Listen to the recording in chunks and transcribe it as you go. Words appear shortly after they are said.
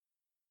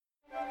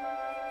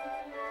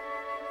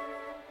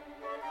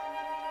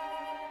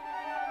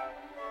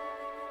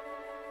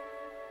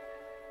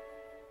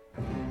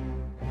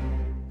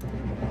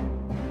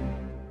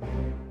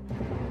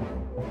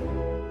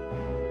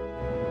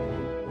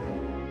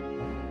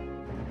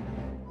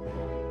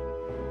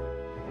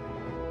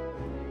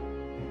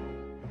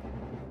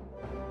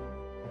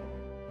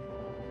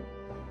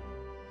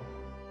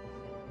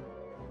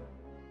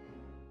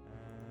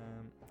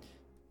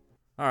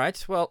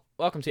Alright, well,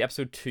 welcome to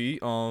episode 2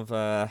 of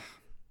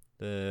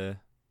the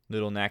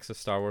Noodle Nexus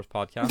Star Wars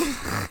podcast.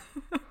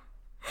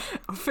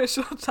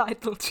 Official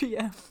title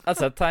GM.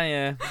 That's it,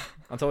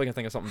 until we can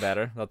think of something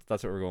better.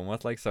 That's what we're going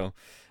with, so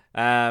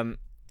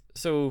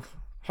so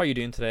how are you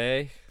doing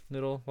today,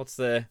 Noodle? How's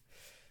it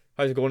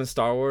going in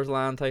Star Wars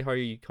land? How are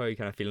you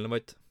kind of feeling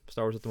about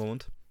Star Wars at the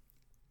moment?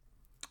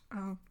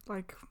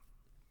 Like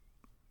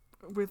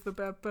with the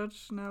Bad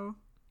Batch now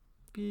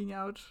being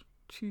out,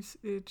 two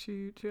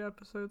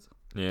episodes.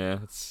 Yeah,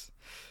 it's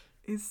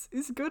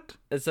good.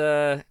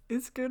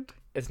 It's good.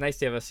 It's nice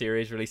to have a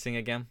series releasing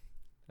again.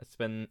 It's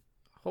been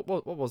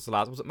what was the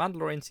last? Was it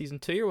Mandalorian season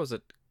 2 or was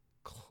it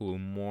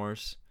Clone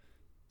Wars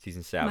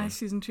season 7? Nice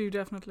season 2,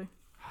 definitely.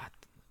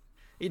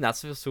 Even that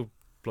feels so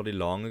bloody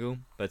long ago,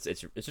 but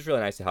it's just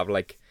really nice to have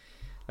like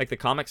the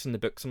comics and the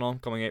books and all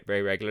coming out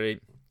very regularly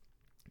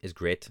is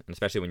great, and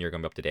especially when you're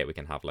going to be up to date, we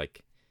can have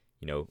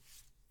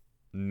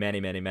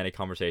many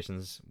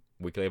conversations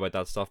weekly about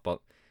that stuff. But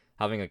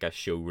having like a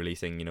show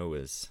releasing,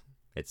 is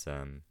it's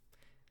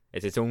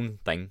its own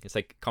thing. It's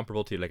like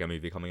comparable to like a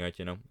movie coming out.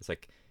 It's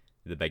like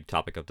the big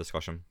topic of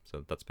discussion.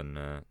 So that's been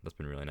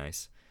really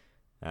nice.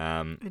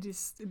 It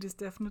is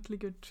definitely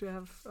good to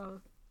have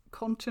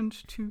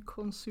content to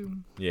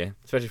consume. Yeah,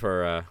 especially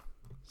for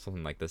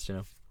something like this,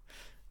 Yes.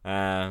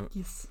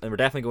 And we're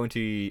definitely going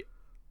to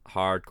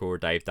hardcore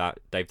dive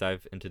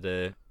into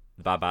the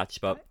Bad Batch,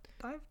 but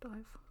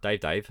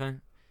dive, huh?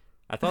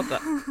 I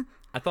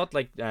thought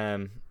like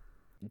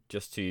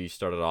just to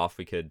start it off,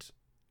 we could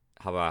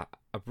have a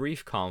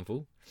brief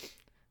convo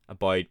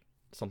about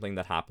something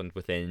that happened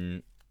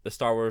within the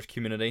Star Wars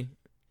community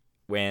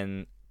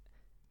when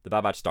the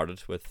Bad Batch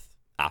started with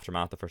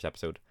Aftermath, the first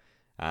episode.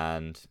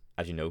 And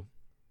as you know,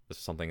 this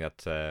is something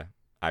that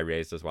I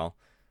raised as well,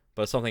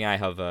 but it's something I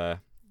have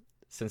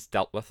since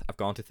dealt with. I've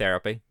gone to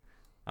therapy.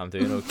 I'm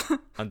doing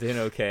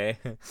okay.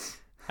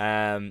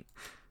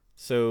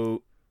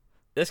 So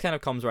this kind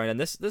of comes around, and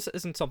this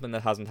isn't something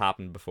that hasn't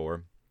happened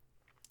before.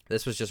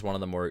 This was just one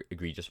of the more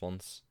egregious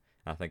ones.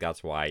 I think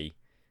that's why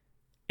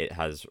it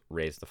has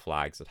raised the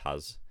flags it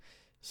has.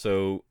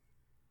 So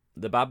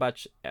the Bad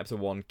Batch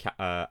episode 1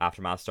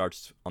 Aftermath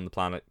starts on the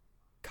planet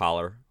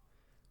Kalar,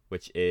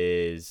 which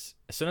is,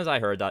 as soon as I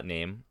heard that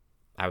name,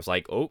 I was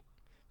like, oh,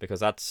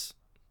 because that's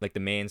like the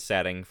main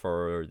setting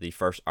for the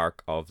first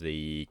arc of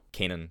the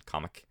Canon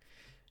comic,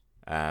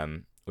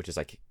 which is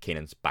like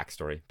Kanan's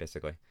backstory,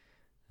 basically.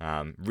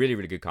 Really,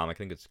 really good comic. I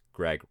think it's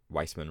Greg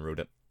Weisman wrote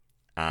it.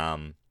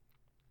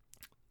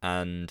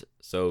 And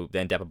so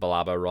then Depa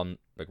Billaba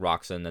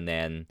rocks in, and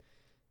then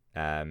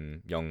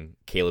young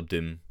Caleb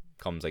Doom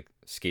comes like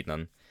skating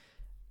in.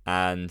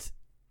 And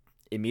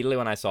immediately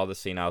when I saw this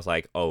scene, I was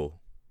like, oh,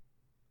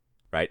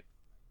 right,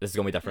 this is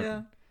gonna be different.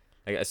 Yeah.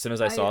 Like, as soon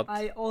as I saw it,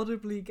 I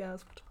audibly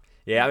gasped.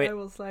 Yeah, I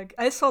was like,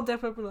 I saw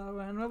Depa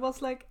Billaba and I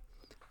was like,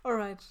 all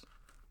right.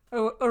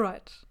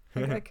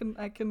 Like,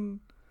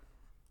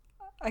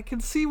 I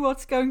can see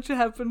what's going to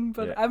happen,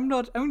 but yeah. I'm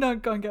not going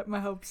to get my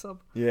hopes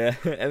up. Yeah,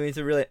 I mean, it is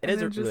a really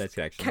nice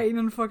connection.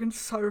 Kanan fucking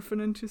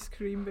surfing into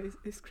screen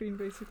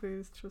basically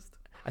is just.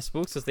 I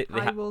suppose because they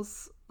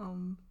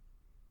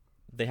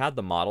had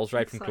the models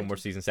right excited from Clone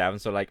Wars season 7,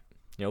 so like,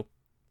 may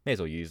as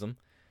well use them.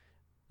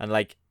 And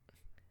like,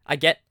 I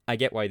get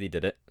why they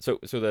did it. So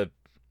the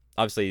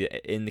obviously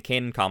in the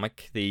Kanan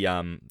comic, the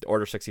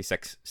Order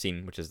 66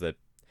 scene, which is the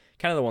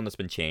kind of the one that's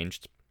been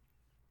changed,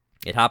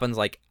 it happens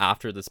like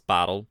after this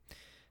battle,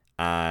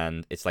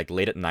 and it's like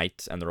late at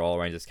night, and they're all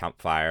around this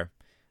campfire,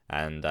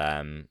 and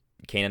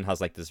Kanan has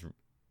like this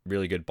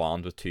really good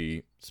bond with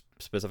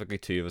specifically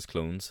two of his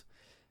clones,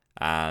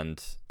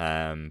 and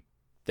then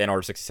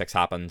Order 66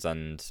 happens,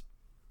 and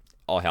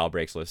all hell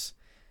breaks loose.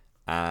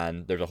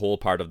 And there's a whole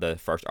part of the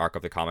first arc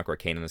of the comic where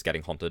Kanan is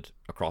getting hunted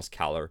across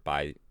Kalar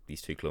by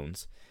these two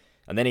clones.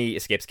 And then he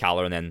escapes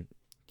Kalar, and then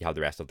you have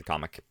the rest of the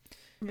comic.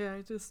 Yeah,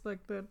 it is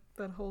like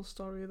that whole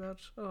story that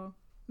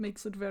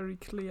makes it very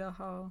clear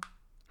how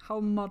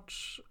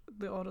much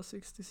the Order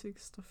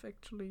 66 stuff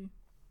actually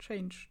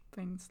changed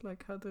things.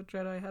 Like how the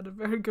Jedi had a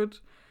very good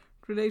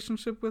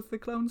relationship with the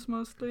clones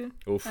mostly.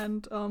 Oof.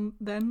 And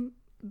then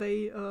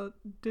they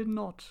did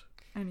not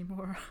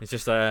anymore. It's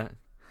just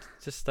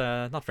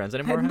not friends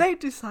anymore. And they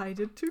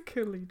decided to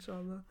kill each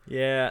other.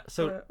 Yeah,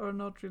 so or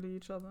not really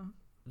each other.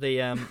 The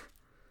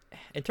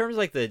in terms of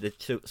like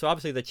so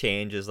obviously the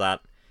change is that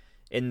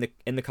in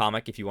the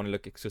comic, if you want to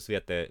look exclusively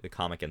at the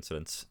comic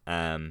incidents,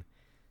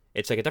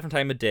 it's like a different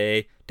time of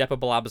day. Depa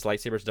Billaba's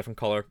lightsaber is a different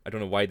color. I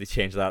don't know why they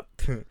changed that.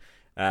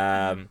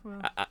 And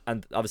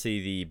obviously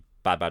the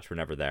Bad Batch were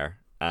never there.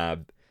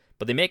 But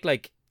they make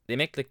like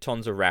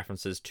tons of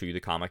references to the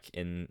comic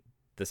in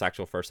this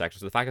actual first section.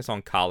 So the fact it's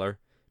on Kalar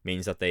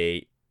means that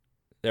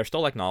they're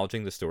still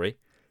acknowledging the story,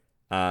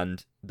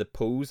 and the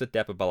pose that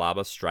Depa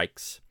Billaba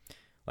strikes,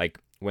 like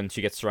when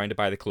she gets surrounded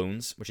by the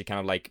clones, where she kind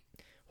of like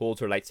holds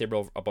her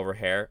lightsaber above her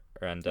hair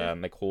and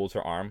like holds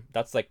her arm.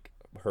 That's like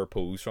her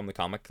pose from the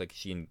comic. Like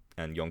she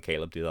and young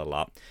Caleb do that a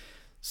lot.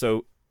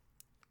 So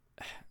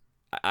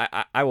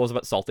I was a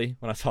bit salty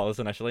when I saw this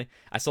initially.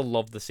 I still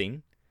loved the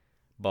scene,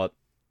 but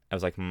I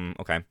was like,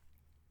 okay.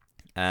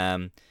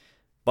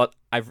 But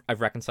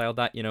I've reconciled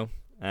that,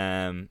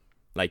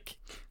 like.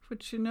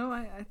 Which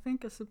I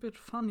think is a bit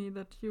funny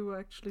that you were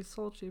actually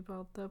salty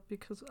about that,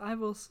 because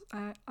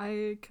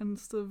I can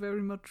still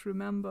very much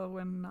remember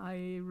when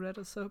I read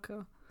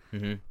Ahsoka,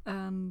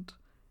 and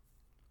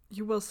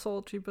you were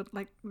salty, but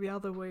like the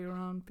other way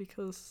around,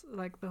 because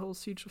like the whole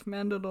Siege of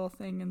Mandalore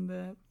thing in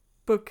the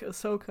book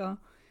Ahsoka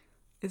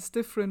is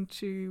different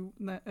to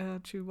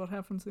what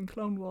happens in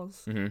Clone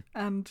Wars,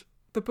 and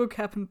the book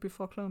happened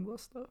before Clone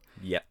Wars, though.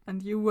 Yeah.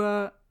 And you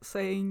were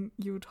saying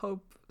you would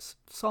hope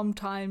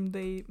sometime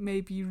they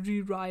maybe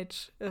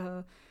rewrite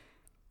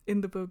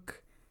in the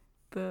book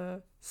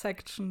the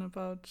section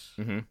about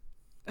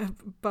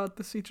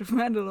the Siege of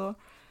Mandalore.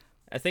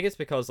 I think it's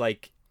because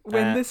like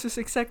when this is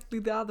exactly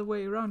the other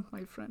way around,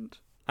 my friend.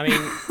 I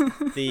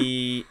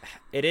mean,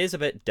 it is a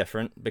bit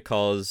different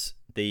because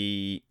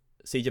the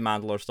Siege of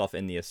Mandalore stuff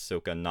in the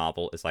Ahsoka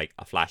novel is like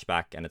a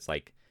flashback, and it's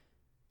like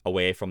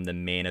away from the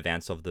main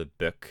events of the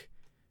book,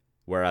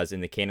 whereas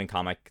in the Canon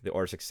comic, the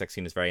Order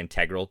 616 is very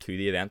integral to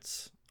the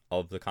events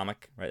of the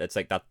comic, right? It's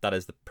like that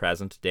is the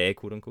present day,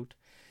 quote unquote.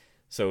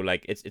 So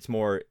like it's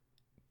more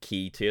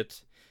key to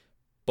it.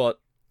 But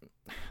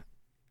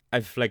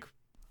I've like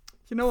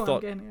I'm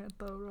getting it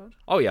though, right?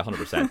 Oh yeah,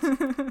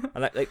 100%.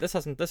 And like this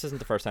isn't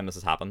the first time this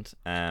has happened.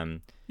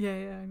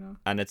 Yeah, I know.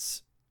 And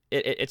it's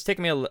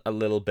taken me a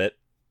little bit,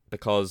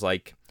 because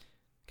like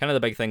kind of the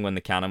big thing when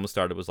the canon was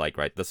started was like,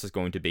 right, this is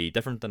going to be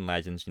different than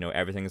Legends.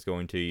 Everything is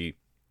going to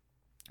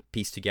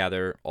piece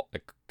together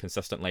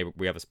consistently.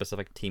 We have a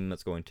specific team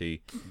that's going to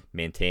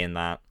maintain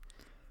that.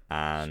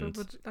 And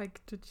sure, but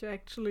like, did you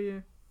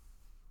actually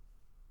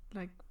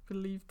like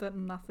believe that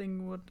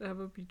nothing would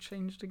ever be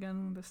changed again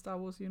in the Star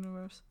Wars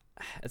universe?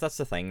 That's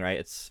the thing, right?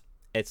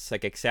 It's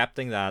like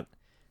accepting that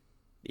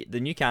the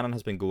new canon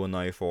has been going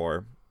now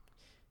for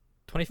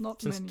many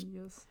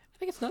years.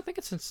 I think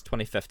it's since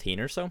 2015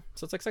 or so.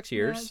 So it's like 6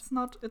 years.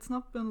 Yeah, it's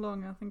not been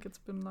long. I think it's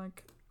been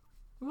like,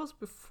 it was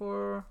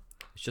before.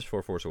 It's just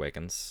for Force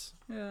Awakens.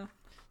 Yeah.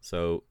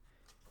 So,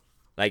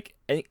 like,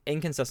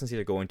 inconsistencies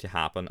are going to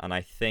happen, and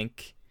I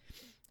think,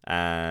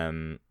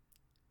 like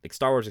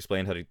Star Wars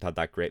Explained had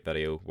that great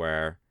video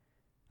where,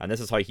 and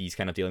this is how he's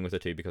kind of dealing with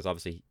it too, because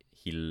obviously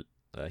he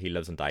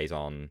lives and dies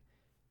on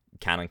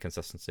canon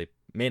consistency,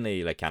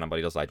 mainly like canon, but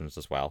he does Legends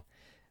as well.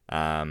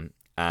 And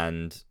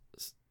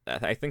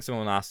I think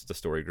someone asked the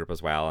story group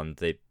as well, and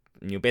they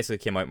basically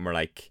came out and were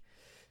like,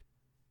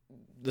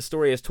 the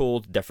story is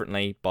told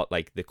differently, but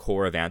like the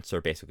core events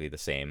are basically the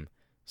same.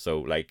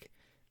 So like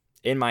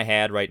in my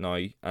head right now,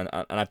 and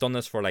I've done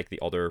this for like the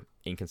other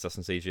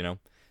inconsistencies, like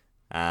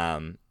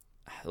Kanan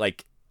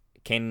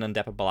and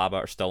Depa Billaba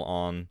are still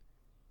on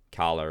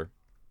Kalar.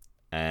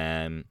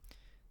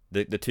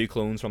 The two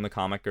clones from the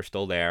comic are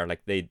still there.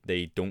 Like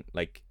they don't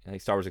like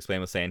Star Wars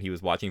Explained was saying he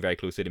was watching very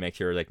closely to make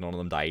sure like none of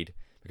them died,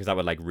 because that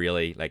would like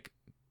really like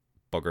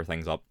bugger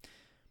things up.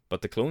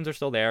 But the clones are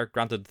still there.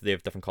 Granted, they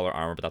have different color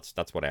armor, but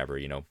that's whatever,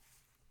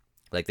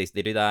 Like they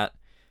do that.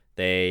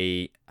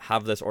 They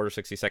have this Order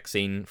 66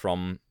 scene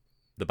from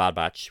the Bad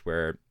Batch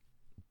where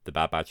the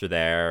Bad Batch are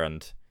there,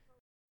 and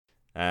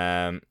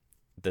the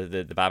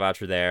Bad Batch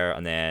are there,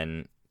 and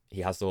then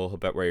he has the whole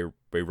bit where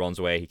he runs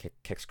away. He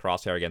kicks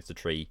Crosshair against a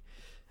tree,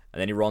 and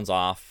then he runs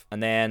off,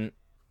 and then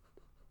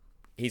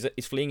he's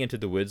fleeing into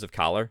the woods of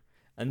Kalar.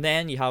 And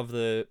then you have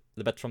the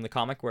bit from the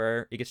comic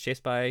where he gets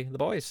chased by the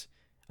boys.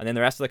 And then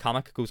the rest of the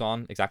comic goes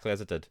on exactly as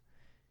it did.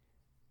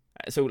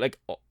 So, like,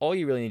 all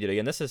you really need to do,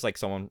 and this is like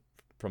someone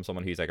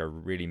who's like a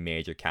really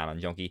major canon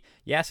junkie.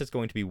 Yes, it's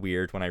going to be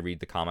weird when I read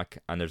the comic,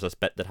 and there's this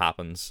bit that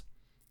happens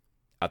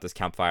at this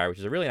campfire, which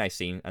is a really nice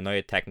scene. I know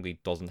it technically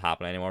doesn't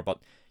happen anymore, but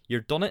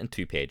you're done it in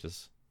 2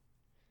 pages.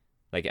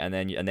 Like, and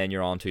then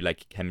you're on to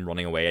like him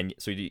running away, and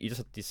so you just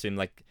have to assume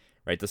like,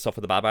 right, the stuff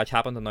with the Bad Batch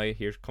happened, and now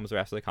here comes the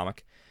rest of the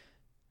comic.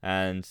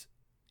 And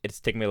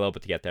it's taken me a little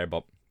bit to get there,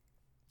 but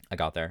I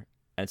got there.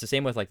 And it's the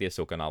same with like the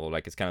Ahsoka novel.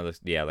 Like it's kind of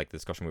like the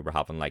discussion we were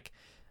having. Like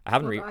I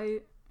haven't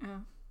read.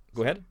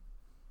 Go ahead.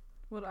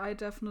 What I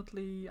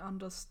definitely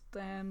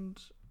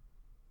understand,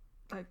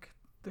 like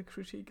the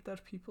critique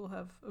that people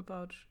have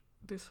about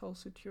this whole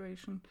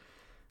situation,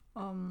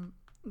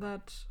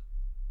 that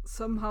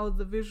somehow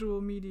the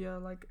visual media,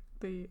 like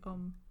the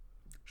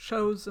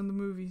shows and the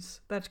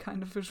movies, that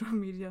kind of visual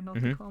media,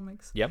 not the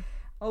comics,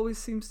 always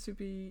seems to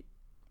be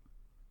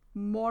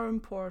more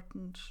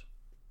important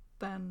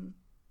than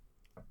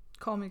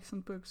comics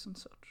and books and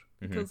such,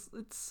 because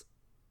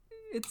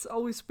it's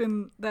always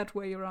been that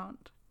way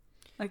around.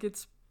 Like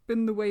it's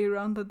been the way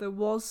around that there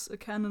was a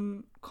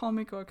canon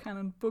comic or a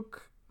canon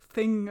book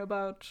thing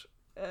about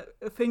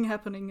a thing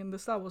happening in the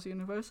Star Wars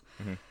universe,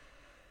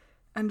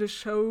 and a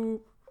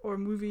show or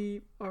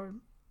movie or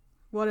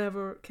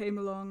whatever came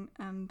along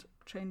and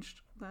changed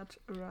that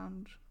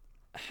around.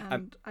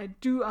 And I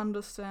do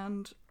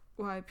understand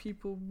why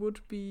people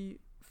would be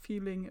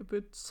feeling a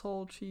bit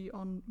salty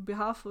on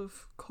behalf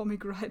of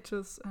comic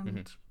writers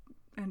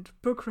and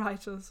book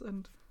writers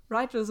and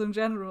writers in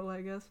general,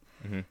 I guess.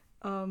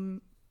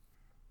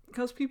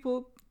 Because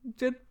people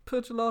did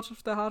put a lot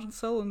of their heart and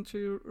soul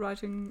into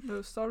writing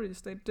those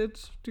stories. They did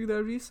do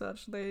their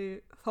research. They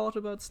thought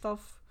about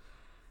stuff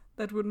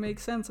that would make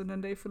sense, and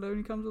then Dave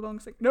Filoni comes along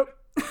and says, nope,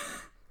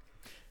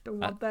 don't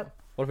want that.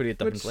 What if we do it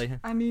differently? Which,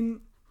 I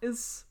mean,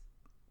 is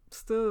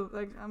still,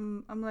 like,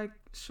 I'm like,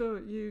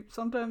 sure,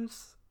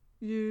 sometimes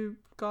you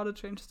gotta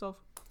change stuff.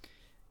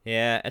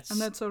 Yeah, and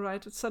that's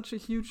alright. It's such a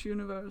huge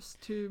universe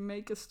to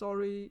make a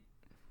story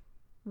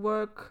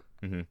work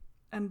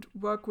and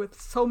work with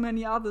so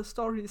many other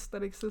stories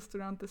that exist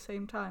around the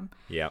same time.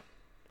 Yeah.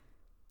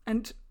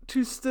 And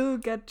to still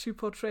get to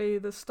portray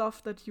the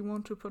stuff that you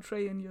want to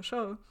portray in your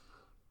show.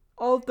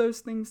 All those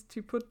things,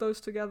 to put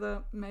those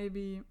together,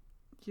 maybe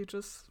you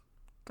just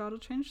gotta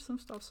change some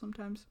stuff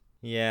sometimes.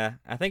 Yeah,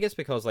 I think it's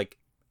because, like,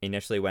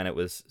 initially when it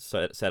was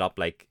set up,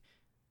 like,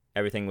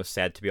 everything was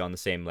said to be on the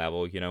same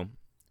level, you know?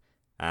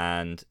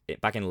 And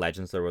back in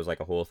Legends, there was, like,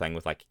 a whole thing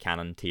with, like,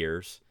 canon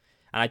tiers.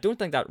 And I don't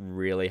think that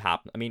really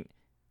happened. I mean,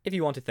 if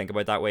you want to think about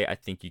it that way, I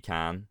think you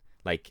can.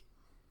 Like,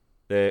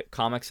 the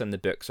comics and the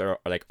books are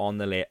like on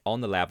the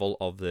level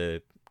of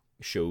the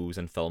shows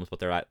and films, but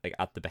they're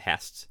at the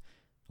behest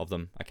of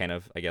them. I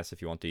guess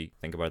if you want to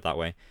think about it that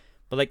way.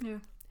 But like,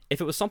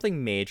 if it was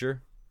something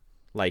major,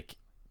 like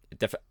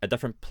a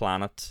different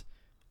planet,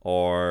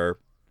 or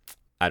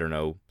I don't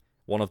know,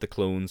 one of the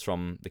clones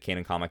from the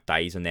Canon comic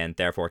dies and then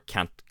therefore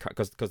can't,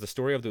 because the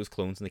story of those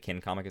clones in the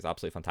Canon comic is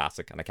absolutely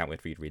fantastic, and I can't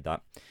wait for you to read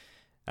that.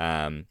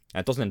 And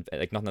it doesn't,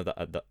 like, nothing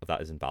of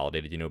that is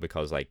invalidated, you know,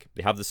 because like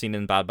they have the scene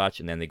in Bad Batch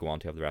and then they go on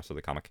to have the rest of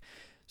the comic.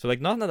 So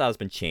like nothing of that has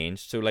been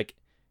changed. So like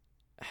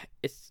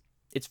it's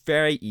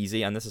very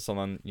easy, and this is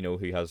someone, you know,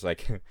 who has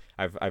like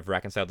I've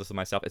reconciled this with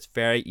myself. It's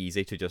very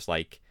easy to just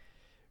like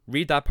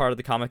read that part of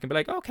the comic and be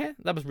like, okay,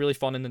 that was really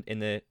fun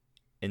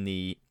in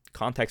the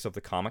context of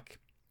the comic,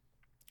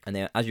 and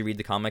then as you read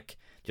the comic,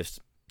 just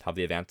have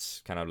the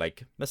events kind of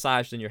like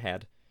massaged in your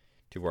head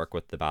to work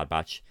with the Bad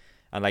Batch.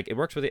 And like it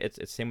works with it.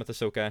 It's same with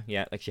Ahsoka.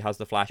 Yeah, like she has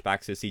the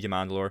flashbacks to Siege of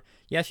Mandalore.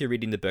 Yes, you're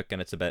reading the book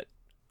and it's a bit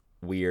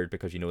weird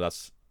because you know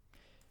that's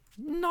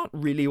not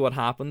really what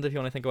happened if you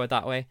want to think about it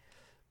that way.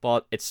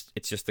 But it's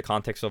just the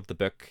context of the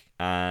book,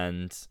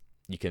 and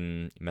you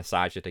can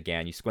massage it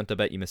again. You squint a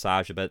bit, you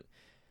massage a bit.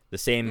 The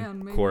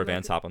same core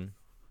events happen.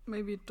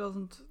 Maybe it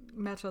doesn't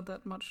matter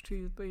that much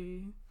to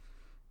the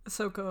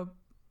Ahsoka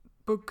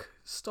book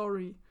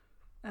story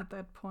at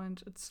that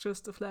point. It's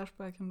just a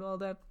flashback and all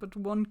that. But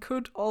one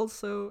could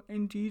also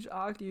indeed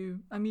argue,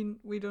 I mean,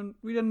 we don't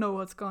know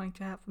what's going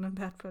to happen in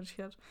Bad Batch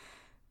yet,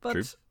 but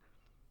true.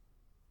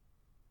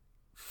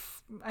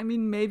 I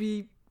mean,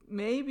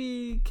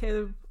 maybe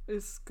Caleb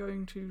is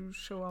going to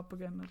show up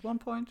again at one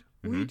point.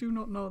 We do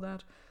not know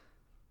that,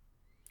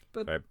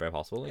 but very, very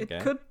possible. It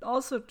could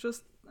also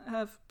just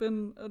have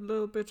been a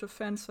little bit of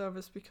fan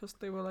service because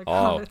they were like,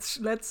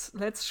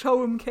 let's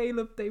show him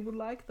Caleb. They would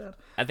like that.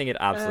 I think it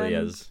absolutely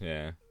is.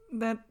 Yeah.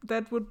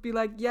 That would be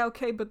like, yeah,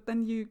 okay, but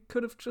then you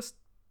could have just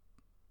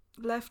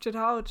left it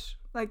out.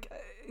 Like,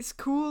 it's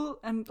cool,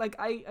 and like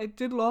I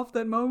did love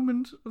that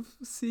moment of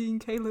seeing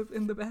Caleb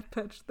in the Bad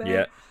Batch there.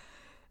 Yeah.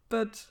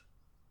 But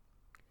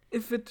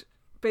if it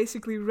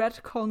basically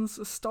retcons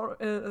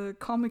a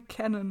comic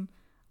canon,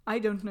 I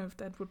don't know if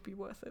that would be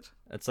worth it.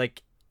 It's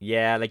like,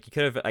 yeah, like you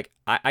could have, like,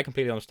 I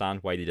completely understand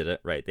why they did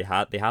it, right? They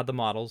had the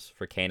models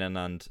for Kanan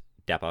and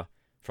Depa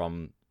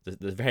from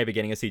the very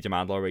beginning of Siege of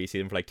Mandalore, where you see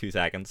them for like 2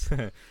 seconds.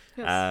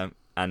 Yes.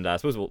 And I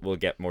suppose we'll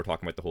get more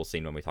talking about the whole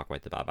scene when we talk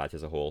about the Bad Batch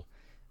as a whole.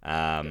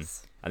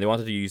 Yes. And they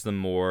wanted to use them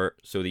more,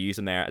 so they use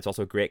them there. It's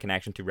also a great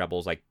connection to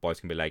Rebels. Like,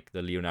 boys can be like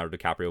the Leonardo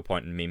DiCaprio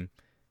pointing meme.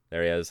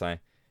 There he is. And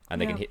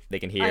they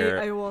can hear.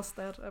 I was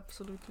that,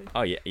 absolutely.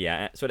 Oh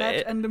yeah. So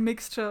that and the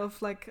mixture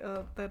of like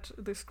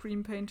the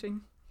screen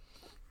painting.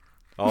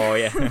 Oh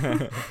yeah,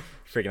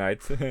 freaking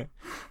out.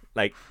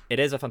 Like, it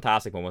is a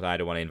fantastic moment. I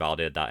don't want to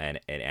invalidate that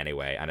in any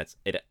way, and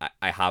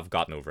I have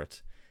gotten over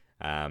it.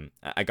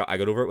 I got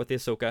over it with the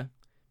Ahsoka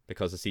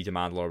because the Siege of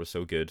Mandalore was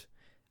so good,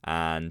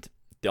 and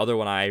the other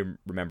one I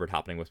remembered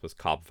happening with was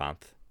Cobb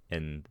Vanth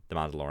in The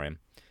Mandalorian.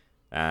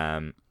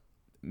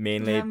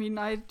 Mainly. Yeah, I mean,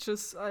 I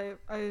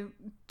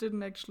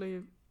didn't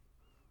actually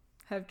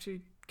have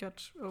to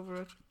get over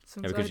it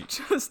since I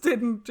just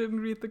didn't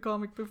read the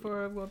comic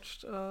before I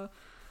watched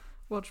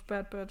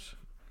Bad Batch.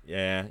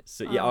 Yeah,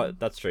 so yeah,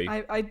 that's true.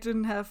 I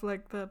didn't have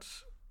like that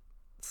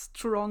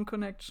strong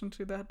connection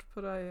to that,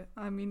 but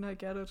I mean, I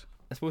get it.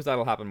 I suppose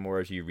that'll happen more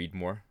as you read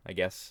more, I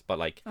guess. But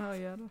like, oh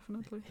yeah,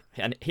 definitely.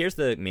 And here's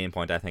the main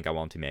point I think I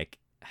want to make.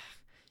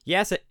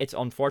 Yes, it's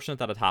unfortunate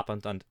that it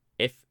happened, and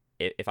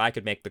if I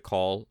could make the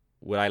call,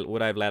 would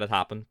I have let it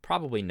happen?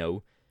 Probably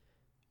no.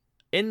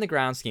 In the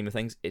grand scheme of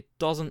things, it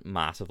doesn't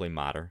massively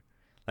matter.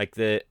 Like,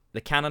 the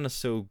canon is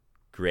so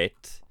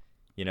great,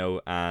 you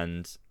know,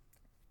 and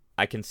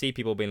I can see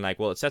people being like,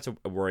 well, it sets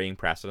a worrying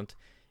precedent.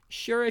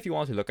 Sure, if you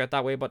want to look at it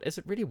that way, but is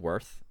it really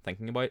worth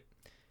thinking about?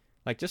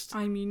 Like, just...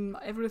 I mean,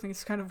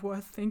 everything's kind of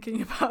worth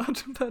thinking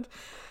about, but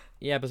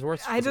Yeah, but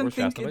I don't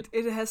think about.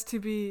 it has to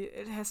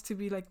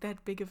be like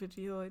that big of a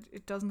deal.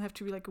 It doesn't have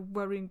to be like a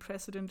worrying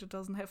precedent. It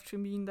doesn't have to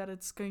mean that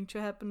it's going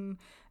to happen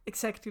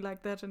exactly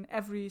like that in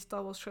every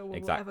Star Wars show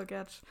we'll ever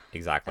get.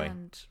 Exactly.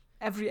 And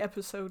every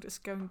episode is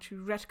going to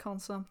retcon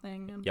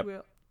something, and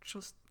we're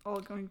just all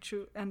going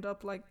to end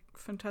up like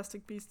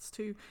Fantastic Beasts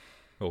 2.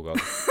 Oh god.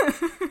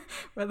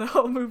 Where the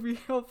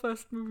whole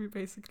first movie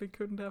basically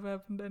couldn't have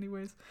happened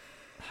anyways.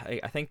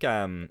 I think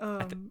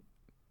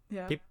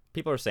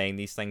people are saying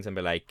these things and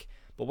be like,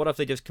 but what if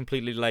they just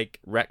completely like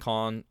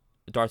retcon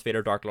Darth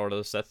Vader Dark Lord of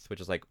the Sith,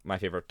 which is like my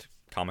favorite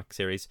comic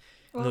series.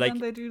 Well, then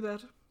they do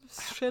that.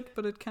 Shit,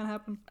 but it can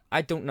happen.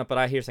 I don't know, but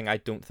I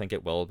don't think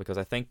it will, because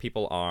I think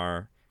people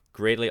are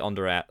greatly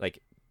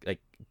like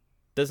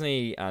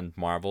Disney and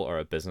Marvel are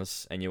a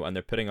business, and and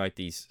they're putting out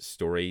these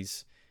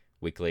stories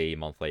weekly,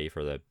 monthly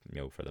for the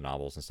for the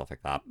novels and stuff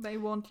like that. They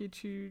want you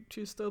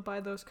to still buy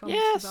those comics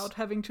without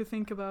having to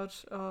think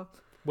about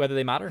whether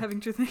they matter. Having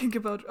to think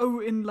about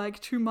in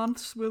like 2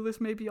 months will this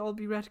maybe all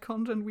be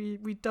retconned, and we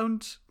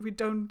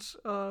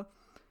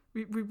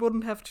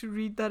wouldn't have to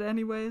read that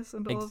anyways,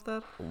 and all of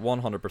that.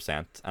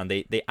 100%, and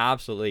they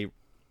absolutely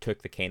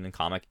took the Kanan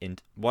comic in.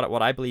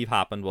 What I believe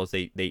happened was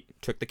they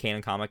took the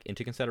Kanan comic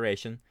into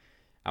consideration,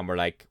 and were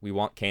like, we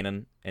want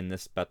Kanan in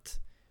this, but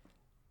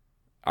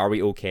are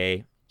we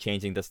okay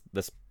changing this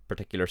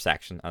particular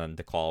section? And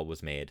the call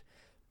was made.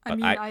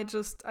 But I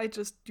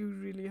just do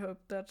really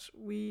hope that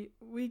we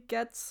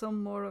get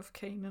some more of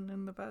Kanan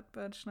in the Bad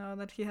Batch now,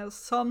 that he has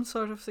some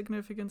sort of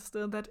significance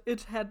still, that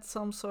it had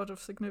some sort of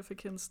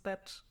significance,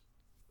 that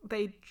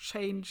they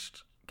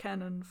changed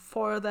canon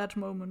for that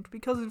moment.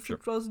 Because if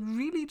it was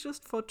really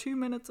just for 2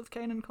 minutes of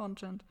Kanan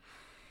content,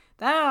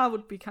 then I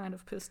would be kind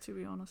of pissed, to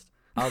be honest.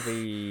 I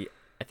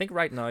think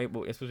right now,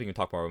 well, I suppose we can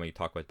talk more when we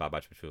talk about Bad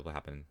Batch, which will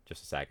happen in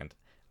just a second.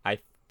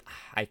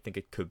 I think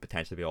it could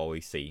potentially be all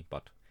we see,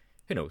 but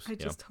who knows? I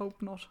just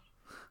hope not.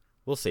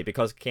 We'll see,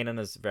 because Kanan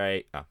is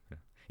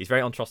he's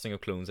very untrusting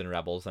of clones and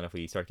rebels, and if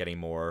we start getting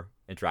more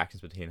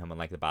interactions between him and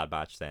like the Bad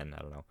Batch, then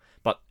I don't know.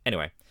 But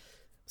anyway,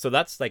 so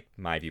that's like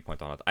my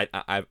viewpoint on it.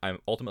 I'm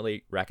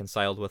ultimately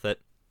reconciled with it.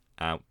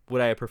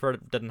 Would I have preferred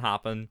it didn't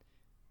happen?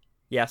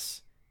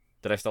 Yes.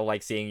 Did I still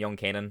like seeing young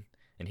Kanan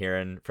and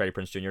hearing Freddie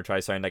Prinze Jr. try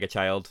to sound like a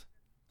child?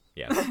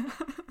 Yes.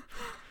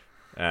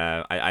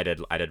 I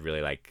did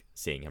really like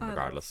seeing him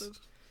regardless.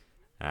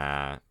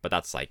 But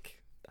that's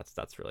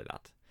really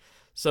that.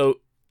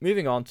 So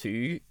moving on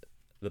to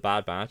the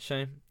Bad Batch,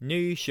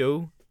 new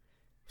show.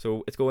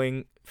 So it's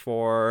going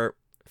for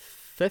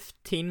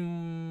 15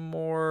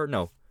 more.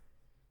 No,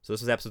 so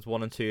this is episodes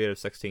 1 and 2 out of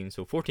 16.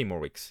 So 14 more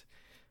weeks.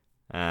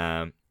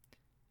 How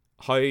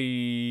do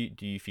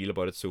you feel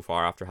about it so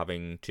far after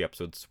having 2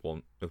 episodes,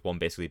 one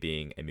basically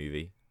being a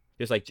movie?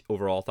 Just like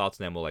overall thoughts,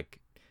 and then we'll like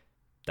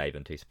dive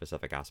into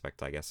specific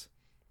aspects, I guess.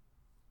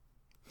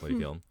 What are you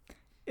feeling?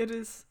 It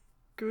is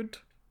good.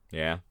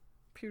 Yeah.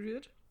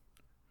 Period.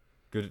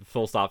 Good.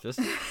 Full stop. Just.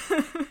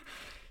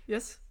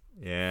 Yes.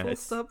 Yeah. Full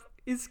stop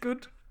is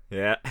good.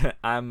 Yeah.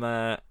 I'm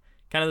kind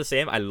of the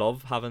same. I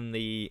love having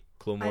the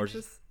Clone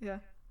Wars.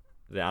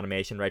 The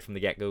animation right from the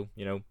get go.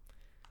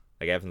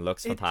 Like everything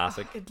looks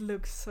fantastic. It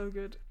looks so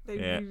good. They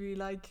really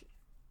like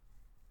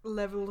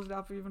leveled it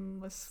up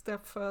even a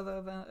step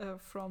further than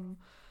from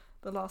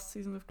the last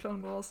season of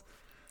Clone Wars.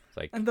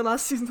 And the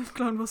last season of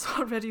Clone Wars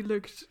already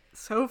looked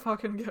so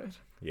fucking good.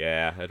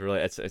 Yeah,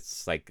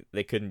 it's like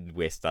they couldn't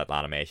waste that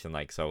animation,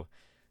 like, so.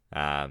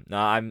 No,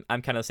 I'm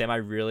kind of the same.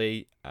 I'm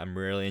really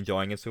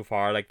enjoying it so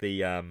far. Like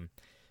the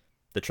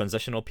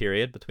transitional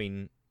period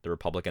between the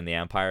Republic and the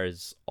Empire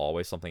is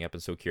always something I've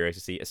been so curious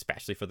to see,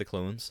 especially for the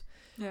clones.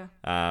 Yeah.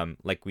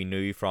 Like we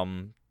knew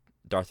from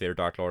Darth Vader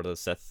Dark Lord of the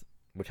Sith,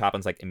 which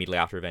happens like immediately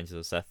after Revenge of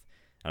the Sith,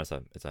 and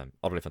it's a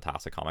utterly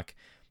fantastic comic,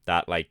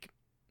 that like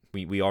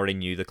we already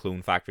knew the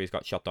clone factories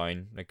got shut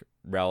down like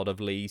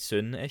relatively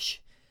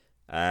soon-ish.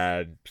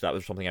 So that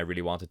was something I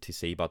really wanted to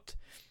see, but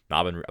no,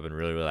 I've been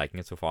really liking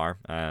it so far.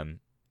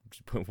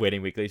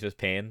 Waiting weekly is just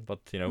pain, but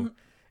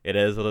it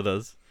is what it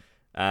is.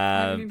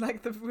 I mean,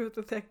 like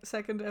the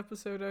second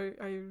episode,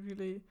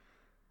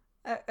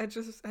 I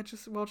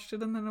just watched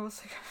it, and then I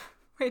was like,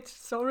 wait,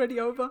 it's already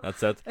over.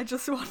 That's it. I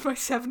just want my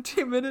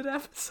 70-minute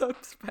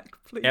episodes back,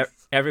 please.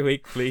 Every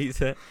week, please.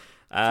 Please,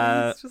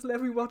 just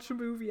let me watch a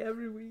movie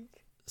every week.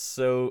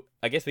 So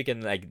I guess we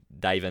can like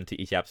dive into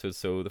each episode.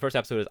 So the first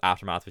episode is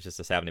Aftermath, which is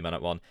the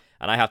 70-minute one,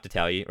 and I have to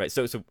tell you, right?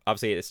 So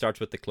obviously it starts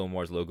with the Clone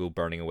Wars logo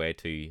burning away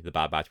to the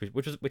Bad Batch,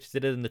 which they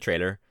did in the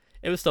trailer.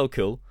 It was still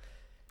cool.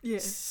 Yeah.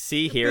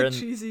 See here, bit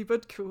cheesy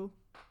but cool.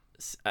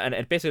 And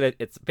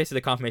it's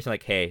basically confirmation,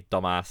 like, hey,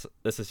 dumbass,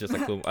 this is just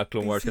a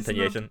Clone Wars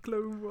continuation. Not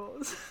Clone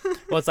Wars.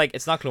 Well,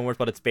 it's not Clone Wars,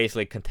 but it's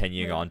basically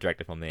continuing on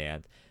directly from the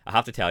end. I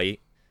have to tell you,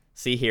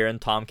 see hearing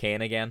Tom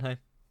Kane again, hey,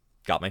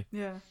 got me.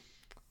 Yeah.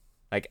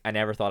 Like, I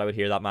never thought I would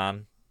hear that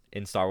man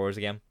in Star Wars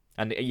again.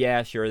 And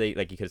yeah, sure,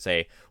 you could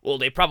say, well,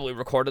 they probably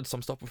recorded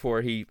some stuff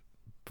before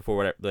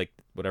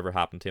whatever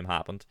happened to him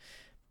happened.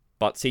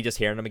 But see, just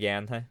hearing him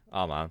again, hey,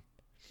 oh man,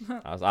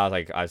 I was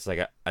like,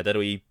 I did a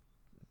wee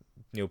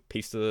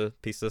piece of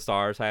the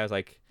stars. I was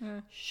like,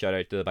 Yeah. shout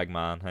out to the big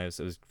man. It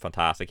was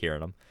fantastic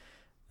hearing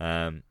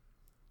him.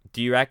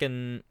 Do you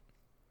reckon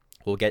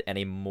we'll get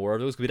any more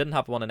of those? 'Cause we didn't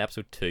have one in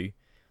episode 2,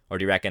 or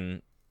do you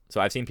reckon?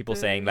 So I've seen people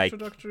saying like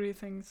introductory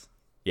things.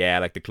 Yeah,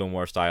 like the Clone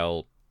War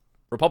style,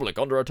 Republic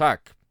under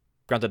attack.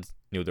 Granted,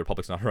 the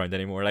Republic's not around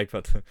anymore. Like,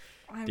 but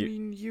I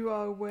mean, you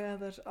are aware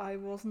that I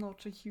was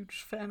not a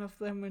huge fan of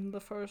them in the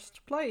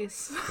first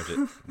place.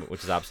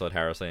 which is absolute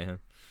heresy. Huh?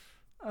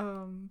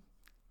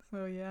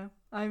 So yeah,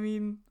 I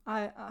mean,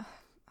 I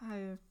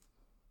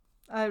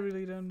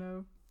really don't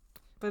know.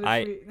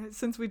 But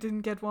since we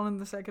didn't get one in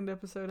the second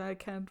episode, I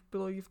can't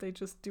believe they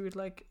just do it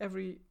like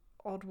every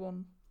odd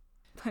one.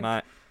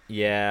 Like,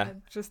 yeah. I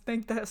just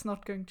think there's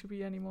not going to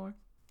be any more.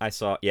 I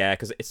saw,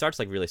 because it starts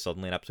like really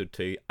suddenly in episode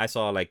 2. I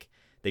saw like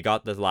they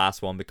got the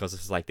last one because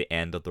this is like the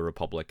end of the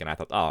Republic, and I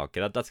thought, oh,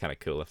 okay, that's kind of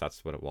cool if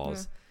that's what it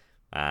was.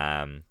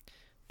 Yeah.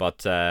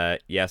 But so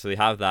they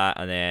have that,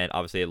 and then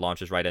obviously it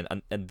launches right in,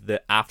 and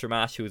the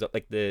aftermath shows up.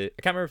 Like I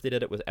can't remember if they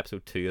did it with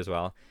episode 2 as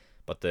well,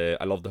 but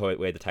I love the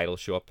way the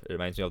titles show up. It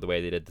reminds me of the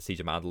way they did the Siege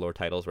of Mandalore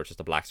titles, where it's just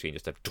a black screen,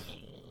 just a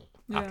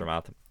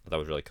aftermath. That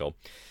was really cool.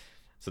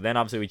 So then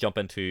obviously we jump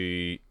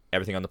into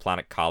everything on the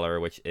planet Collar,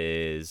 which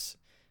is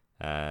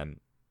Depa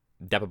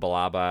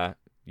Billaba,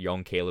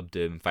 young Caleb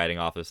Doom fighting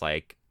off this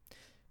like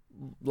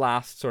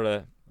last sort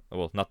of,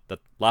 well, not the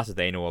last that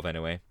they know of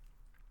anyway,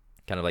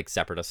 kind of like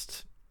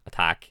separatist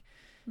attack.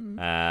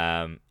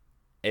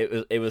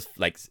 It was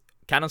like,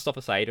 canon stuff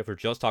aside, if we're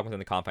just talking within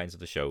the confines of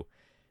the show,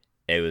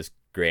 it was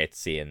great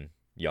seeing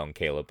young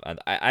Caleb, and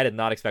I did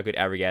not expect we'd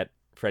ever get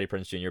Freddie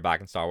Prinze Jr.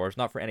 back in Star Wars,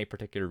 not for any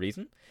particular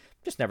reason,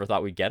 just never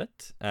thought we'd get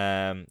it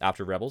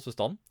after Rebels was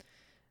done.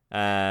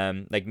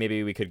 Like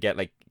maybe we could get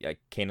like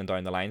Kanan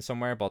down the line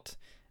somewhere, but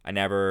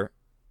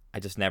I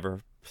just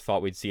never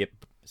thought we'd see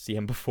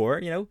him before,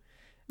 and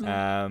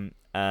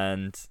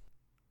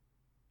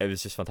it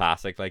was just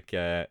fantastic. Like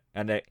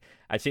and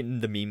I've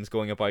seen the memes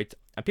going about,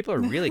 and people are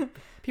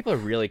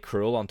really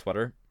cruel on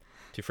Twitter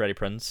to Freddie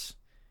Prinze,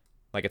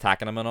 like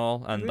attacking him and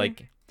all, and really?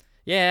 like,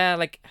 yeah,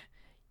 like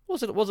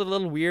was it a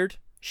little weird?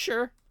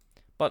 Sure,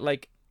 but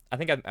like I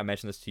think I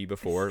mentioned this to you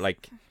before.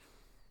 Like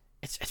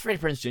it's Freddie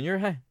Prinze Jr.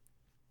 Hey,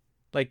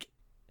 like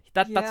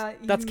that's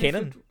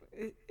Kanan.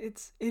 It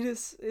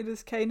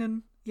is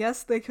Kanan.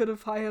 Yes, they could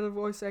have hired a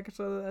voice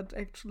actor that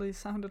actually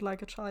sounded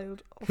like a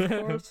child, of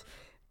course.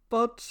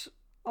 But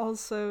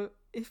also,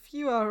 if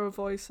you are a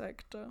voice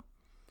actor,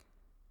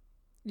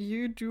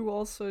 you do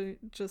also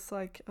just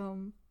like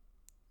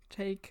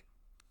take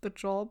the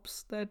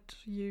jobs that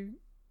you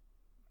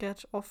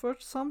get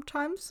offered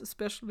sometimes,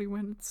 especially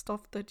when it's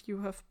stuff that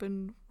you have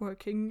been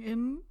working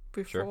in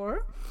before.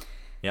 Sure.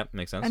 Yep,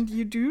 makes sense. And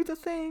you do the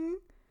thing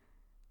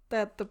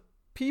that the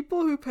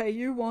people who pay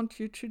you want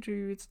you to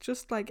do. It's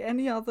just like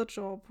any other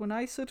job. When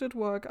I sit at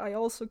work, I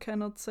also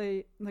cannot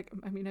say, like,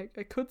 I mean,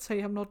 I could say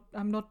I'm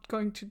not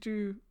going to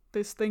do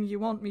this thing you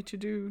want me to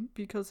do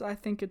because I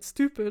think it's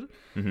stupid.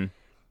 Mm-hmm.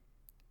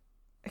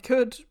 I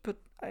could, but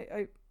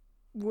I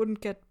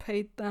wouldn't get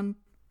paid then,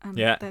 and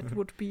that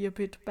would be a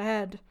bit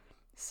bad.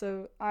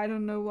 So I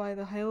don't know why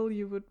the hell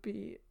you would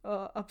be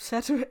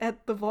upset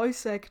at the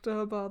voice actor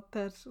about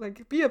that.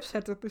 Like, be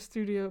upset at the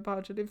studio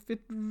about it. If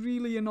it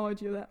really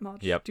annoyed you that much,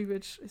 do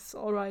it. It's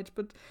alright.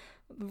 But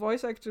the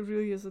voice actor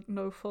really is at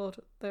no fault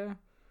there.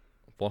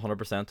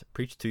 100%.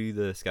 Preach to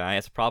the sky.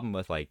 It's a problem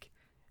with, like,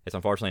 it's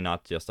unfortunately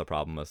not just a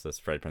problem with this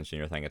Freddie Prinze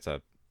Jr. thing. It's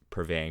a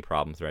pervading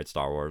problem throughout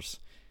Star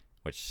Wars,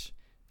 which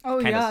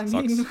kind of sucks.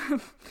 I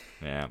mean,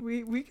 yeah.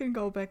 We can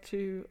go back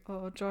to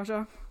Jar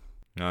Jar.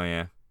 Oh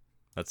yeah.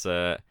 That's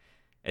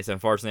it's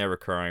unfortunately a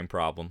recurring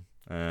problem.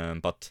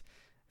 But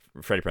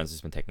Freddie Prinze has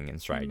been taking it in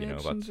stride,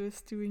 Imagine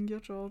just doing your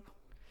job.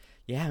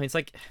 Yeah, I mean, it's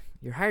like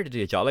you're hired to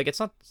do a job. Like,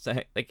 it's not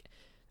like,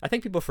 I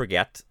think people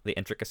forget the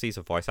intricacies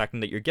of voice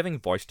acting, that you're giving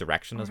voice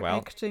direction as well.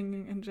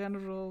 Acting in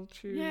general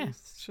too. Yeah.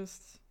 It's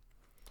just.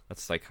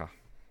 That's like.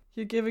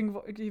 You're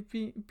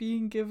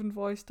being given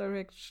voice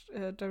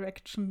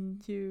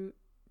direction. You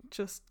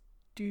just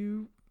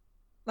do,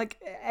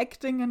 like,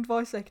 acting and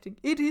voice acting.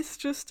 It is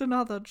just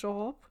another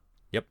job.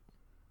 Yep.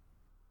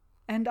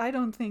 And I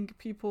don't think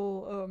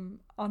people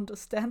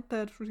understand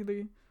that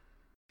really.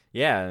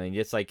 Yeah, I mean,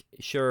 it's like,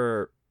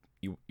 sure,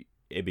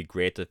 it'd be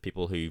great if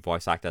people who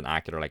voice act and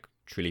act are like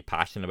truly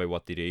passionate about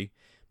what they do,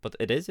 but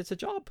it's a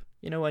job,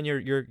 and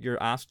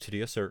you're asked to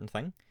do a certain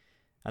thing,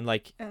 and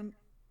like. And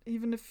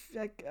even if,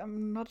 like,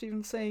 I'm not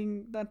even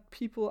saying that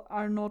people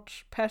are not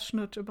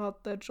passionate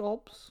about their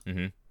jobs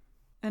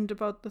and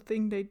about the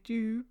thing they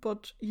do,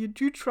 but you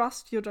do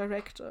trust your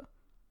director.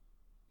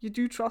 You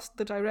do trust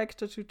the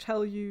director to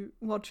tell you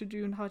what to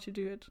do and how to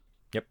do it.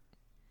 Yep.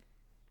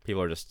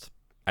 People are just,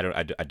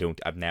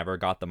 I've never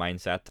got the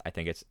mindset. I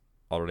think it's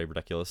utterly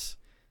ridiculous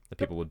that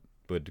people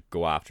would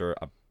go after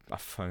a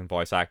fucking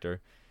voice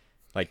actor.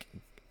 Like,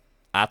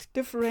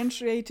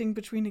 differentiating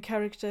between a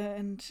character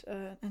and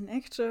an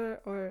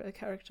actor, or a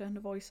character and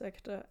a voice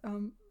actor.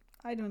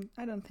 I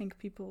don't think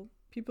people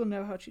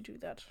know how to do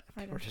that.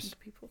 People are just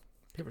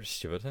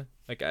stupid. Huh?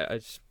 Like, I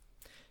just,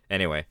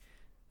 anyway.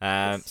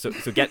 So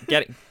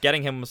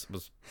getting him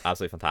was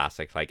absolutely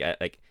fantastic.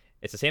 Like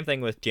it's the same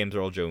thing with James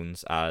Earl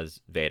Jones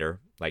as Vader.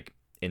 Like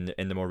in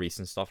the more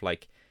recent stuff.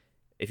 Like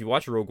if you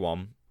watch Rogue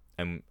One,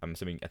 and I'm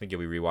assuming I think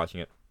you'll be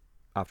rewatching it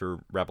after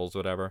Rebels or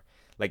whatever.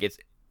 Like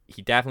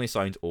he definitely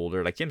sounds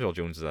older. Like James Earl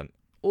Jones is an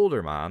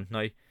older man now,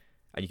 and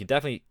you can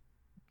definitely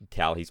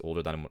tell he's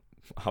older than him.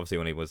 Obviously,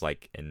 when he was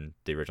like in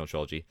the original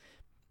trilogy.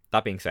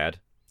 That being said,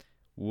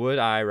 would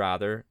I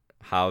rather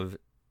have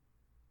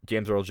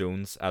James Earl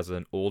Jones as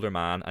an older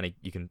man, and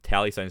you can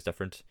tell he sounds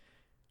different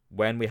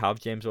when we have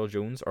James Earl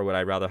Jones, or would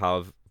I rather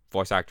have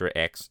voice actor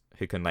X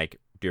who can like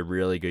do a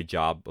really good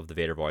job of the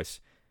Vader voice?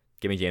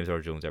 Give me James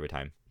Earl Jones every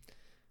time.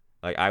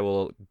 Like I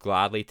will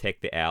gladly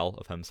take the L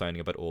of him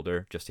sounding a bit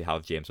older just to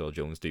have James Earl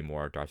Jones do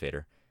more Darth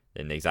Vader.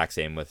 And the exact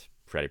same with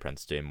Freddie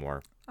Prinze doing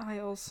more. I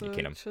also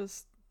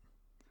just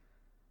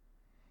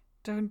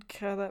don't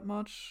care that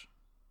much.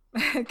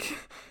 Like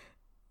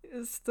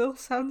it still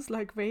sounds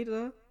like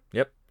Vader.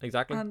 Yep,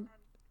 exactly. And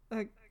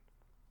like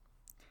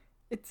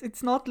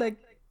it's not like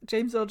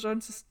James Earl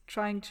Jones is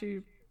trying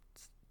to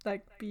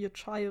like be a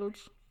child.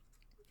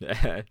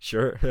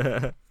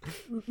 Sure.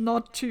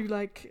 Not to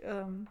like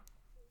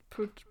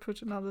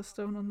put another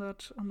stone on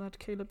that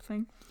Caleb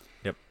thing.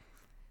 Yep.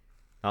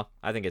 No,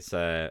 I think it's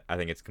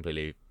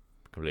completely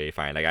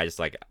fine. Like I just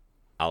like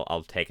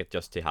I'll take it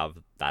just to have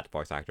that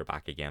voice actor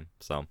back again.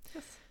 So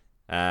yes.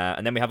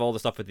 And then we have all the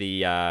stuff with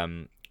the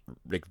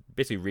like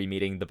basically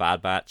re-meeting the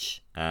Bad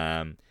Batch.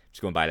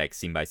 Just going by like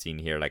scene by scene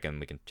here, like, and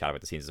we can chat about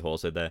the scenes as a whole.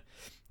 So the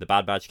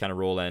Bad Batch kind of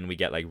roll in. We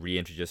get like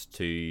reintroduced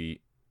to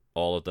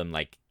all of them.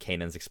 Like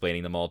Kanan's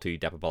explaining them all to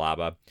Depa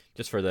Billaba,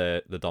 just for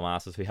the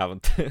dumbasses who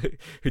haven't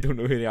who don't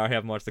know who they are,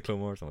 haven't watched the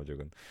Clone Wars. I'm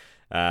joking.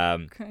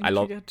 I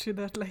love get to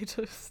that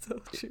later. Still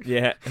too.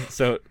 Yeah.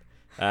 So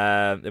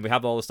then we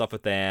have all the stuff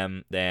with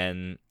them.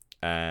 Then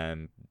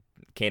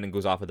Kanan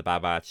goes off with the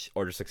Bad Batch.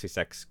 Order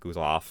 66 goes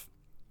off.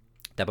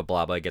 Depa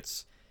Billaba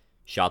gets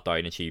shot down,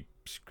 and she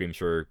screams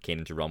for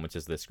Kanan to run, which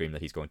is the scream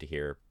that he's going to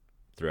hear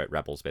throughout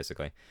Rebels,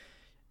 basically.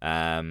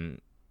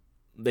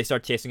 They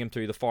start chasing him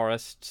through the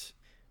forest.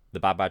 The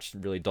Bad Batch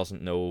really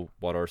doesn't know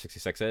what Order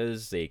 66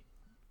 is.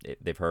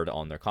 They've heard it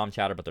on their comm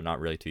chatter, but they're not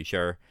really too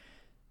sure.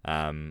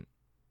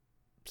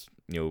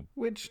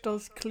 Which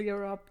does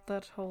clear up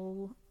that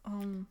whole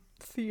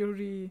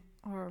theory,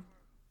 or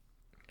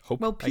hope.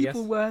 Well,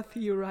 people were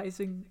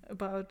theorizing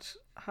about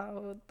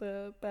how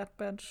the Bad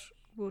Batch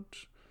would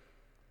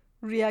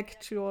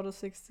react to Order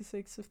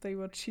 66 if they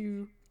were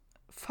too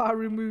far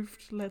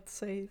removed, let's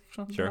say,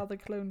 from the other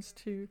clones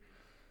to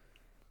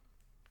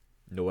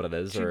know what it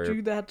is, to or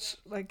do that,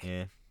 like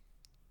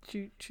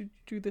to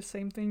do the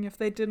same thing if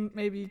they didn't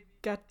maybe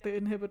get the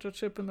inhibitor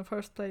chip in the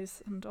first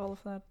place and all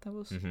of that. There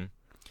was it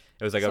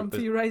was like some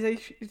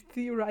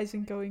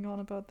theorizing going on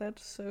about that,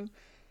 so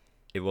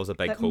it was a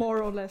big that hope.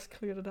 More or less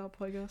cleared it up,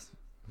 I guess.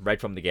 Right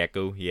from the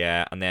get-go,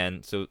 yeah. And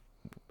then so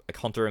like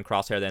Hunter and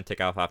Crosshair then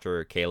take off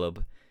after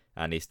Caleb,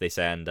 and they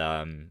send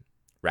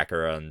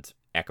Wrecker and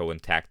Echo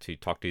and Tech to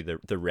talk to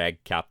the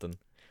Reg captain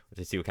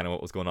to see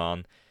what was going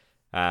on.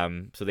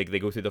 So they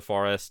go through the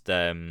forest.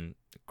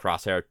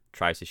 Crosshair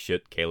tries to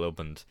shoot Caleb,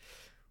 and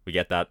we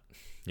get that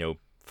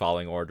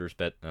following orders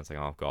bit, and it's like,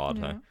 oh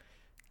god.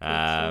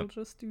 Yeah.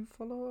 Soldiers do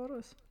follow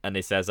orders. And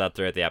he says that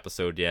throughout the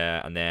episode,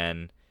 yeah. And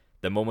then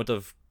the moment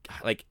of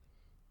like,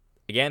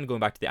 again going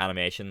back to the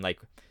animation, like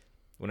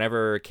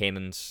whenever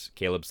Caleb's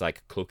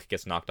like cloak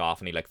gets knocked off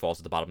and he like falls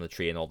at the bottom of the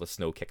tree and all the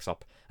snow kicks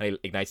up and he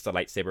ignites the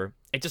lightsaber,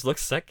 it just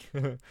looks sick.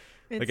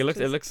 Like it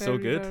looks so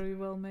good. Very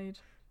well made.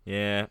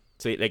 Yeah.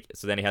 So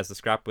then he has the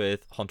scrap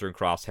with Hunter and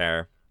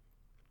Crosshair.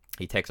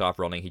 He takes off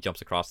running. He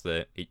jumps across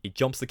he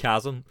jumps the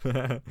chasm,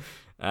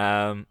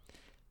 and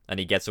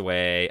he gets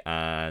away.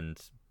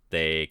 And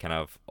they kind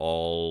of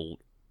all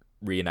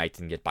reunite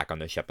and get back on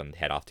the ship and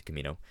head off to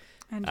Camino.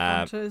 And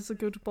Hunter is a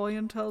good boy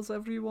and tells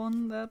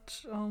everyone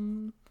that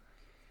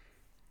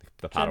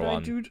the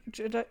Padawan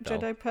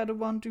Jedi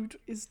Padawan dude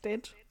is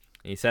dead.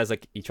 He says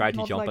like he tried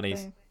to jump like and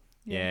he's.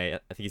 Yeah,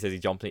 I think he says he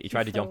jumped. He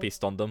tried to jump. He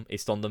stunned him. He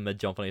stunned him mid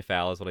jump and he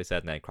fell. Is what he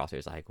said. And then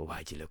Crosshair's like, "Well,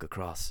 why'd you look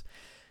across?"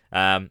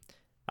 I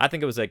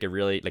think it was like a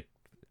really, like,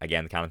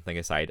 again, kind of thing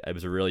aside, it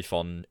was a really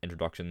fun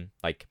introduction.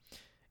 Like,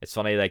 it's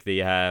funny, like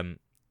the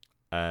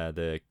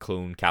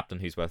clone captain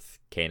who's with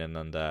Kanan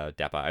and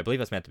Depa. I believe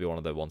that's meant to be one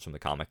of the ones from the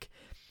comic.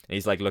 And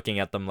he's like looking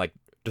at them, like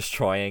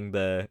destroying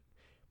the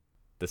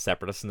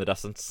separatists in the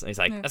distance. And he's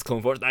like, "That's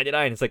Clone Force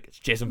 99." It's like, it's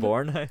Jason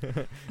Bourne.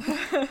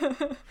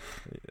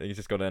 He's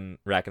just going in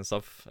wrecking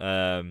stuff.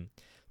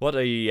 What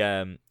are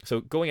you?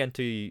 So going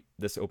into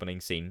this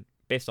opening scene,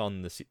 based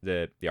on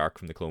the arc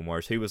from the Clone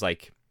Wars, which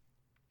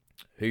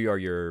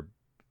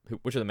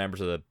are the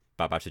members of the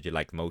Bad Batch that you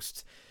like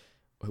most?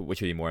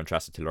 Which are you more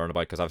interested to learn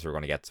about? Because obviously we're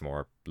going to get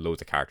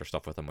loads of character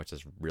stuff with them, which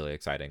is really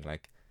exciting.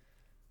 Like,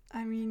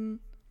 I mean,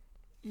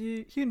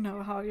 you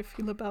know how you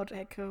feel about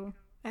Echo.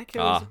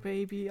 Echo is a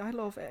baby. I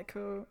love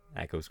Echo.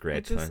 Echo's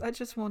great. I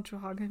just want to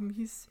hug him.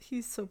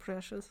 He's so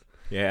precious.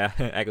 Yeah,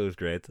 Echo's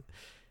great.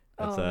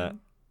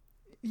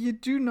 You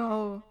do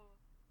know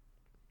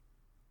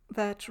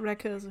that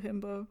Wrecker is a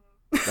himbo.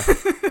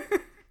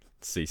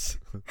 Cease.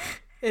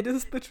 It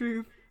is the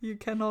truth. You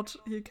cannot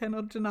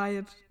deny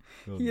it.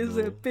 Oh, He is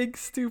no. a big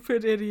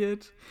stupid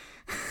idiot.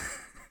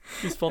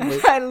 He's fun though.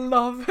 I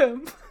love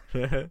him.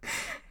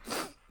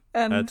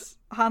 And That's-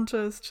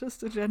 Hunter is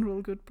just a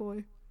general good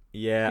boy.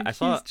 Yeah, Like, I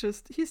saw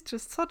he's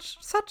just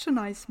such a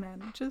nice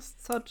man.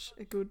 Just such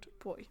a good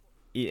boy.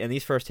 in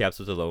these first 2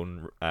 episodes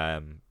alone,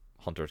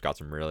 Hunter's got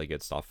some really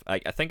good stuff.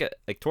 Like I think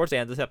like towards the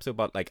end of this episode,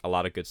 but like a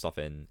lot of good stuff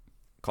in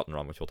Cut and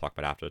Run, which we'll talk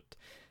about after it.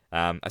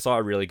 I saw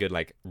a really good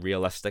like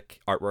realistic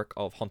artwork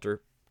of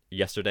Hunter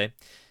yesterday,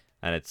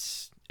 and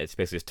it's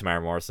basically just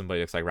Tamara Morrison, but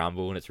he looks like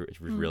Rambo, and it's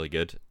really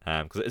good.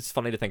 Because it's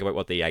funny to think about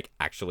what they like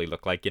actually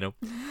look like, you know,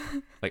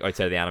 like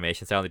outside of the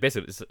animation style.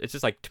 Basically, it's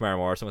just like Tamara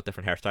Morrison with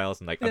different hairstyles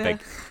and like a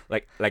big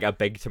like a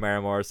big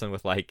Tamara Morrison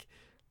with like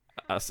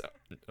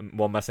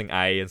one missing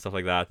eye and stuff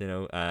like that, you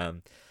know.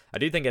 I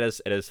do think it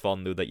is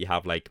fun though that you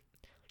have like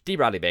D.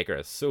 Bradley Baker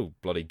is so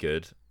bloody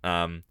good.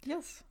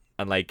 Yes.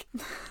 And like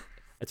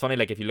it's funny,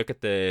 like if you look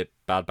at the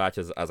Bad Batch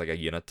as like a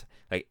unit,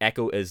 like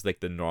Echo is like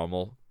the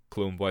normal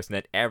clone voice, and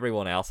then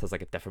everyone else has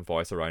like a different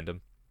voice around him.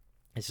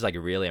 It's just like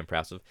really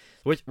impressive.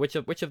 Which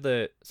of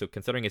the, so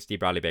considering it's D.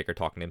 Bradley Baker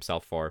talking to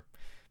himself for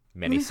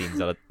many scenes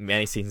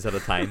at a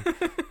time,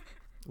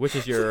 which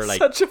is your like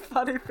such a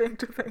funny thing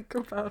to think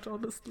about,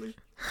 honestly.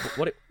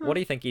 what do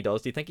you think he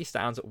does? Do you think he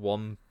stands at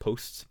one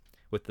post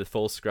with the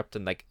full script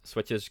and like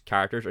switches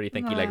characters, or do you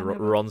think he like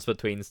runs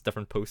between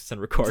different posts and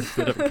records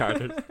the different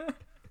characters?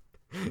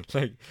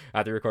 Like, I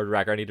have to record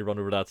Racker, I need to run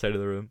over that side of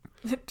the room.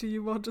 Do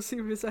you want a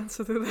serious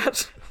answer to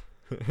that?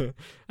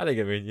 I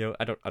mean, you know,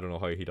 I don't know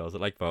how he does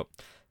it, like, but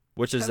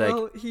which is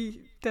well, like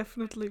he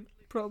definitely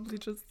probably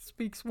just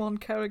speaks one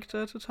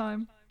character at a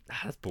time,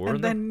 that's boring.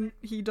 and then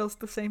he does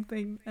the same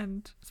thing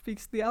and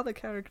speaks the other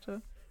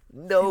character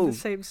in no, the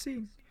same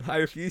scene. I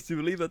refuse to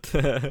believe it.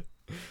 I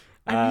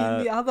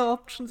mean, the other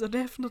options are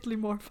definitely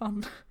more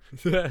fun.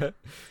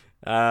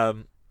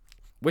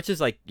 Which is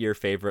like your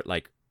favorite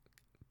like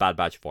Bad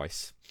Batch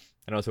voice?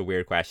 I know it's a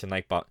weird question,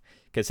 like, but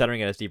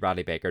considering it is D.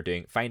 Bradley Baker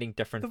finding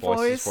different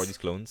voices for these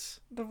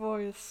clones. The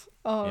voice.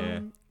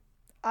 Yeah.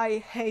 I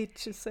hate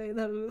to say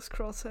that it is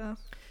Crosshair.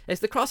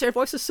 The Crosshair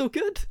voice is so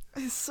good.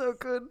 He's so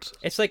good.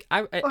 It's like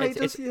Why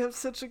does he have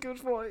such a good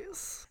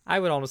voice?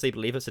 I would honestly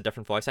believe it's a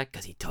different voice actor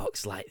because he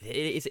talks like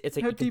it's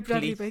like No, D.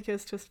 Bradley Baker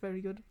is just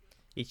very good.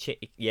 He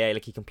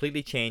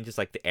completely changes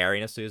like the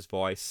airiness to his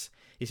voice.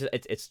 He's just,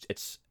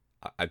 it's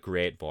a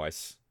great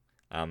voice.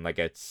 Like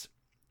it's.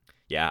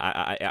 Yeah,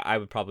 I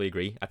would probably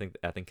agree. I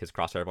think his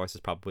Crosshair voice is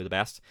probably the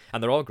best,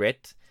 and they're all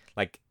great.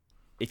 Like,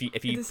 if you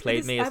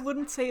played me, I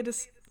wouldn't say it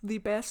is the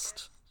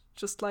best.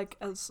 Just like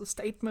as a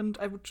statement,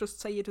 I would just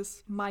say it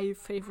is my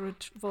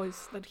favorite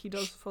voice that he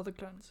does for the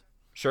clones.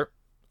 Sure,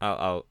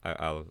 I'll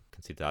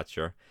concede that.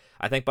 Sure,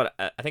 I think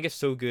it's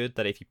so good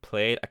that if you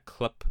played a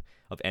clip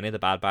of any of the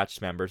Bad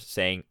Batch members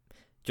saying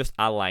just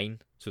a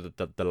line, so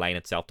that the line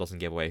itself doesn't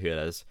give away who it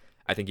is,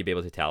 I think you'd be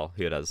able to tell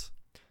who it is.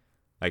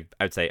 Like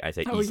I'd say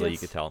easily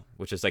yes. You could tell,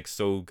 which is like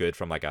so good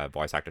from like a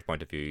voice actor's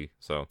point of view.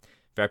 So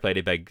fair play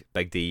to Big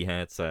D.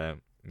 It's you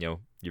know,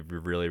 you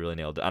really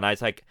nailed it. And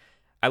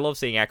I love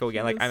seeing Echo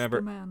again. Like I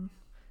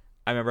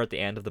remember at the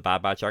end of the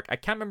Bad Batch arc, I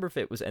can't remember if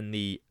it was in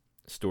the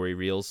story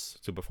reels,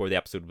 so before the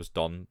episode was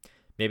done.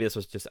 Maybe this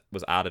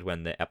was added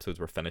when the episodes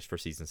were finished for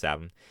season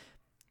 7.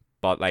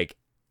 But like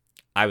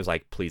I was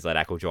like, please let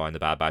Echo join the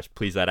Bad Batch.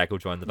 Please let Echo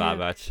join the Bad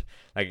Batch.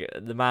 Like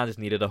the man just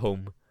needed a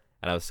home,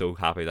 and I was so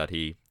happy that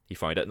he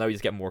found it. Now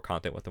he's getting more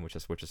content with him, which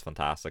is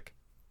fantastic.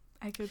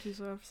 Echo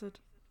deserves it.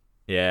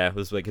 Yeah, it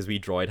was like his wee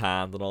droid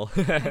hand and all.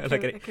 He's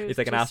like an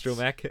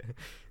astromech.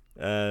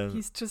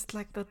 He's just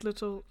like that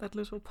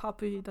little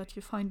puppy that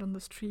you find on the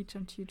street,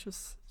 and you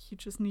just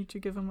need to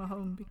give him a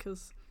home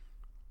because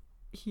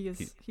he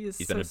is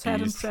so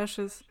sad and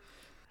precious.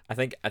 I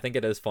think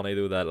it is funny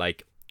though that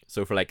like,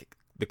 so for like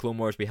the Clone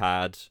Wars we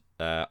had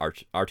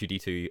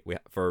R2D2,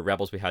 for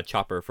Rebels we had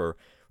Chopper, for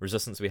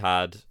Resistance we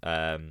had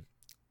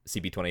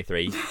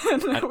CB23,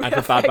 and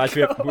for Bad Batch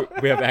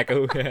we have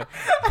Echo.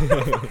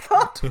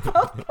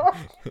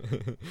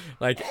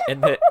 Like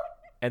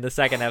in the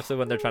second episode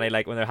when they're trying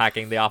to when they're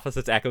hacking the office,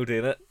 it's Echo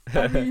doing it.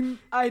 I mean,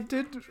 I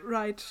did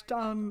write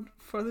down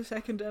for the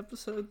second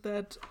episode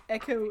that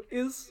Echo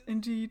is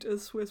indeed a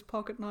Swiss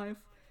pocket knife.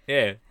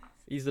 Yeah,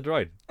 he's the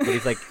droid, but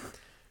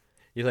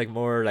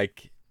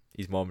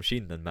he's more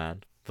machine than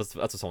man. That's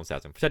what someone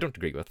says to him, which I don't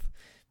agree with.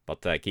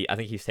 But I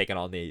think he's taken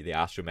on the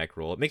astromech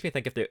role. It makes me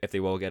think if they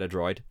will get a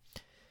droid,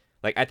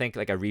 like I think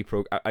like a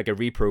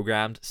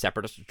reprogrammed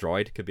separatist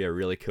droid could be a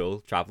really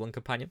cool traveling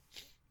companion.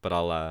 But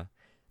I'll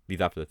leave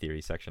that for the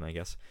theory section, I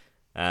guess.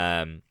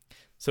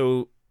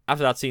 So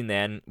after that scene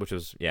then, which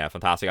was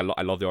fantastic.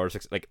 I love the Order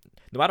 6. Like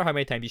no matter how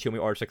many times you show me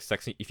Order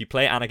 66, if you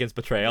play Anakin's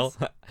betrayal,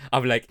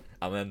 I'm like,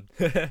 I'm in.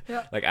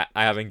 Yeah. Like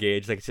I have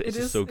engaged. Like it's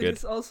just so good. It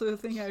is also a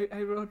thing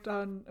I wrote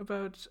down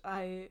about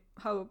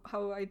how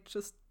I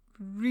just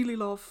really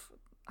love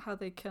how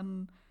they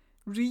can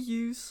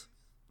reuse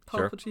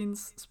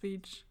Palpatine's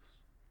speech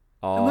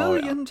a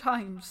million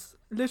times,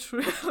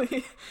 literally.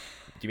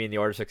 Do you mean the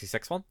Order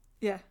 66 one?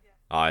 Yeah.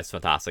 Oh, it's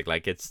fantastic.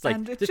 Like, it's like,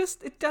 and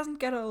it doesn't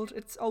get old.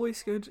 It's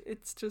always good.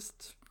 It's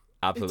just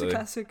absolutely it's a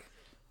classic.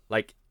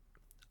 Like,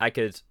 I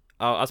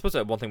suppose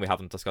one thing we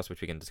haven't discussed,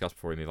 which we can discuss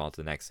before we move on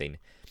to the next scene.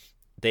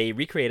 They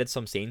recreated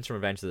some scenes from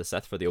Revenge of the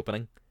Sith for the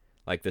opening,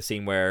 like the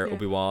scene where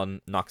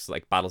Obi-Wan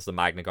battles the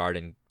Magna Guard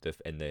in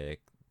the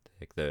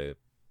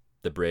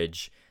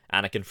bridge.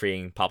 Anakin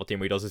freeing Palpatine,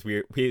 where he does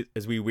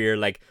his weird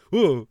like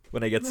whoa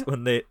when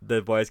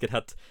the boys get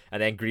hit,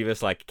 and then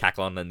Grievous like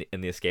cackling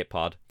in the escape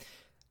pod.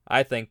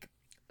 I think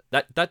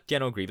that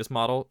General Grievous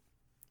model,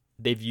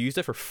 they've used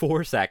it for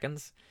 4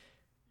 seconds.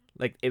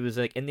 Like, it was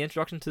like in the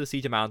introduction to the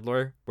Siege of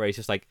Mandalore, where he's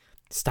just like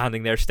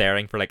standing there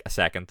staring for like a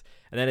second,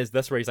 and then is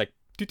this where he's like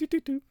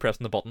do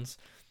pressing the buttons.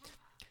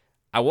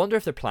 I wonder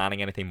if they're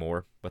planning anything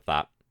more with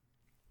that.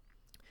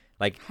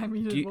 Like, I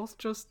mean, it was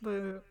just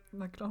the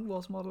Clone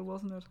Wars model,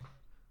 wasn't it?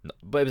 No,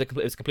 but it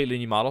was a completely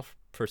new model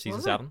for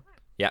season 7.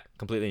 Yeah,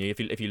 completely new.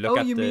 If you look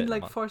at you mean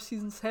like for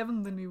season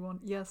 7, the new one?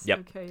 Yes. Yep.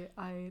 Okay,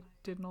 I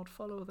did not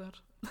follow that.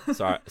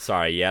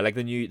 sorry. Yeah, like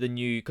the new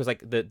because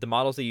like the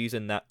models they use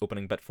in that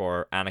opening bit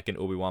for Anakin,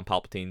 Obi-Wan,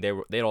 Palpatine,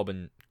 they'd all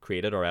been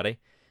created already,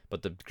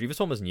 but the Grievous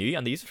one was new,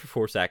 and they used it for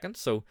 4 seconds.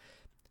 So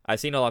I've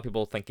seen a lot of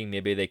people thinking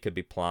maybe they could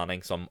be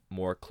planning some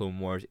more Clone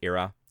Wars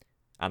era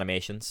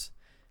animations.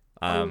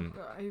 I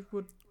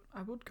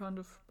would kind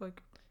of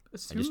like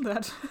assume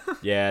that.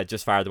 Yeah,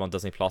 just fire them on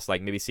Disney Plus,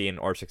 like maybe seeing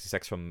Order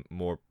 66 from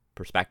more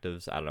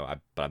perspectives. I don't know,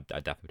 but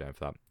I'm definitely down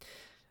for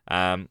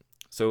that.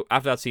 So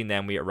after that scene,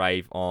 then we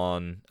arrive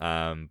on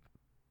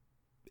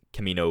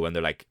Kamino, and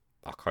they're like,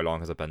 oh, how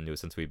long has it been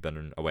since we've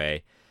been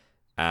away?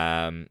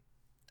 And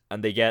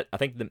they get, I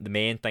think the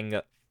main thing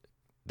that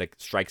like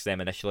strikes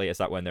them initially is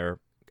that when they're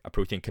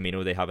approaching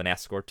Kamino, they have an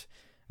escort,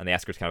 and the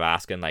escort's kind of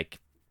asking like,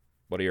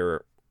 what are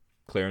your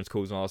clearance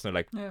codes and all this, and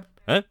they're like,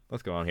 huh?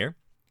 What's going on here?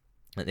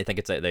 And they think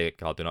it's like they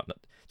do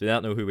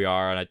not know who we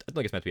are, and I don't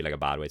think it's meant to be like a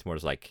bad way. It's more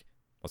just like,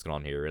 what's going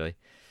on here, really?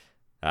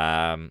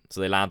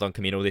 So they land on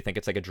Kamino. They think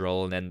it's like a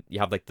drill, and then you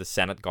have like the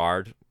Senate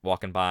guard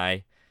walking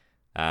by.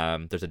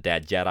 There's a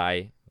dead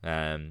Jedi.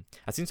 I've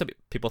seen some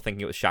people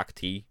thinking it was Shak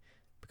Ti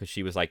because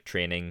she was like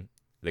training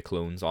the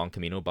clones on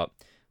Kamino, but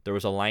there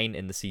was a line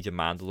in the Siege of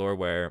Mandalore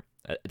where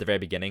at the very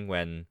beginning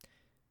when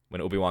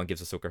Obi-Wan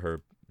gives Ahsoka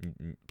her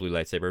blue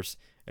lightsabers,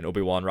 and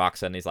Obi-Wan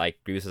rocks in, and he's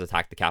like, Grievous has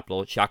attacked the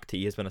capital. Shak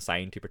Ti has been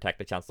assigned to protect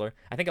the Chancellor.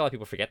 I think a lot of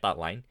people forget that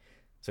line.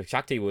 So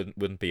Shak Ti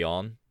wouldn't be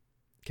on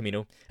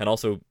Kamino, and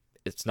also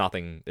it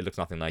looks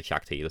nothing like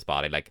Shak Ti, this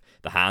body. Like,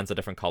 the hand's a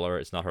different color,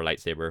 it's not her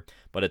lightsaber,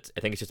 but I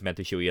think it's just meant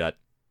to show you that,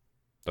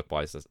 look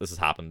boys, this has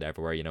happened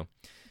everywhere, you know.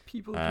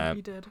 People could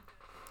be dead.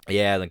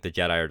 Yeah, like the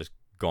Jedi are just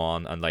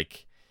gone, and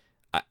like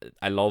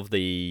I love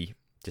the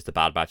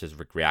Bad Batch's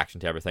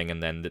reaction to everything,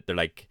 and then they're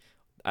like,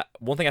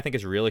 one thing I think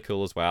is really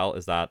cool as well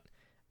is that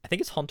I think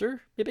it's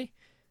Hunter, maybe,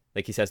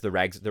 like he says the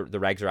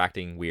regs are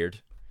acting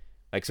weird,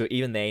 like, so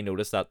even they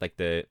notice that like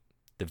the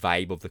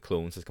vibe of the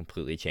clones has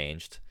completely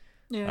changed.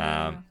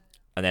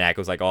 And then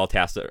Echo's like, oh, I'll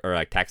test it, or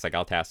like Tech's like,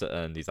 I'll test it,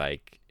 and he's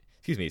like,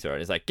 excuse me, sir, and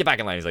he's like, get back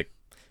in line. He's like,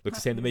 looks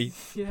the same to me.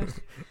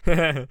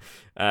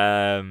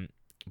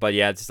 But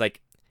yeah, it's just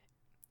like,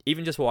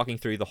 even just walking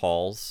through the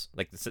halls,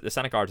 like the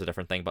Senate Guard's a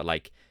different thing, but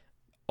like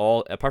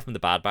all apart from the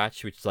Bad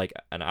Batch, which is like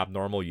an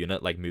abnormal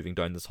unit, like moving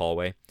down this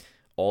hallway,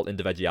 all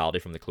individuality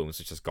from the clones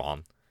is just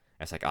gone.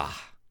 And it's like,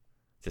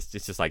 it's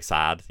just like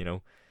sad, you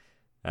know.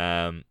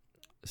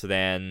 So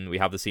then we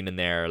have the scene in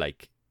there,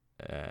 like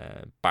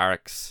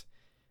barracks.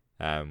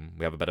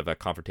 We have a bit of a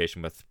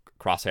confrontation with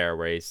Crosshair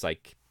where he's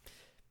like,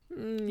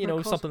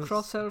 something.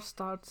 Crosshair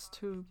starts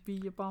to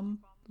be a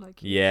bum, like,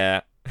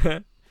 yeah.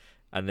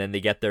 And then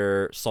they get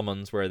their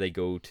summons where they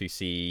go to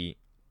see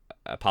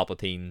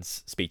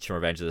Palpatine's speech from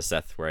Revenge of the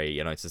Sith, where he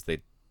announces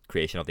the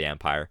creation of the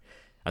Empire,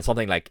 and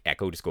something like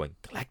Echo just going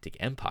Galactic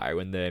Empire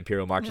when the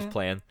Imperial March is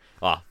playing.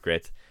 Oh,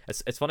 great!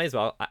 It's funny as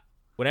well.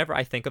 Whenever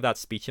I think of that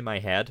speech in my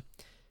head,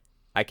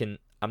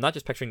 I'm not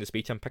just picturing the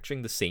speech, I'm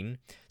picturing the scene.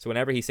 So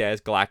whenever he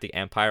says Galactic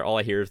Empire, all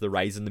I hear is the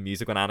rise in the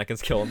music when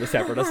Anakin's killing the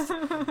Separatists.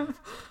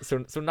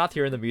 so not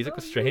hearing the music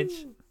was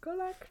strange.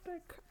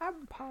 Galactic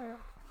Empire.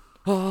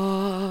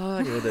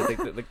 Oh,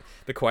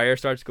 the choir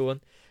starts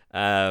going.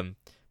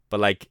 But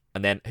like,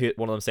 and then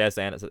one of them says,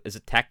 then is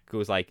it Tech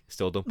goes like,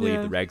 still don't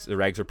believe the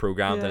regs are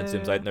programmed, and it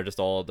zooms out, and they're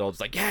all just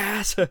like,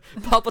 yes,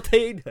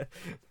 Palpatine.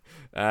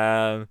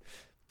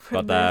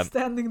 But they're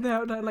standing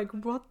there, and they're like,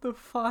 what the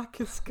fuck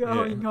is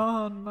going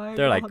on? My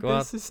they're God, like, what?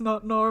 This is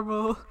not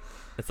normal.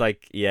 It's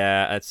like,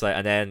 yeah, it's like,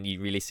 and then you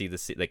really see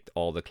like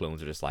all the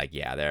clones are just like,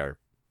 yeah, they're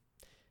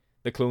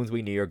the clones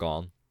we knew are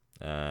gone.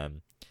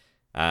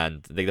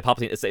 And the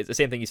Palpatine, it's the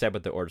same thing you said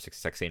with the Order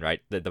 66 scene,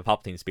 right? The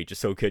Palpatine speech is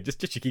so good,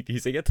 just you keep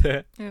using it.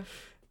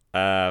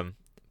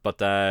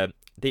 But I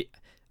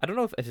don't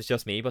know if it's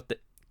just me, but the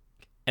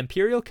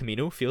Imperial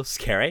Kamino feels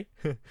scary.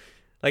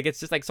 Like,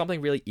 it's just like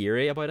something really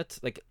eerie about it.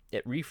 Like,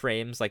 it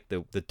reframes like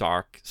the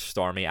dark,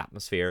 stormy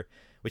atmosphere,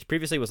 which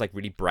previously was like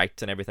really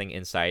bright and everything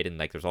inside, and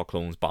like there's all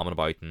clones bombing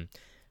about, and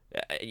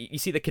you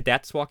see the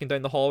cadets walking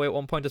down the hallway at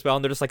one point as well,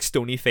 and they're just like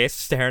stony faced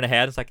staring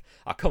ahead. It's like,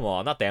 oh, come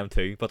on, not them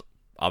too, but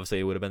obviously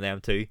it would have been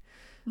them too.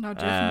 No,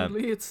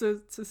 definitely, it's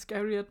a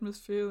scary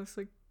atmosphere. It's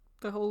like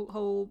the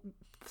whole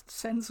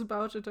sense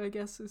about it, I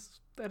guess, is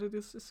that it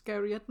is a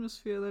scary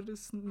atmosphere. That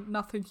is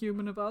nothing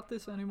human about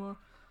this anymore.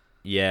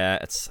 Yeah,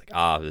 it's like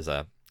there's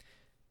a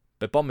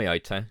bit bummed me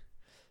out, huh?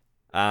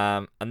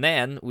 And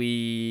then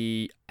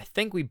I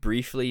think we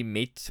briefly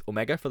meet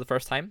Omega for the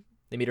first time.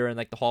 They meet her in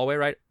like the hallway,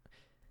 right?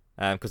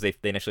 Because they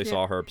initially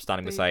saw her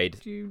standing beside.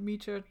 Do you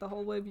meet her at the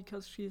hallway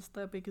because she's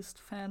their biggest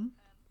fan?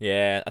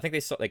 Yeah, I think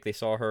they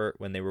saw her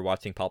when they were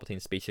watching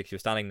Palpatine's speech. Like, she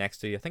was standing next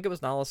to, I think it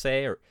was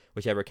Nalase or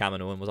whichever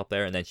Kaminoan was up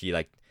there, and then she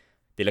like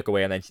they look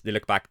away and then they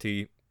look back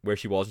to where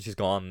she was and she's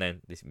gone, and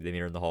then they meet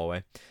her in the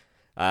hallway.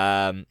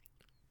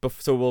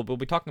 So we'll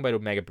be talking about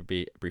Omega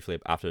briefly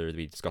after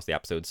we discuss the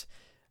episodes.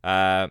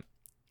 I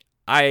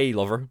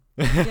love her.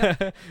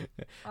 Yep,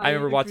 I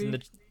remember watching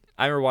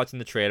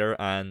the trailer,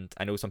 and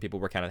I know some people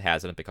were kind of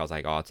hesitant because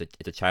like,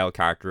 it's a child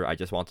character. I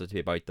just wanted it to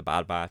be about the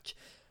Bad Batch.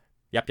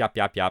 Yep.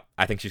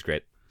 I think she's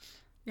great.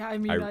 Yeah, I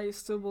mean, I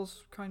still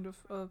was kind of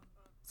a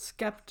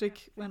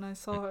skeptic when I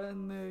saw her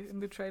in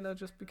the trailer,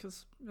 just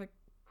because like,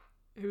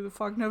 who the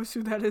fuck knows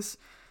who that is?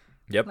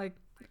 Yep. Like,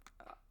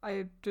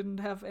 I didn't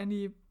have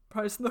any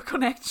personal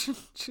connection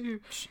to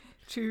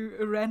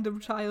a random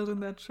child in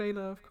that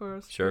trailer, of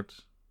course. Sure.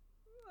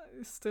 But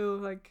it still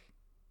like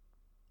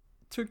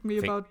took me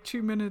about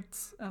 2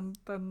 minutes, and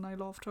then I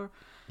loved her.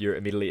 You're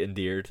immediately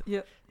endeared.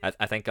 Yeah.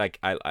 I think like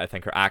I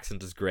think her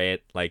accent is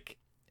great. Like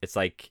it's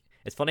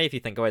funny if you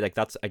think about it, like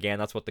that's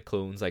what the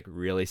clones like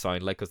really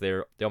sound like, because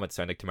they almost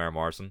sound like Tamara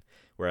Morrison,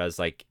 whereas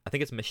like I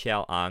think it's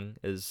Michelle Ang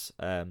is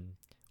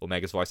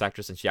Omega's voice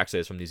actress, and she actually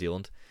is from New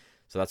Zealand,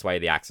 so that's why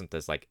the accent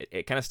is like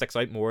it kind of sticks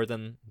out more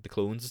than the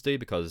clones do,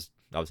 because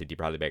obviously D.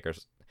 Bradley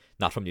Baker's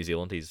not from New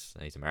Zealand, he's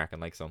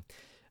American, like, so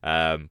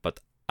but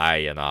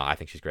I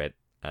think she's great,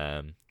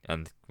 and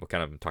we'll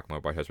kind of talk more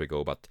about her as we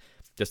go, but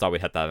just thought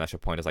we'd hit that initial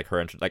point is like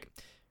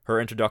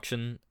her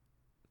introduction.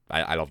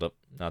 I loved it.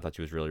 I thought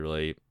she was really,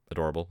 really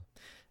adorable.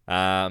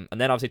 And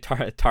then obviously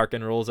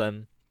Tarkin rolls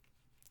in,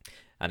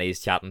 and he's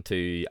chatting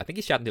to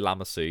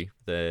Lama Su,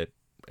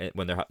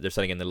 when they're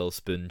sitting in the little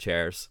spoon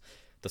chairs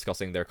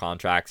discussing their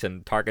contracts,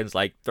 and Tarkin's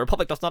like, the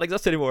Republic does not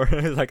exist anymore.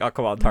 He's like, oh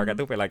come on, Tarkin,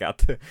 don't be like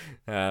that.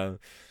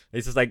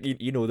 It's just like, the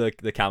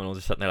Kaminoans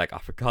are sitting there like, oh,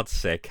 for God's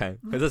sake,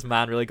 is this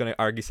man really going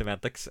to argue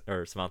semantics?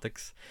 But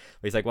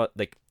he's like, what,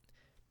 like,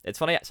 it's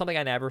funny, something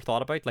I never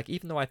thought about, like,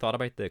 even though I thought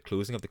about the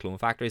closing of the clone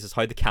factories, is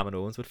how the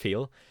Kaminoans would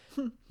feel.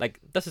 Like,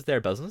 this is their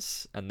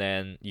business, and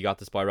then you got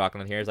this boy rocking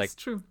in here, it's like,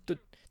 true.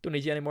 Don't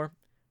need you anymore,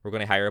 we're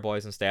going to hire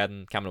boys instead,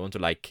 and Kaminoans are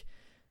like,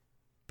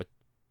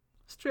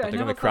 it's true, I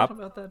never thought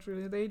about that,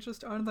 really. They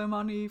just earn their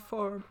money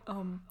for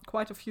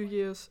quite a few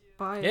years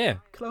by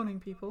cloning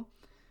people.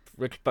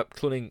 But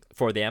cloning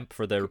for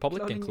the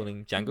Republic, and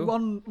cloning Django.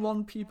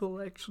 One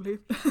people, actually.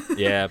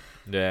 yeah,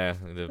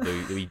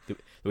 the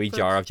wee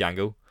jar of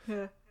Django.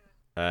 Yeah.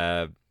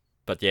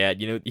 But yeah,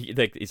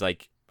 he's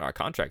like, our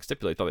contract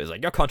stipulates, but he's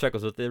like, your contract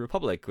was with the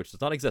Republic, which does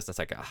not exist. It's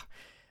like,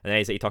 And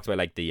then he talks about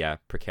like the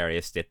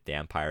precarious state the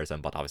Empire's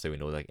in, but obviously we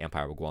know the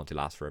Empire will go on to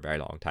last for a very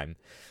long time.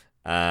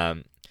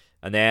 And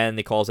then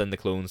he calls in the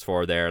clones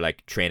for their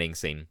like training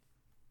scene.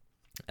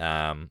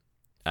 And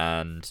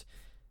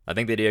I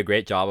think they do a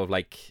great job of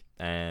like,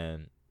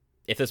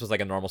 if this was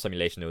like a normal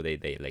simulation,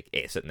 they like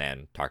ace it, and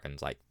then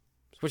Tarkin's like,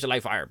 switch the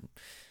light fire,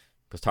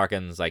 because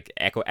Tarkin's like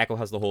Echo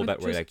has the whole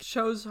bit where like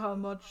shows how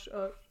much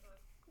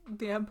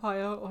the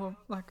Empire, or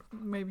like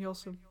maybe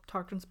also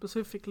Tarkin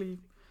specifically,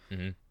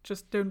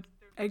 just don't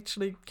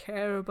actually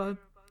care about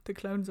the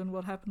clones and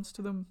what happens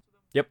to them.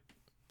 Yep.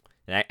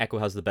 And Echo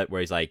has the bit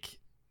where he's like,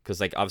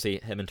 because like obviously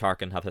him and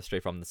Tarkin have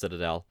history from the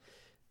Citadel,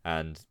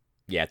 and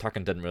yeah,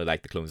 Tarkin didn't really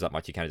like the clones that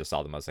much. He kind of just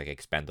saw them as like an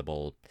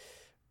expendable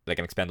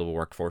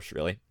workforce,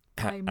 really.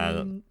 I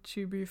mean,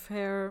 to be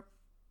fair,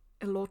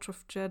 a lot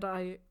of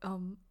Jedi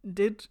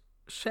did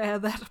share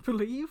that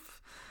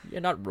belief.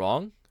 You're not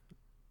wrong.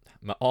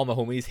 All my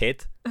homies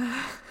hate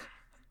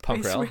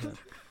Punk Rel.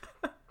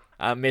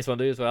 Mace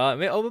Windu as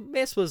well.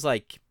 Mace was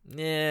like,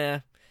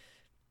 yeah.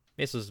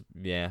 Mace was,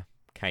 yeah,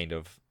 kind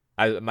of.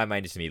 My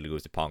mind just immediately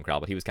goes to Pong Krell,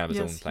 but he was kind of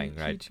his own thing,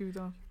 right? He too,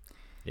 though.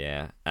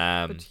 Yeah.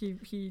 But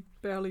he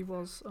barely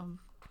was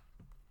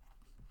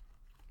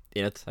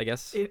in it, I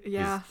guess.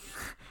 Yeah.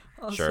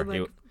 Also, sure.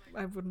 like,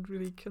 I wouldn't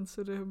really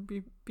consider him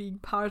being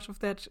part of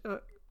that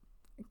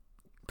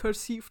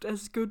perceived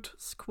as good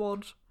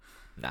squad.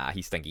 Nah,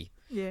 he's stinky.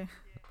 Yeah.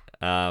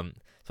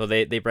 So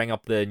they bring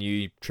up the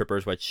new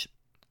troopers, which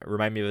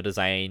remind me of a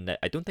design that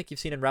I don't think you've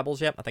seen in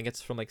Rebels yet. I think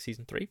it's from like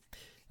season 3.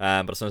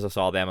 But as soon as I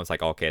saw them, I was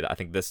like, okay, I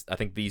think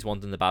these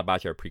ones in the Bad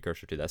Batch are a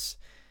precursor to this.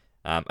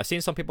 I've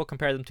seen some people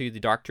compare them to the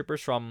Dark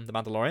Troopers from The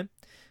Mandalorian.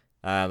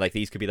 Like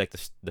these could be like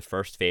the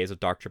first phase of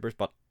Dark Troopers,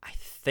 but I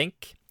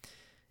think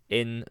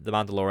in The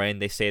Mandalorian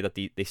they say that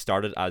they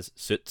started as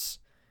suits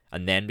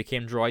and then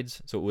became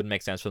droids, so it wouldn't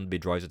make sense for them to be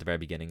droids at the very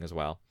beginning as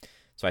well.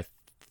 So I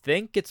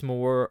think it's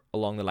more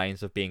along the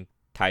lines of being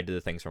tied to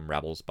the things from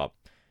Rebels, but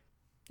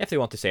if they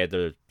want to say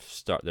they're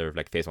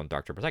like phase 1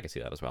 Dark Troopers, I can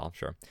see that as well, I'm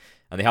sure.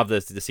 And they have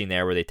the scene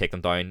there where they take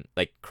them down,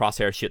 like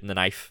Crosshair shooting the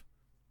knife.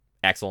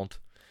 Excellent.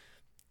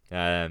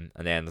 And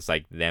then it's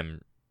like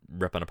them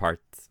ripping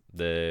apart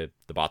the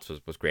bots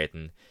was great,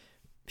 and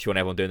showing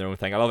everyone doing their own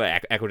thing. I love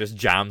it. Echo just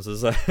jams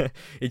as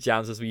he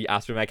jams as we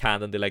astromech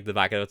hand into like the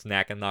back of its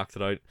neck and knocks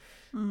it out.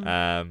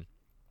 And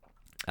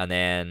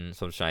then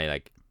someone's trying to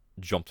like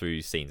jump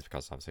through scenes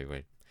because obviously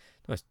we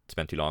don't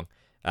spend too long.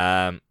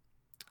 And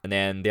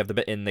then they have the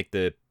bit in like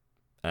the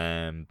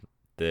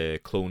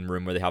clone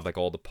room where they have like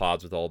all the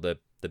pods with all the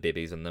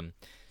babies in them,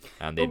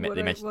 and they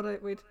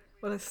mentioned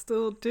what I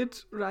still did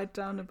write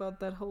down about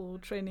that whole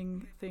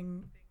training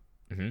thing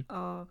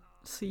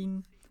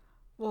scene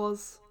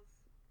was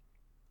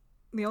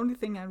the only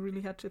thing I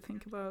really had to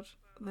think about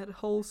that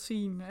whole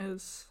scene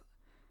is,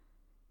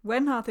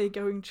 when are they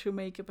going to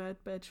make a Bad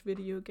Batch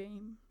video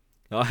game?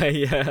 Oh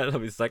yeah, that'll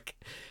be sick.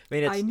 I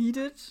mean, I need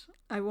it.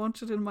 I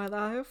want it in my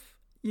life.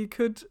 You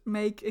could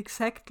make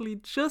exactly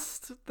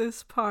just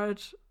this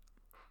part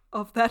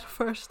of that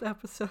first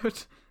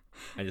episode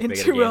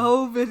into a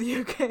whole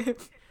video game.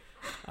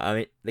 I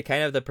mean,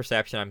 the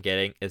perception I'm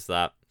getting is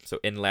that, so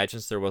in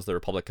Legends there was the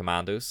Republic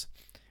Commandos,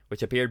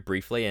 which appeared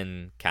briefly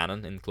in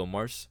canon in Clone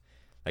Wars.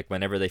 Like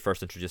whenever they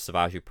first introduced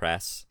Savage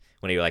Press,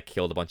 when he like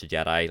killed a bunch of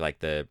Jedi, like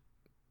the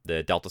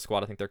Delta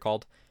Squad, I think they're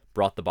called,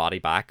 brought the body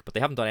back, but they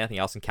haven't done anything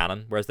else in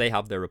canon. Whereas they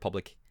have their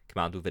Republic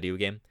Commando video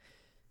game,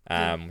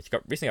 which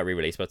recently got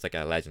re-released, but it's like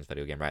a Legends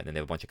video game, right? And then they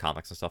have a bunch of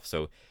comics and stuff.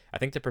 So I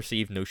think the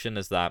perceived notion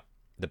is that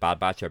the Bad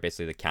Batch are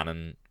basically the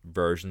canon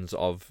versions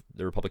of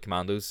the Republic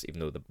Commandos, even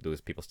though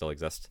those people still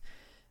exist.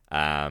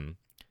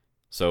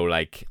 So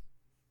like,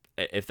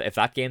 if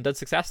that game did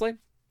successfully,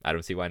 I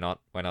don't see why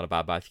not a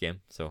Bad Batch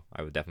game. So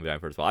I would definitely be down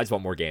for it as well. I just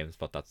want more games,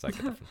 but that's like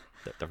a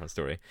different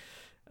story.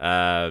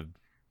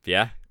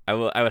 Yeah, I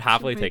would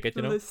happily take it.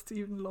 You know, list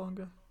even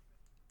longer.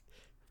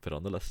 Put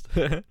on the list.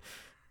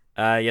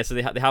 Yeah. So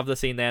they have the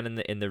scene then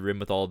in the room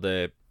with all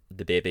the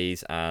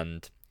babies,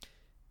 and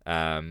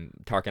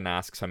Tarkin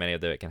asks how many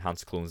of the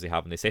enhanced clones they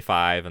have, and they say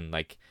 5, and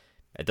like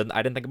I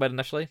didn't think about it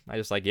initially. I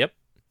just like, yep,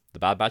 the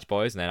Bad Batch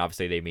boys, and then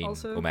obviously they mean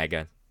also,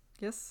 Omega.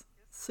 Yes,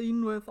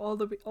 scene with all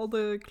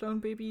the clone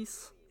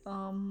babies.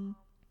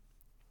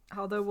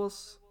 How there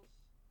was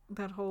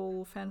that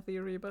whole fan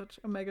theory about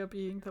Omega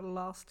being the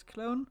last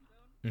clone.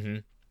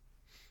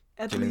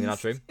 At least not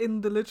true?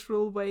 In the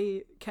literal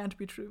way, can't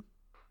be true.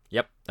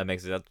 Yep, that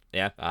makes it.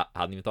 Yeah, I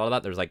hadn't even thought of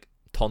that. There's like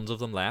tons of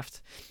them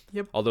left.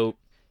 Yep. Although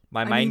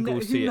my mind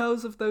goes to, who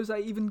knows if those are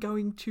even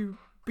going to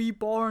be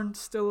born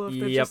still, if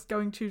they're just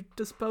going to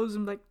dispose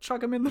them, like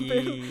chuck them in the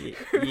bin.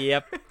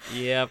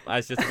 Yep. I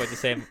was just about to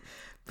say,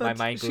 my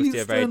mind goes to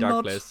a very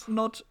dark place.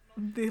 Not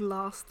the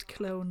last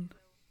clone.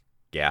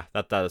 Yeah,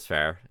 that is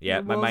fair.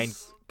 Yeah, my mind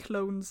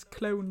clones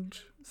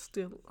cloned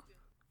still.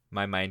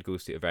 My mind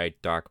goes to a very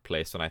dark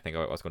place when I think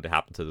about what's going to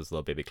happen to those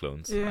little baby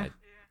clones. Yeah.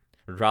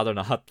 I'd rather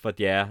not, but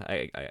yeah,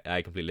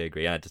 I completely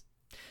agree. And I just,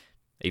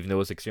 even though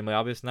it's extremely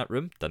obvious in that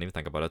room, didn't even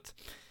think about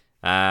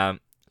it.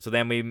 So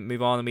then we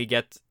move on and we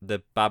get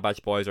the Bad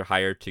Batch boys are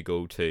hired to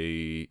go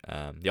to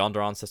the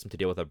Onderon system to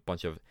deal with a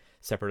bunch of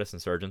separatist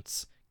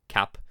insurgents.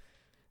 Cap.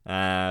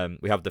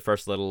 We have the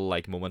first little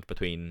like moment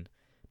between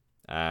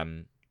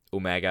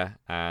Omega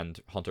and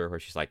Hunter where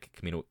she's like,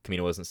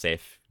 Camino isn't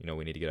safe, you know,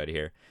 we need to get out of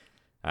here.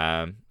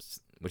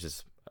 Which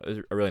is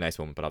a really nice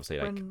moment, but obviously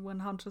like when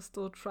Hunter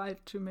still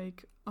tried to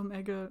make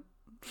Omega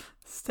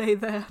stay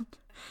there.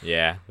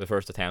 Yeah, the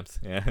first attempt.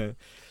 Yeah.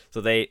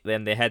 So they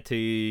head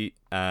to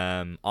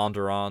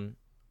Onderon,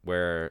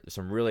 where there's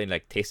some really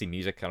like tasty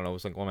music. I don't know,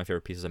 it's like one of my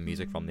favorite pieces of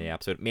music from the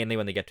episode, mainly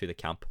when they get to the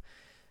camp.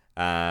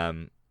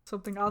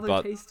 Something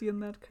other tasty in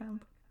that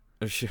camp.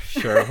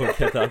 Sure, we'll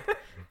get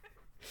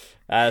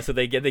that. So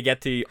they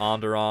get to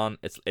Onderon.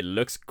 It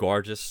looks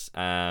gorgeous.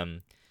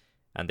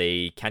 And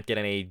they can't get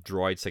any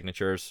droid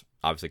signatures,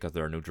 obviously because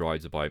there are no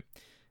droids about.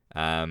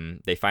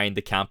 They find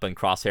the camp, and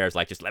Crosshair's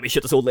like, just let me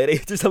shoot this old lady.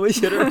 Just let me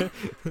shoot her.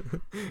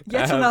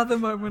 Yet another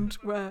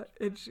moment where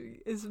it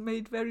is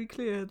made very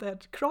clear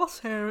that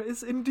Crosshair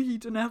is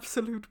indeed an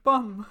absolute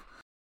bum.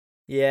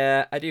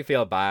 Yeah, I do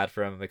feel bad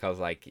for him because,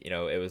 like, you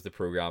know, it was the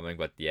programming,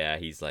 but yeah,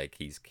 he's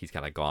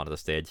kind of gone at the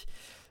stage.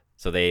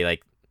 So they,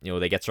 like, you know,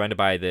 they get surrounded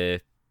by the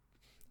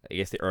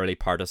early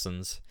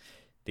partisans.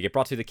 They get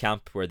brought to the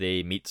camp where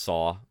they meet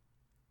Saw,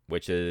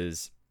 which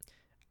is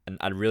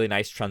a really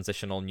nice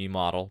transitional new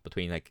model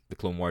between like the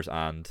Clone Wars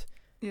and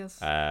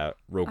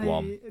Rogue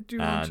One. I do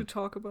want to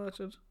talk about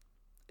it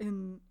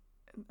in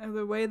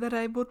the way that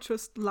I would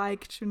just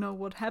like to know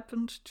what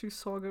happened to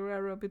Saw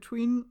Gerrera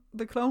between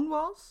the Clone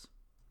Wars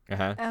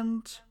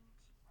and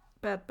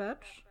Bad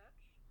Batch,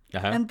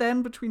 and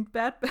then between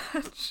Bad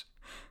Batch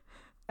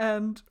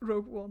and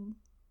Rogue One.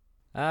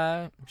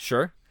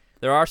 Sure.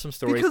 There are some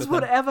stories because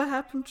with whatever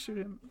happened to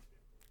him.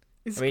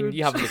 I mean, good.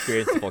 You haven't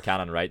experienced the full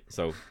canon, right?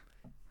 So,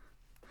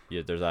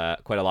 yeah, there's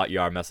quite a lot you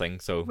are missing.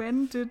 So,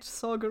 when did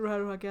Saw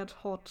Gerrera get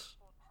hot?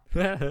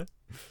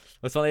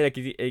 It's funny, like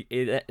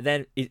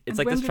then it's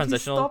like this transitional. When did he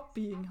stop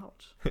being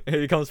hot?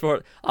 He comes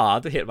forward. I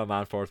don't hate my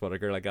man Forrest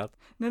Whitaker like that.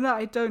 No,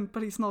 I don't.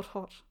 But he's not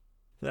hot.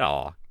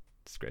 Oh,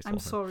 disgraceful. I'm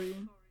sorry.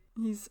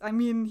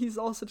 He's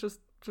also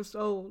just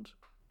old.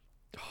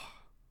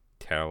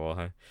 Terrible.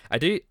 Huh? I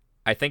do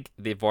I think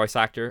the voice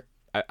actor,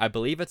 I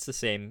believe it's the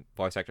same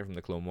voice actor from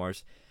the Clone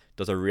Wars,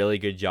 does a really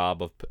good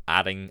job of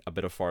adding a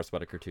bit of Forrest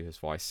Whitaker to his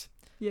voice.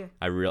 Yeah.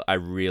 I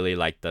really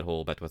liked that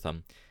whole bit with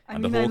him. I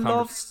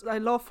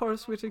love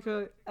Forrest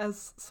Whitaker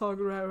as Saw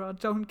Gerrera.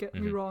 Don't get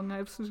me wrong, I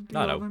absolutely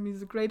love him.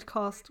 He's a great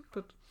cast,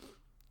 but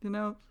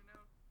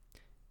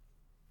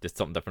just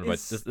something different about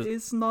this.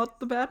 It's not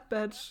the Bad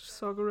Batch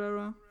Saw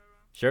Gerrera.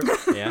 Sure,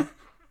 yeah.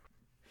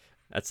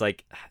 It's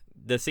like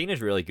the scene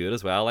is really good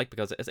as well, like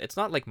because it's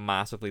not like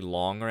massively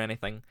long or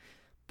anything,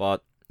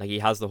 but like he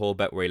has the whole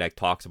bit where he like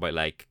talks about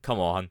like, come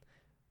on,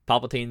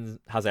 Palpatine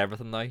has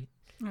everything now.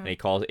 And he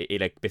calls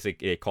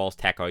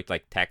Tech out,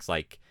 like Tech's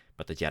like,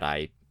 but the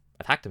Jedi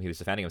attacked him. He was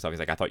defending himself. He's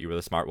like, I thought you were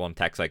the smart one.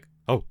 Tech's like,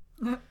 oh.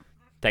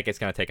 Tech gets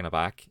kind of taken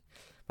aback.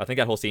 But I think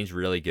that whole scene's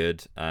really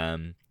good.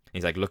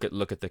 He's like, look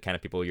at the kind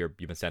of people you've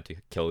been sent to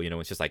kill.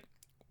 It's just like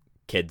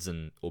kids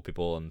and old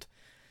people and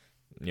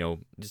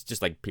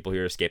just like people who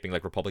are escaping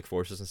like Republic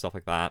forces and stuff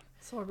like that.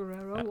 Saw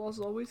Gerrera was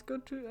always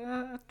good to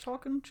at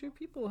talking to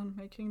people and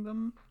making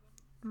them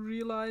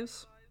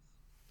realize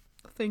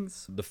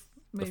things.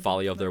 The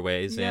folly of their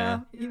ways,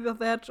 yeah. Either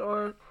that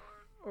or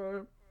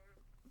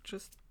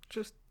just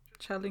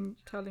telling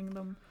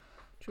them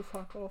to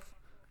fuck off.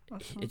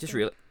 It just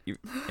really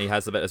he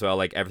has the bit as well,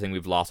 like everything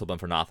we've lost will be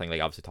for nothing.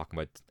 Like obviously talking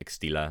about like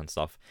Stila and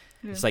stuff.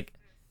 Yeah. It's like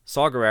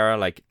Saw Gerrera,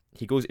 like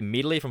he goes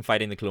immediately from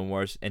fighting the Clone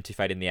Wars into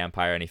fighting the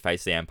Empire, and he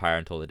fights the Empire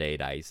until the day he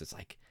dies. It's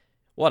like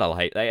what a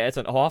life! Like, it's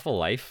an awful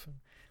life.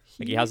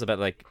 Like he has a bit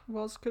like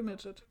was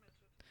committed.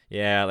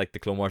 Yeah, like the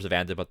Clone Wars have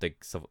ended, but the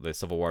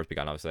Civil War has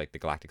begun. Obviously, like the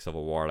Galactic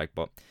Civil War. Like,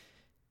 but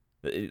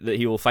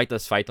he will fight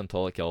this fight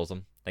until it kills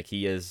him. Like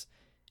he is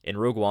in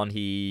Rogue One.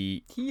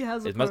 He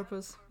has a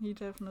purpose. He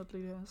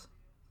definitely does.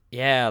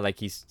 Yeah, like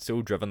he's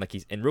so driven. Like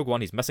he's in Rogue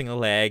One. He's missing a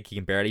leg. He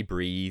can barely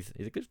breathe.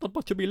 He's like, there's not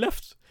much of me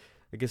left.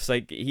 Like it's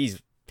like he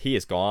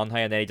is gone.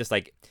 And then he just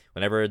like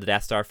whenever the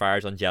Death Star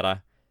fires on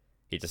Jedha,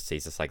 he's just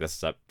like, this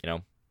is it.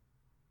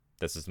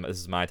 This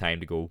is my time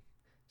to go.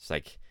 It's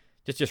like.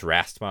 Just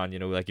rest, man.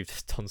 Like you've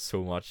just done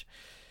so much.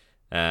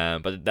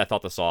 But I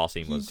thought the Saw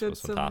scene was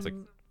fantastic.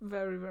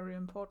 Very, very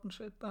important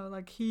shit.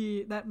 Like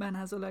that man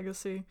has a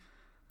legacy.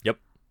 Yep.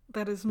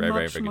 That is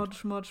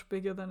much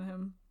bigger than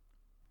him.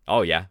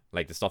 Oh yeah,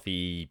 like the stuff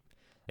he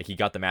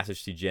got the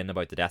message to Jin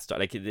about the Death Star.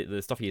 Like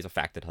the stuff he has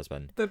affected has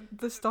been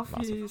the stuff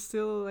massive. He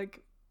still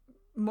like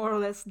more or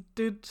less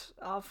did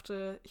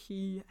after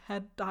he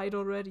had died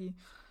already.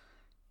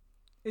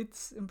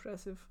 It's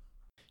impressive.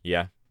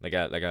 Yeah, like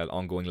an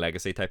ongoing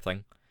legacy type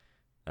thing.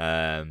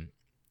 I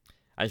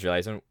just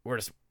realized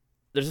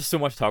there's just so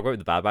much to talk about with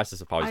the Bad Batch. This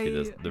will probably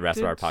be the rest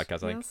of our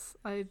podcast. Yes,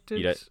 I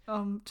did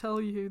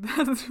tell you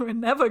that we're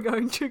never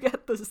going to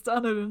get this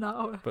done in an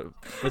hour. But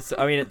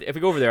I mean, if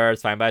we go over there,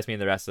 it's fine. But I mean,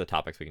 the rest of the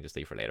topics we can just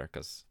leave for later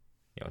because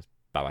Bad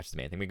Batch is the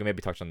main thing. We can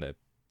maybe touch on the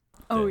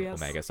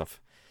Omega stuff.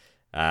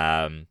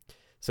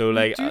 So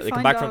like, do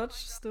find out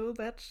still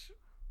that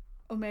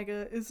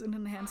Omega is an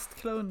enhanced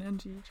clone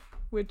indeed,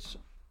 which.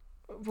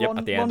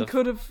 One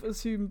could have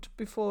assumed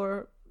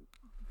before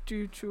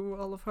due to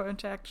all of her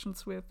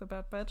interactions with the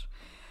Bad Batch.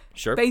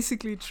 Sure.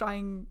 Basically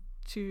trying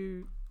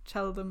to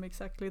tell them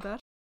exactly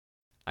that.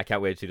 I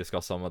can't wait to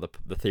discuss some of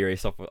the theory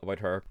stuff about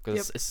her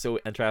because it's so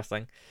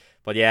interesting.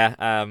 But yeah,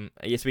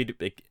 yes,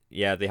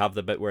 they have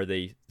the bit where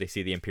they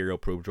see the Imperial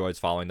probe droids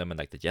following them and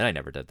like the Jedi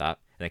never did that.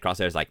 And then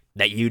Crosshair's like,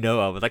 that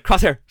of. It's like,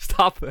 Crosshair,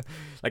 stop.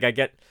 Like I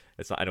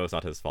know it's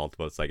not his fault,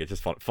 but it's like, it's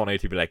just funny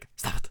to be like,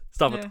 stop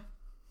it.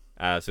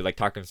 So like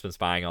Tarkin's been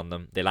spying on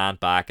them. They land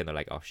back and they're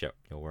like, oh shit,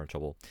 we're in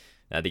trouble.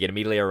 They get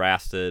immediately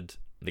arrested.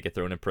 They get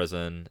thrown in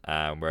prison,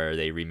 where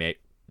they re-meet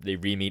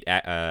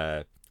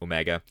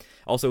Omega.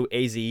 Also,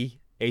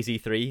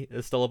 AZ3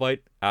 is still about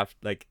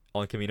like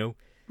on Camino.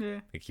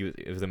 Yeah. Like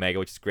it was Omega,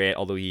 which is great.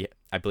 Although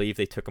I believe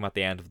they took him at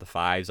the end of the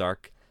Fives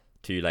arc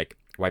to like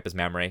wipe his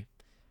memory,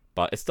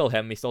 but it's still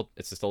him. It's still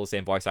the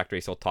same voice actor.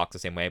 He still talks the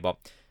same way. But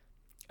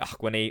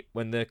when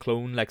the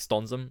clone like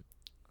stuns him,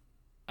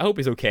 I hope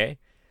he's okay.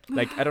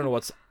 Like I don't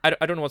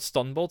know what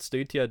stun bolts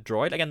do to a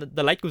droid. Again,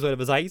 the light goes out of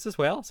his eyes as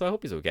well, so I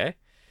hope he's okay.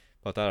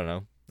 But I don't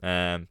know.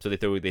 So they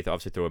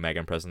obviously throw Omega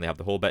in prison. They have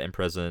the whole bit in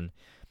prison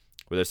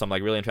where there's some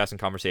like really interesting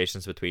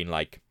conversations between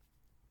like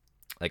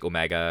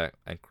Omega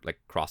and like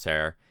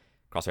Crosshair.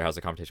 Crosshair has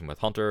a conversation with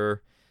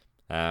Hunter.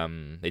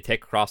 They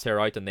take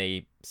Crosshair out and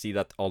they see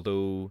that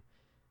although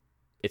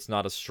it's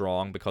not as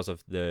strong because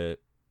of the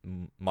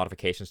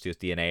modifications to his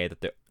DNA,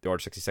 that the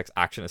Order 66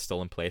 action is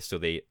still in place. So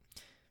they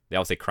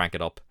obviously crank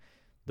it up.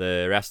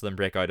 The rest of them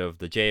break out of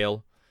the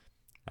jail.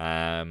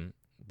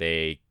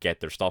 They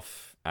get their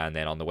stuff, and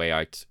then on the way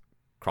out,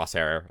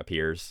 Crosshair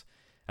appears,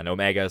 and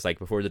Omega is like,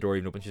 before the door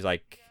even opens, he's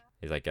like,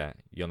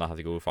 you'll not have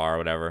to go far or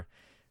whatever.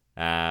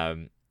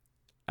 And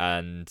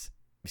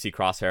you see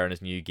Crosshair in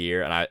his new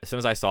gear, and as soon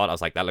as I saw it, I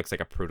was like, that looks like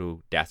a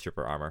proto Death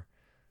Trooper armor.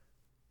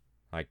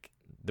 Like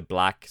the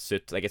black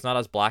suit, like it's not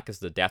as black as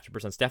the Death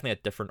Troopers, and it's definitely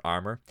a different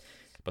armor,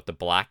 but the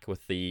black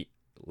with the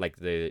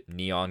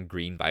neon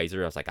green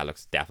visor, I was like, that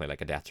looks definitely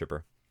like a Death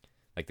Trooper,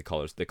 like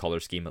the color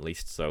scheme at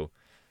least. So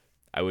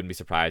I wouldn't be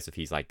surprised if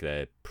he's like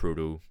the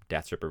proto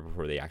Death Trooper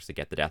before they actually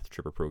get the Death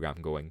Trooper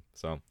program going.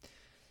 So,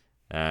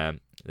 then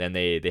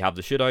they have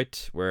the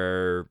shootout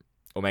where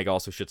Omega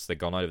also shoots the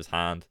gun out of his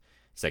hand.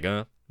 It's like,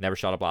 never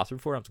shot a blaster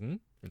before. I'm like,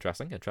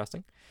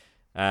 interesting.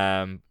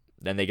 Then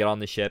they get on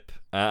the ship,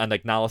 and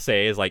like Nala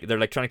Say is like, they're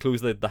like trying to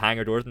close the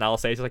hangar doors. Nala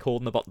Say is just like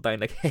holding the button down,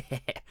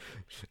 like,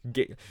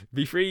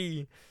 be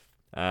free.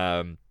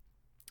 So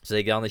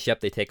they get on the ship,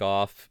 they take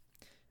off,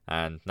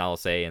 and Nala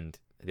Say and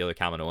the other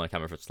Kaminoan, I can't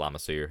remember if it's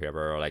Lamasu or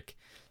whoever, are like,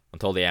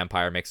 until the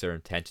Empire makes their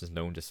intentions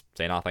known, just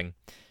say nothing.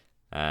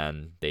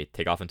 And they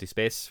take off into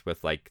space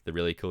with like the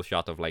really cool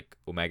shot of like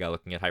Omega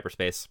looking at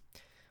hyperspace.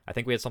 I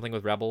think we had something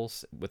with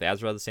Rebels, with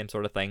Ezra, the same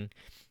sort of thing.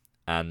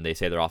 And they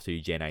say they're off to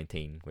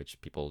J19,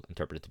 which people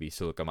interpreted to be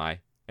Suluk-Amai.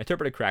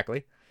 Interpreted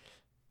correctly.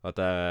 But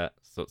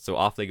so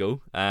off they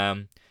go.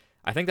 I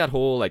think the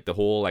whole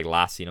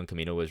last scene on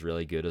Kamino was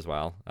really good as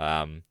well.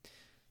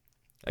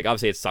 Like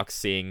obviously it sucks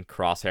seeing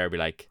Crosshair be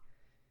like,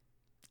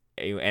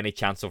 any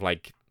chance of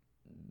like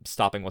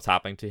stopping what's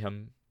happening to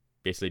him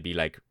basically be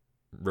like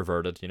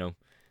reverted,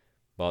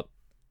 But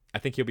I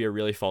think he'll be a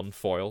really fun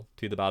foil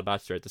to the Bad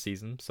Batch throughout the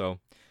season. So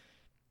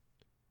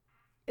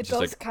it does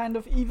like, kind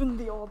of even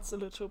the odds a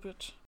little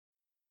bit.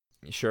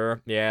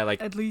 Sure, yeah,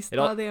 like at least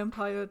now the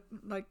Empire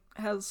like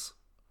has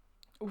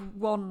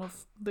one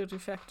of the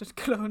defected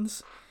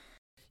clones.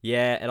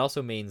 Yeah, it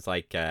also means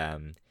like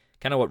kind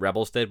of what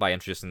Rebels did by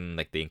introducing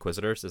like the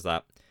Inquisitors, is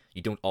that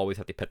you don't always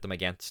have to pit them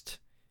against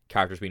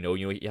characters we know.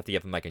 You have to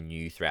give them like a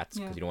new threat,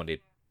 because you don't want to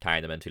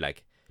tie them into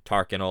like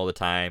Tarkin all the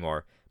time,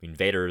 or I mean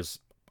Vader's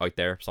out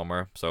there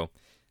somewhere. So,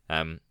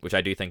 which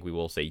I do think we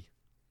will see.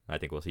 I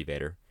think we'll see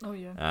Vader. Oh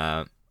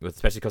yeah.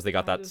 Especially because they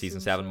got that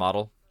season 7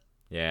 model.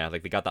 Yeah,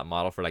 like they got that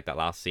model for like that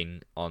last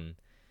scene on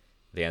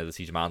the end of the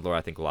Siege of Mandalore.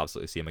 I think we'll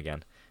absolutely see him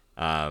again.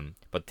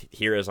 But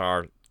here is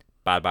our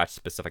Bad Batch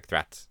specific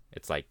threat.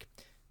 It's like,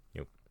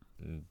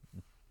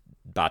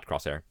 bad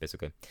Crosshair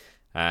basically.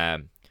 Yeah,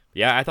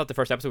 I thought the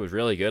first episode was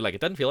really good. Like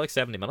it didn't feel like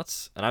 70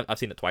 minutes, and I've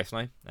seen it twice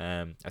now.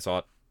 I saw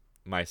it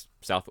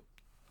myself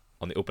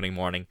on the opening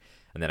morning,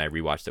 and then I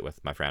rewatched it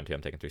with my friend who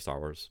I'm taking through Star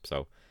Wars.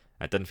 So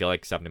it didn't feel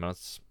like 70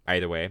 minutes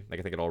either way. Like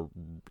I think it all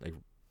like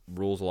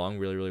rolls along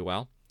really, really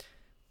well.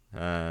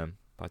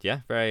 But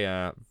yeah,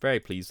 very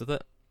pleased with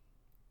it.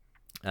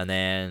 And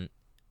then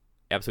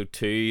episode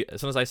 2, as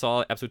soon as I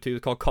saw episode 2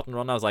 was called Cut and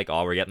Run, I was like,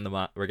 oh, we're getting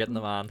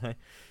the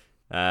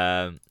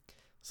man.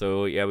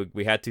 So yeah,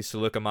 we head to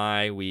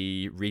Suluk-Amai.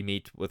 We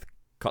re-meet with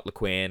Cut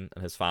Lawquane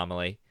and his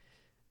family.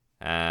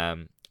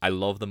 I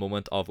love the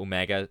moment of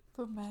Omega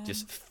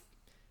just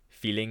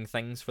feeling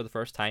things for the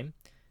first time.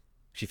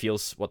 She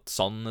feels what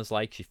sun is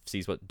like. She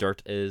sees what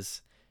dirt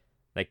is.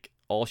 Like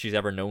all she's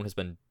ever known has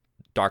been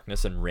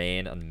darkness and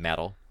rain and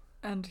metal.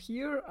 And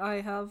here I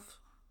have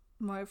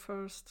my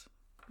first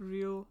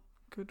real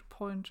good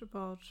point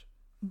about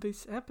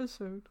this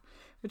episode,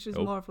 which is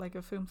more of like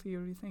a film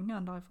theory thing,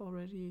 and I've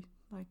already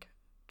like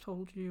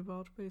told you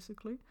about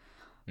basically.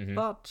 Mm-hmm.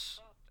 But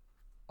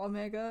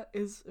Omega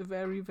is a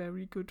very,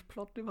 very good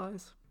plot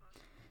device.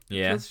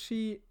 Yeah. Because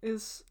she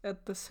is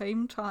at the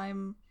same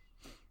time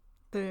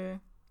that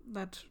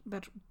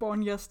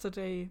Born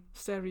Yesterday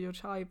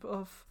stereotype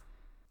of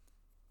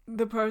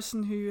the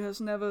person who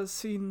has never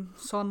seen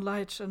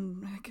sunlight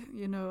and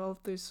all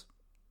this.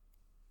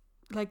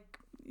 Like,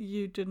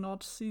 you did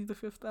not see The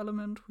Fifth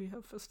Element, we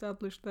have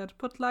established that,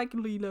 but like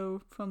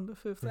Lilo from The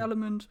Fifth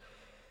Element,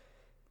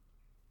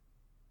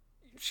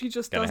 she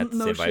just doesn't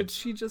know shit.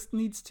 She just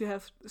needs to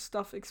have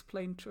stuff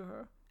explained to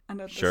her.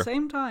 And at the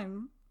same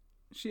time,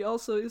 she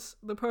also is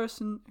the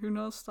person who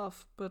knows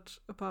stuff, but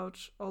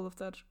about all of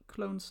that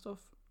clone stuff.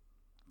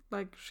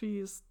 Like, she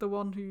is the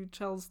one who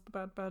tells the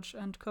Bad Batch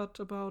and Cut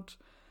about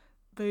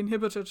the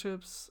inhibitor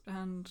chips,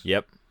 and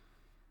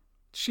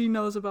she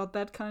knows about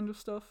that kind of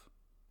stuff.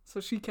 So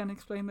she can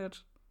explain that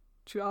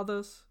to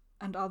others,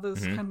 and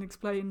others can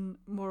explain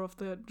more of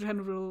the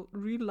general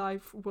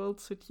real-life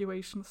world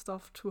situation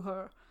stuff to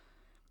her.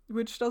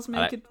 Which does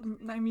make it,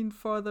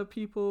 for the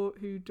people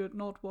who did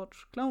not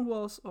watch Clone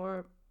Wars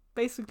or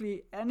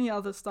basically any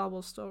other Star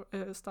Wars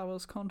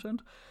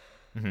content,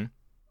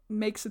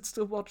 makes it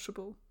still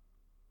watchable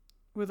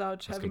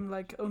without having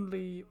like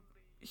only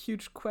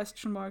huge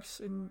question marks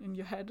in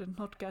your head and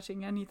not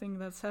getting anything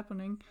that's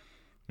happening,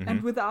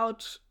 and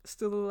without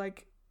still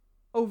like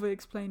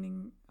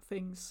over-explaining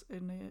things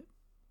in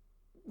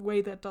a way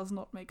that does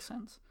not make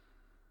sense.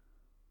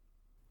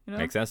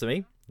 Makes sense to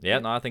me. Yeah.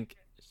 No, I think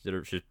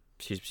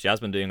she has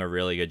been doing a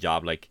really good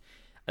job, like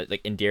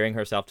endearing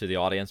herself to the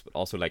audience, but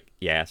also like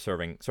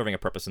serving a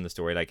purpose in the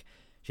story. Like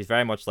she's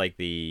very much like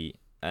the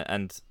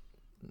and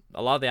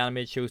a lot of the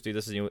animated shows do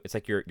this. It's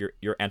like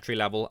your entry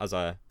level as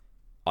a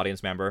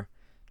audience member,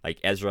 like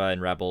Ezra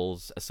in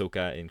Rebels,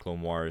 Ahsoka in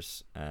Clone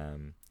Wars.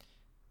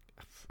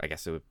 I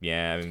guess it would.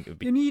 Yeah, it would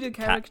be. You need a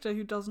character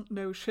who doesn't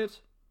know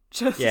shit.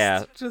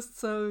 Just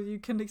so you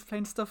can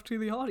explain stuff to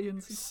the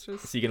audience. It's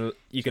just so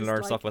you can learn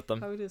like stuff with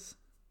them. How it is.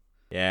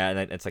 Yeah,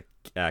 and it's like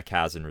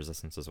Kaz in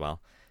Resistance as well.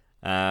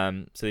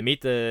 So they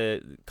meet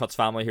the Cut's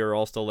family who are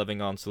all still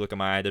living on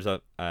Sulukamai. There's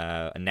a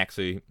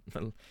Nexu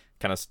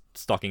kind of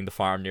stalking the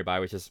farm nearby,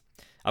 which is,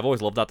 I've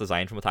always loved that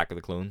design from Attack of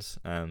the Clones.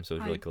 So it's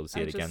really cool to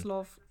see it again. I just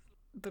love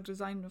the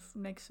design of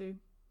Nexu.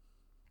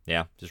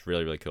 Yeah, just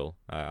really, really cool.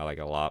 I like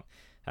it a lot.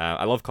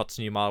 I love Cut's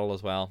new model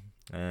as well.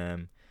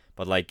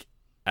 But like,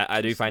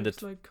 I do find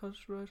it like Cut,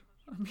 right?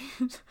 I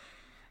mean,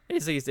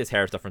 his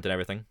hair is different and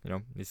everything. You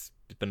know, he's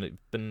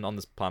been on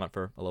this planet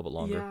for a little bit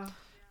longer. Yeah,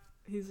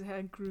 his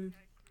hair grew.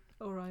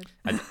 All right.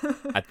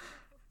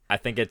 I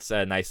think it's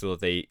nice though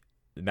that they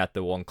met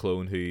the one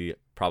clone who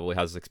probably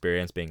has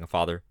experience being a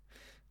father.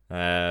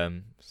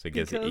 So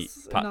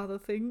because another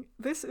thing,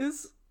 this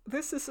is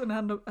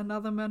another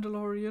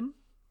Mandalorian,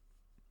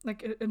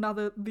 like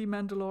another The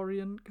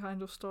Mandalorian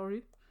kind of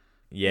story.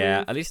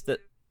 Yeah, at least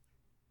that.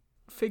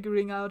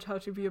 Figuring out how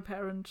to be a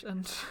parent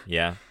and.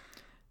 Yeah.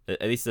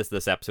 At least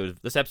this episode,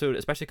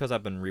 especially because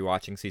I've been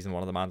rewatching season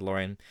 1 of The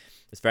Mandalorian,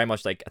 it's very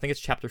much like, I think it's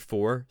chapter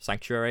 4,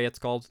 Sanctuary. It's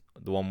called,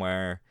 the one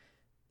where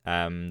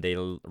they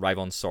arrive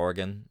on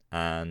Sorgan,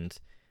 and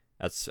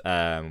that's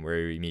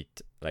where we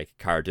meet like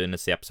Cara Dune.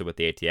 It's the episode with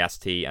the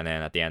ATST, and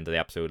then at the end of the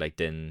episode, like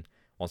Din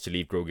wants to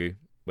leave Grogu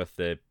with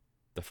the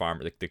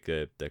farmer, the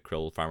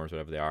krill farmers,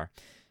 whatever they are,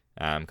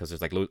 because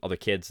there's like other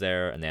kids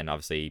there, and then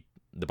obviously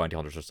the bounty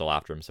hunters are still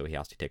after him, so he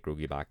has to take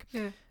Grogu back.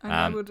 Yeah, and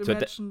I would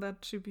imagine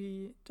that to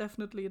be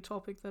definitely a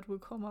topic that will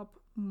come up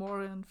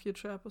more in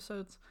future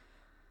episodes.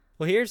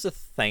 Well, here's the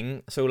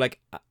thing. So, like,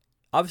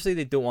 obviously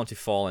they don't want to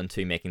fall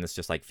into making this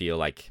just, like, feel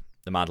like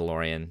The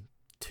Mandalorian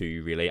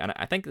 2, really. And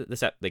I think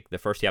that the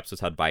first 2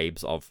 episodes had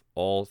vibes of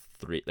all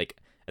 3. Like,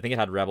 I think it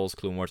had Rebels,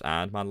 Clone Wars,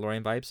 and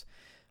Mandalorian vibes.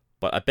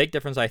 But a big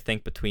difference, I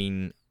think,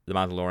 between The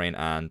Mandalorian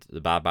and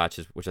The Bad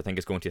Batch, which I think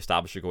is going to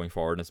establish it going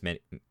forward, and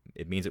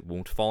it means it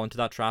won't fall into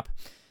that trap,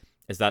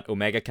 is that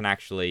Omega can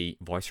actually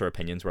voice her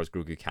opinions, whereas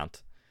Grogu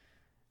can't.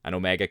 And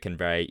Omega can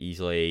very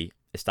easily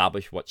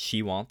establish what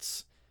she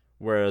wants,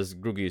 whereas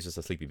Grogu is just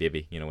a sleepy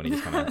baby, you know, when he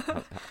just kind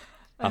of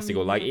has to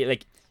go. Like, he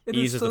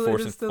uses the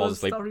Force and falls asleep. It's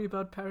still a story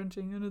about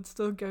parenting, and it's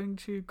still going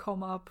to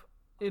come up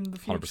in the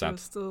future. 100%.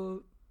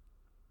 Still,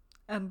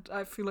 and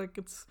I feel like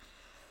it's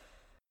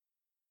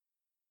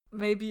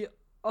maybe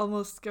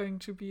almost going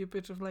to be a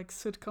bit of like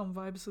sitcom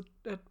vibes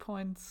at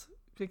points,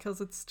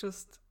 because it's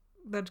just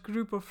that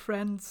group of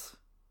friends,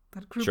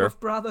 that group of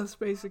brothers,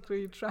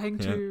 basically trying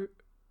to,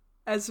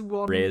 as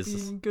one,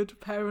 being good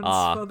parents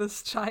for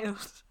this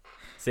child.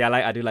 See,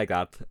 I do like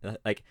that.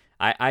 Like,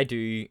 I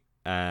do.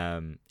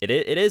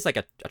 It is like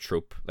a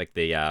trope, like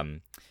the I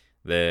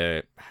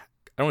don't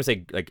want to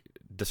say like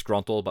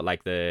disgruntled, but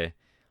like the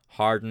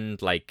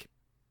hardened like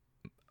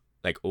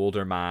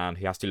older man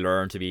who has to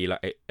learn to be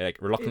like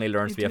reluctantly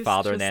learns to be a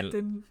father, and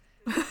then.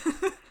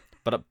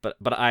 But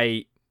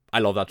I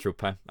love that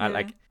trope. I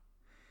like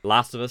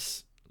Last of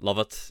Us, love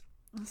it.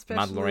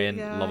 Especially,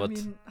 Mandalorian, love it.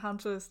 I mean,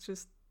 Hunter is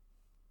just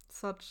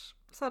such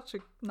a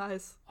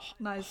nice.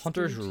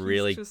 Hunter's dude.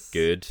 really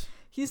good.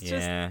 He's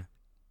just,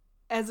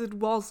 as it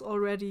was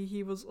already,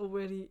 he was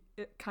already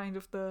kind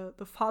of the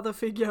father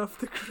figure of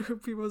the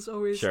group. He was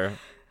always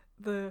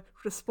the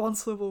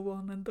responsible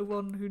one and the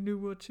one who knew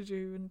what to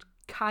do, and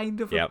kind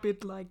of a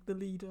bit like the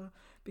leader,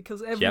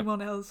 because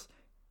everyone else,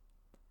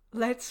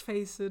 let's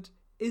face it,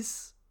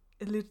 is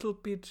a little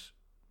bit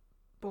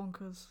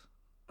bonkers.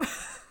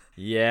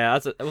 Yeah,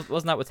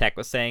 wasn't that what Tech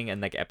was saying in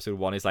like episode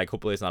 1? He's like,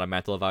 hopefully it's not a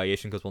mental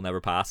evaluation because we'll never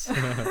pass.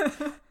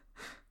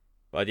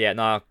 But yeah,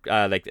 no,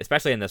 like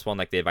especially in this one,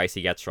 like the advice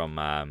he gets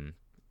from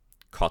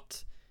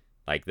Cut,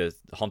 like the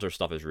Hunter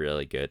stuff is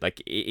really good.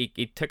 Like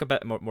he took a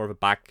bit more of a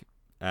back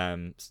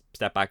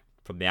step back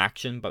from the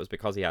action, but it was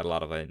because he had a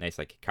lot of nice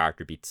like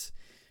character beats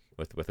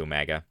with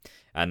Omega,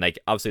 and like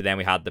obviously then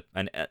we had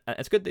and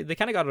it's good they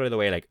kind of got it out of the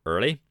way like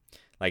early,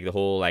 like the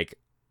whole like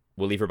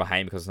we'll leave her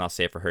behind because it's not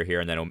safe for her here,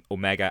 and then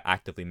Omega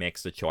actively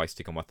makes the choice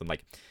to come with them.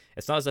 Like,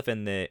 it's not as if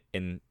in the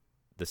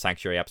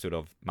Sanctuary episode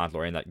of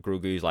Mandalorian that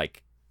Grogu's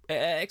like,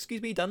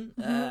 excuse me, Dun,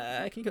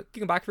 can you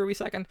come back for a wee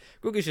second?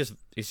 Grogu's just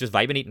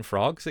vibing eating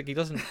frogs. Like, he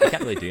can't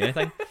really do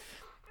anything.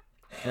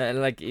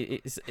 Like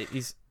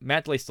he's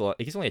mentally still,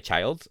 he's only a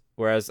child,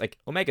 whereas like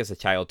Omega's a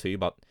child too,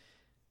 but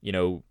you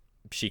know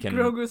she can.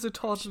 Grogu's a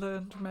toddler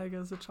and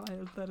Omega's a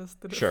child. That is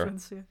the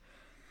difference here.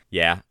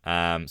 Yeah,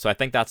 so I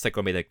think that's like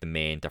going to be like the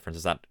main difference,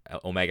 is that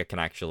Omega can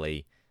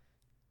actually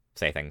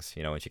say things,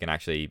 you know, and she can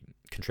actually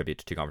contribute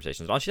to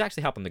conversations. Well, she's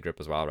actually helping the group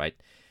as well, right?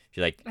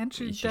 And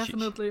she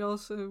definitely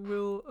also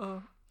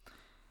will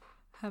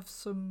have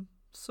some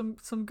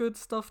good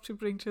stuff to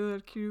bring to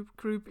that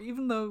group,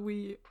 even though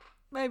we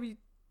maybe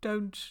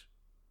don't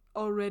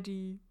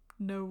already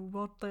know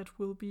what that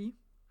will be.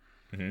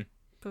 Mm-hmm.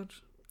 But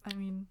I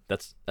mean,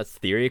 that's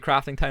theory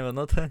crafting time,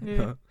 isn't it?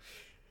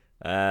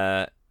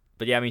 Yeah.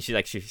 But yeah, I mean,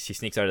 she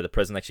sneaks out of the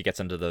prison, like she gets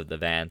into the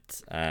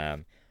vent.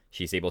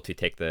 She's able to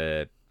take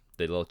the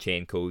little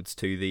chain codes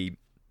to the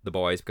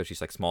boys because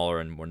she's like smaller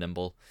and more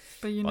nimble.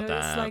 But you know,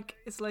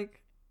 it's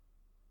like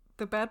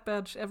the Bad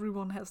Batch.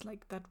 Everyone has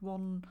like that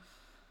one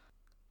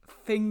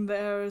thing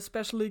they're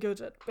especially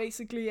good at.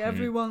 Basically,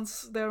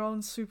 everyone's their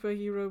own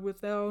superhero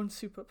with their own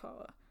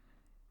superpower.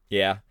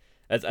 Yeah.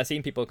 I've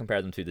seen people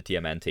compare them to the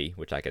TMNT,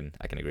 which I can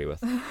agree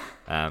with.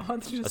 Or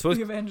just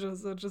the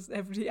Avengers, or just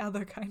every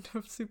other kind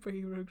of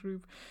superhero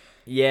group.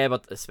 Yeah,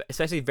 but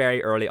especially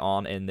very early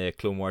on in the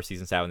Clone Wars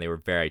Season 7, they were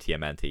very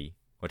TMNT,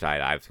 which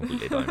I was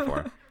completely down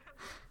for.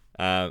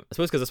 I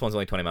suppose because this one's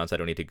only 20 minutes, I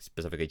don't need to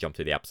specifically jump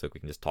to the episode.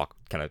 We can just talk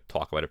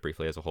about it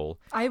briefly as a whole.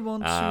 I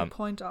want to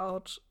point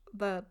out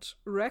that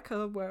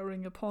Wrecker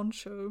wearing a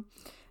poncho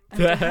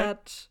and a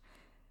hat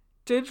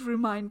did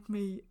remind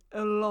me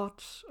a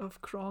lot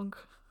of Kronk.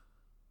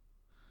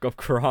 Of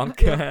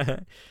Kronk? Yeah.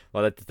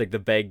 Well, that's like the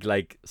big,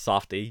 like,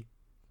 softy,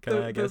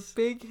 I guess. The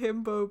big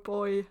himbo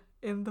boy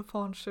in the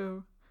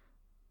poncho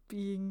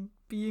being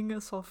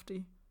a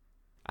softy.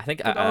 I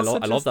think I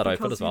love that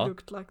outfit as well. He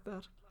looked like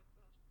that.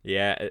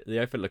 Yeah, the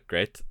outfit looked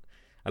great.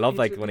 I love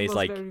when he's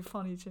like... It was very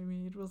funny to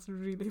me. It was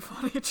really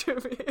funny to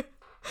me.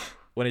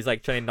 When he's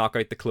like trying to knock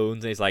out the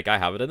clones and he's like, I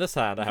have it in this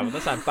hand,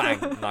 bang,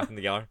 knock them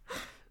together.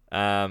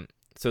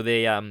 So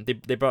they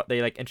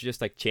like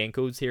introduced like chain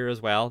codes here as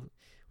well,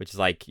 which is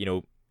like, you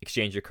know,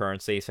 exchange your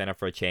currency, sign up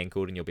for a chain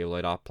code, and you'll be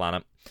allowed off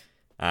planet.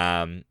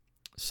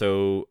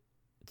 So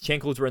chain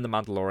codes were in the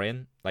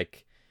Mandalorian.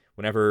 Like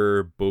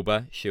whenever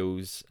Boba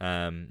shows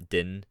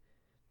Din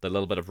the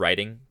little bit of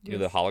writing, you know,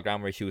 the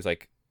hologram where he shows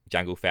like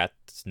Jango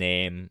Fett's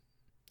name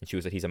and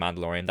shows that he's a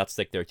Mandalorian, that's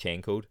like their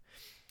chain code.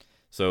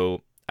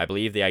 So I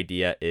believe the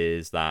idea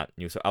is that,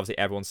 you know, so obviously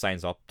everyone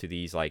signs up to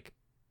these like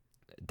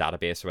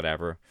database or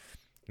whatever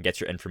and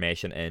gets your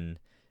information in,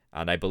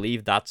 and I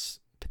believe that's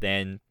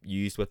then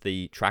used with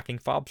the tracking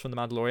fobs from the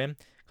Mandalorian,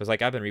 because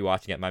like I've been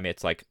rewatching it, my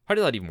mate's like, how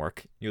did that even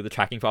work? You know, the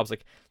tracking fobs,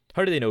 like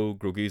how do they know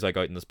Grogu's like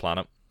out in this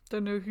planet?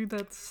 Don't know who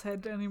that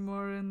said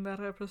anymore in that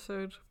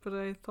episode, but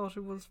I thought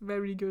it was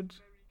very good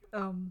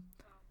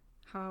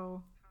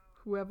how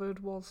whoever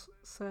it was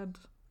said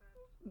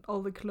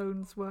all the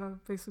clones were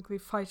basically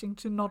fighting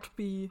to not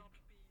be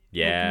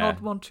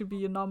not want to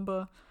be a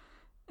number,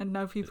 and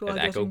now people are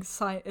getting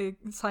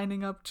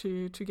signing up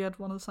to get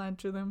one assigned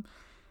to them.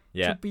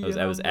 Yeah,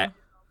 it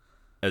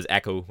was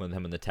Echo when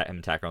him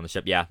and Tacker on the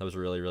ship. Yeah, that was a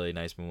really, really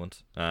nice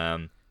moment.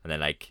 And then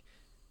like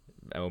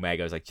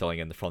Omega was like chilling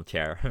in the front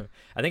chair.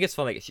 I think it's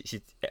fun. Like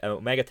she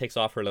Omega takes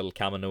off her little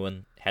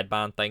Kaminoan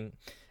headband thing,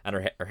 and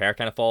her hair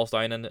kind of falls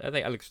down. And I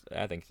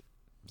think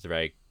it's a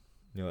very,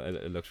 you know,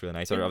 it looks really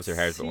nice. Obviously her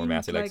hair is a bit more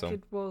messy. Like so.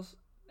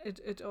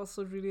 It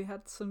also really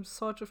had some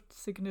sort of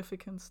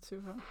significance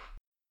to her.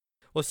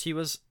 Well, she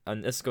was,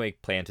 and this is going to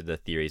play into the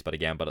theories, but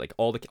like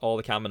all the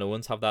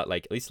Kaminoans have that.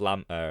 Like at least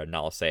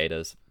Nala Say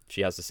does.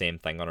 She has the same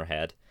thing on her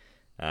head.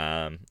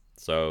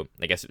 So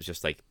I guess it was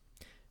just like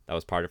that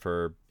was part of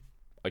her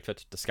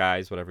outfit,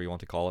 disguise, whatever you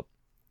want to call it.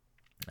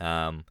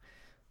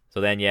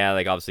 So then yeah,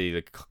 like obviously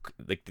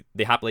like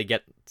they happily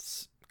get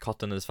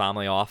cutting his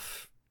family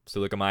off. So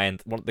look at my,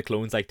 and one of the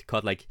clones like to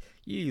cut like,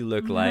 you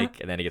look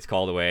like, and then he gets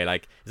called away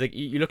like, he's like,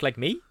 you look like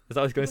me? Is that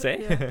what I was going to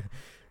say?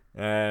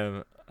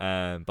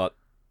 Yeah. But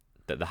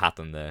the hat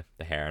and the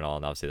hair and all,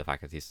 and obviously the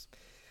fact that he's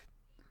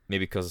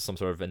maybe because of some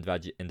sort of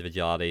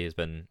individuality has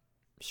been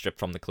stripped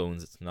from the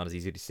clones, it's not as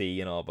easy to see,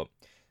 you know. But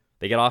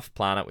they get off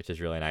planet, which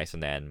is really nice,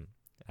 and then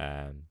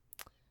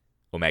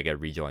Omega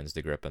rejoins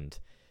the group and,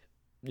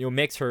 you know,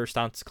 makes her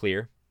stance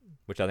clear,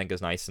 which I think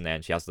is nice. And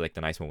then she has like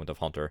the nice moment of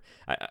Hunter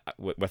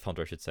with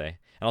Hunter, I should say.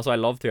 And also I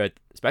love throughout,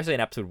 especially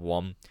in episode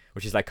 1,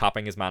 where she's like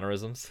copying his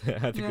mannerisms.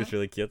 I think it's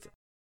really cute.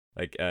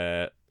 Like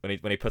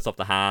when he puts up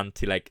the hand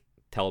to like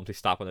tell them to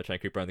stop when they're trying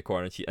to creep around the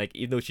corner, and she, like,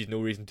 even though she's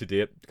no reason to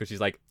do it because she's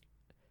like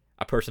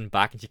a person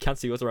back and she can't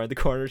see what's around the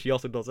corner, she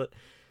also does it.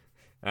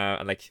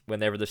 And like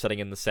whenever they're sitting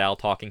in the cell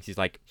talking, she's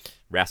like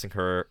resting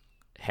her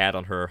head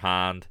on her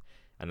hand,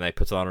 and then he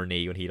puts it on her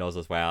knee when he does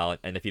as well.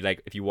 And if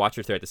you watch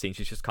her throughout the scene,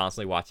 she's just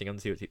constantly watching him to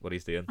see what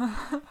he's doing,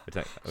 which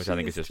I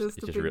think is just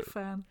a big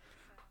fan.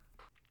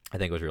 I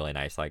think it was really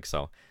nice. Like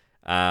so,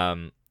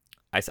 I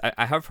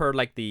have heard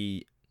like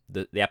the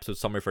episode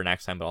summary for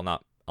next time, but I'll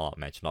not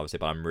mention obviously.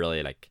 But I'm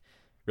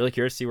really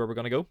curious to see where we're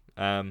gonna go.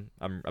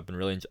 I've been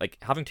really like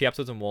having 2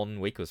 episodes in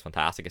 1 week was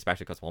fantastic,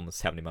 especially because one was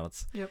 70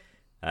 minutes. Yep.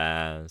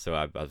 So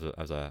I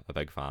was a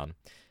big fan.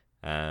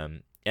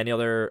 Any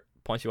other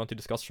points you want to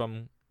discuss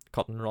from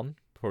Cut and Run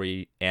before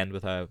we end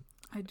with a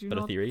bit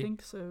of theory? I do not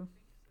think so.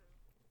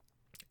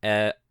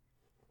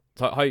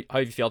 So how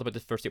have you felt about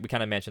this first? We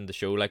kind of mentioned the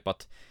show, like,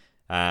 but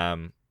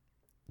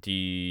do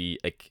you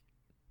like?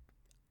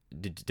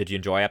 Did you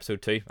enjoy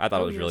episode 2? I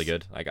thought it was really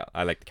good. Like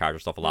I like the character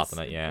stuff a lot in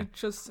it. Yeah. It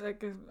just like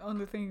the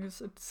only thing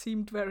is it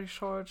seemed very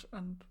short,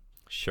 and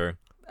sure.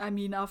 I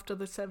mean, after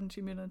the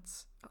 70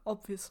 minutes,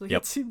 obviously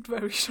it seemed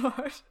very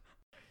short.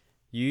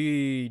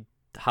 You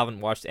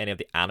haven't watched any of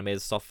the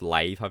animated stuff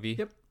live, have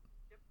you?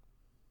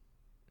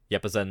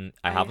 Yep, as in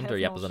I haven't, or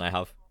yep, as in I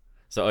have.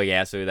 So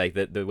so like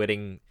the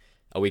waiting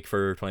a week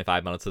for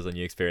 25 minutes is a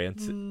new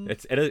experience.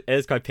 It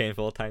is quite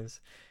painful at times.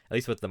 At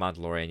least with the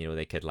Mandalorian, you know,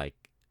 they could like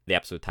the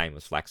episode time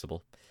was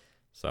flexible.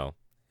 So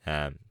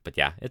but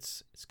yeah,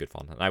 it's good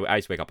fun. And I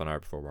just wake up an hour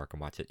before work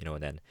and watch it, you know,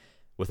 and then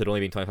with it only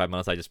being 25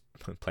 minutes, I just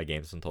play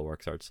games until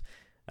work starts.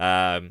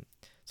 So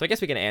I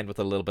guess we can end with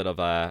a little bit of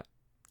a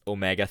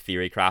Omega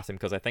theory crafting,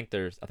 because I think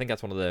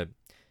that's one of the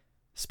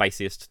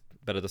spiciest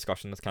bit of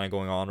discussion that's kind of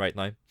going on right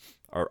now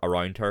or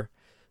around her.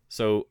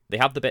 So they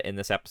have the bit in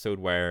this episode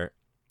where,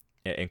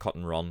 in Cut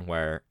and Run,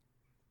 where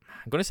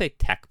I'm going to say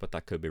tech, but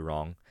that could be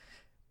wrong,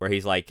 where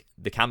he's like,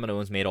 the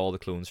Kaminoans made all the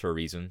clones for a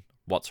reason.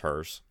 What's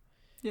hers?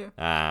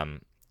 Yeah.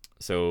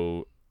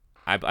 So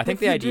I think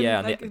the idea,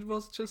 and like, it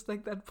was just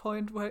like that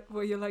point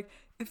where you're like,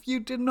 if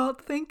you did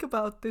not think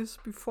about this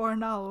before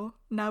now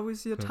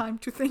is your time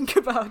to think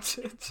about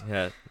it.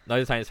 Yeah, now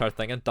the time to start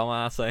thinking,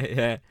 dumbass.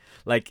 Yeah,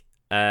 like,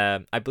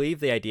 I believe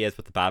the idea is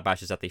with the Bad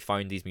Batch is that they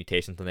found these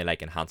mutations and they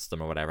like enhanced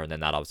them or whatever, and then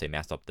that obviously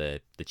messed up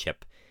the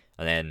chip,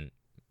 and then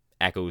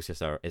Echo's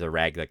just is a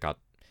reg that got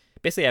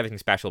basically everything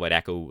special about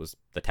Echo was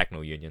the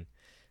Techno Union.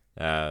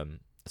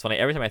 It's funny,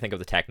 every time I think of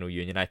the Techno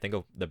Union, I think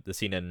of the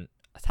scene in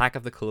Attack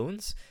of the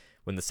Clones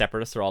when the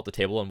Separatists are all at the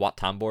table and Wat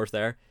Tambor's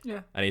there.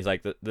 Yeah. And he's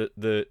like,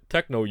 the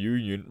Techno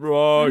Union,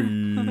 right?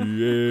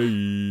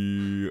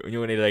 You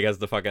know, when he like has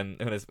the fucking,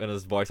 when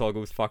his voice all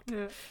goes fucked.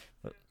 Yeah.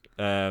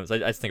 So I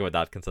just think about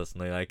that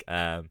consistently. Like,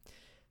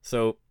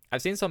 so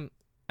I've seen some,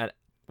 and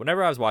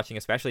whenever I was watching,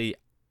 especially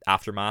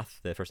Aftermath,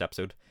 the first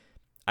episode,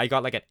 I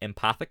got like an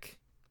empathic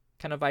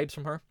kind of vibes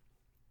from her.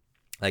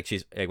 Like,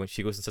 she's like, when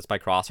she goes and sits by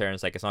Crosshair and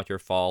it's like, it's not your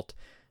fault.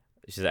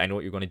 She's like, I know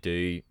what you're going to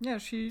do. Yeah,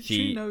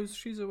 she knows,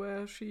 she's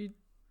aware, she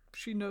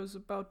knows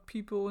about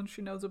people and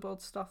she knows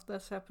about stuff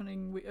that's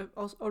happening. We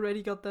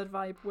already got that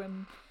vibe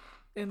when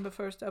in the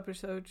first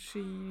episode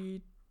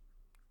she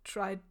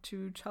tried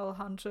to tell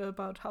Hunter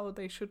about how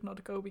they should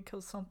not go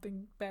because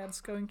something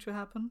bad's going to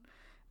happen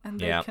and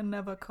they can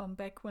never come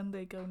back when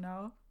they go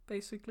now,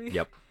 basically.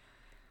 Yep.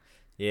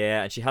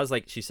 Yeah, and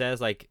she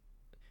says like,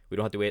 we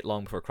don't have to wait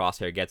long before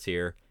Crosshair gets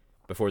here,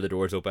 before the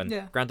doors open.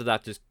 Yeah. Granted,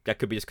 that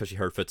could be just because she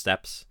heard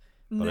footsteps,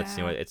 but it's,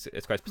 you know, it's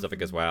quite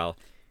specific as well.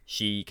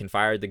 She can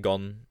fire the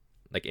gun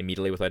like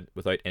immediately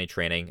without any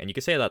training, and you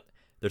could say that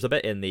there's a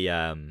bit in the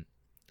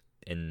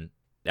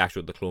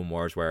Clone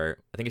Wars where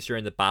I think it's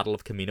during the Battle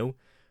of Kamino,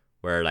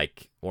 where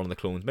like one of the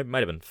clones might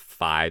have been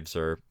Fives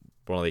or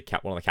one of the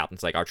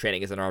captains like, our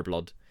training is in our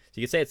blood.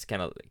 So you could say it's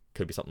kind of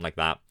could be something like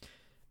that,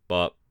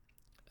 but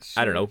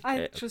I don't know.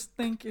 I just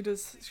think it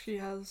is. She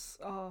has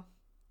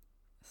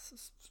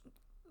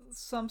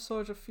some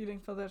sort of feeling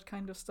for that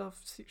kind of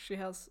stuff. She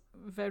has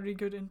very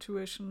good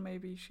intuition.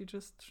 Maybe she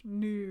just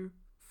knew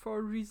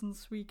for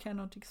reasons we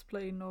cannot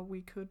explain, or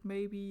we could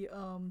maybe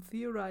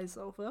theorize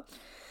over.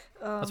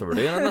 That's what we're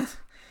doing, isn't it?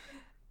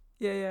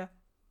 Yeah.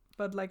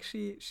 But like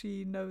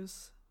she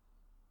knows.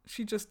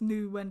 She just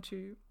knew when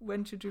to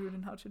do it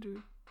and how to do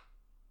it.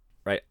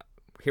 Right.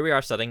 Here we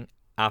are sitting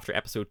after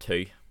episode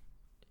 2.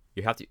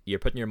 You're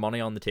putting your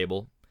money on the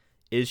table.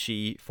 Is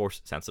she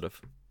force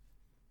sensitive?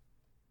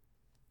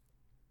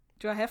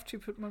 Do I have to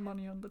put my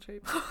money on the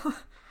table?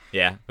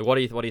 Yeah. What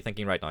are you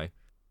thinking right now?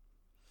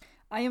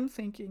 I am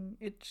thinking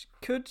it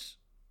could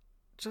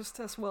just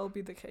as well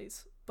be the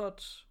case,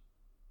 but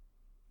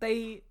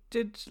they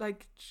did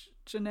like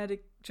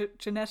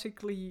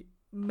genetically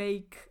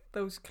make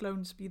those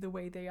clones be the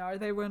way they are.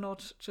 They were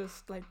not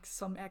just like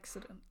some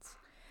accidents.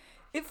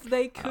 If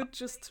they could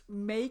just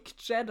make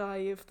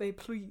Jedi if they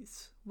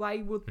please, why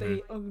would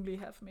they only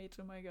have made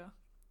Omega?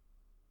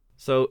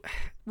 So,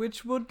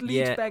 which would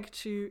lead back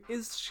to,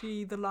 is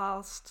she the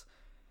last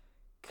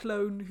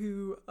clone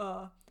who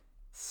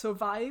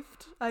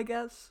survived, I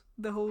guess,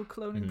 the whole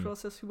cloning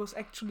process, who was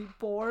actually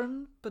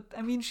born? But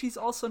I mean, she's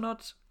also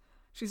not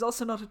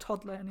a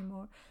toddler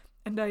anymore.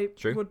 And I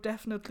would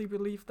definitely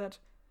believe that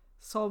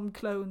some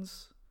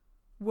clones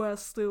were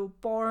still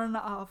born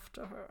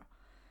after her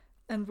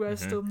and were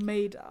still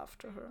made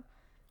after her.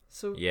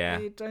 So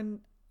I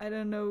don't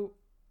know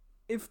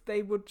if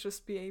they would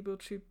just be able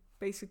to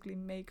basically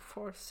make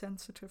force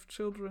sensitive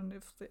children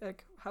if they,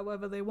 like,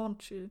 however they want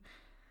to.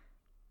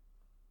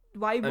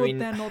 Why would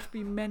there not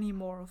be many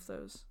more of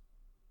those?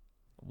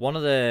 One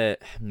of the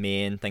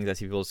main things I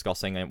see people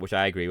discussing, which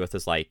I agree with,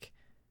 is like,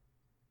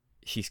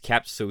 she's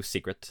kept so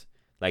secret.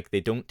 Like,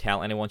 they don't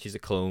tell anyone she's a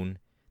clone.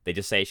 They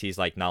just say she's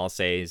like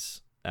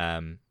Nalisay's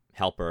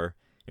helper.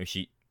 You know,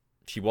 she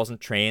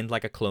wasn't trained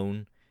like a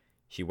clone.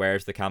 She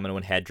wears the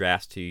Kaminoan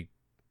headdress to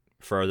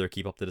further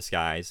keep up the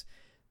disguise.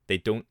 They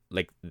don't,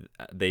 like,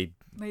 they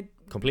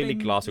completely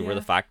gloss over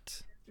the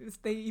fact.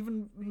 They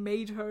even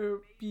made her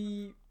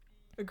be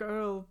a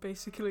girl,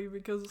 basically,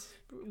 because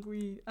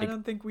I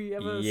don't think we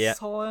ever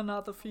saw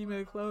another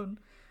female clone.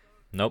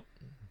 Nope.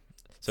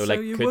 So like,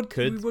 we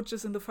would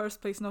just in the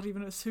first place not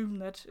even assume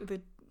that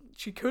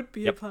she could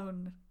be a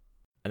clone.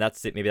 And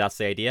that's it. Maybe that's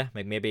the idea.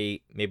 Like,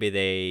 maybe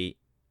they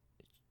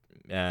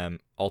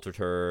altered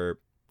her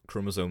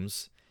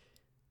chromosomes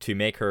to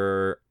make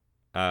her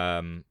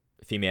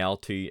female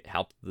to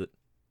help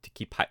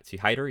to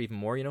hide her even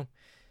more. You know.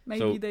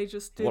 Maybe they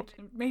just did.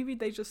 Maybe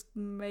they just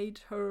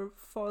made her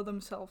for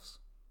themselves.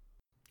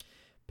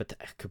 But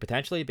could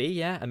potentially be,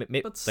 yeah. I mean,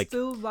 but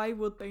still, why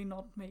would they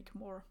not make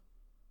more?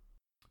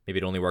 Maybe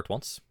it only worked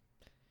once.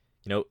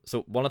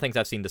 So one of the things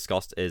I've seen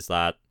discussed is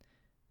that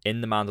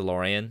in The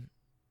Mandalorian,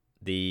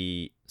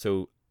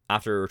 so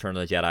after Return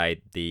of the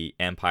Jedi, the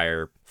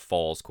Empire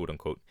falls, quote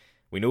unquote.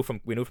 We know from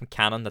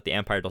canon that the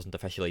Empire doesn't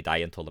officially die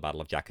until the Battle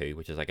of Jakku,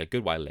 which is like a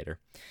good while later.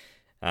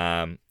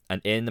 And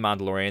in The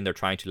Mandalorian, they're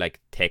trying to like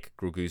take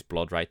Grogu's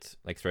blood, right?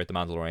 Like throughout The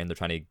Mandalorian, they're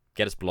trying to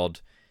get his blood.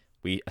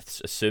 We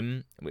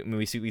assume when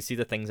we see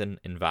the things in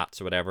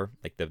vats or whatever,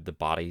 like the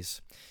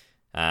bodies.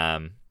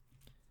 And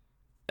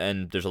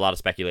there's a lot of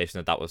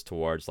speculation that was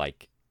towards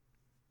like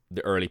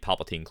the early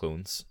Palpatine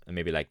clones and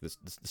maybe like the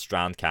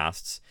Strand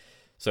casts.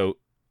 So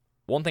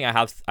one thing I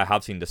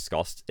have seen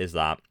discussed is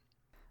that,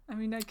 I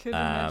mean, I could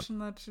imagine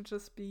that to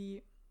just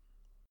be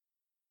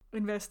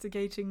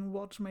investigating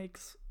what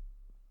makes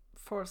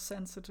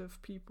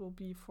Force-sensitive people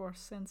be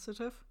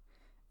Force-sensitive,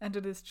 and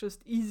it is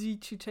just easy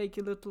to take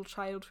a little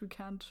child who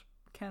can't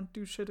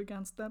do shit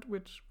against that,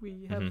 which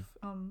we have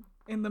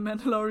in The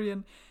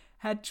Mandalorian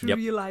had to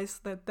realize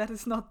that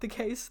is not the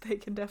case. They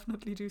can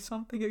definitely do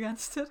something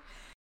against it.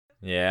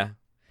 Yeah.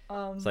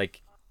 It's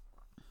like,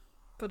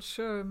 but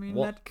sure, I mean,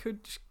 that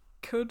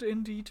could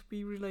indeed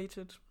be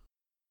related.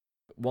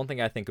 One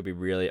thing I think would be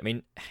really, I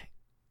mean,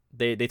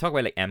 they talk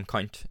about like M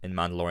count in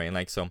Mandalorian,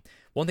 like, so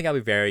one thing I'll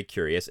be very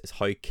curious is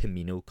how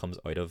Kamino comes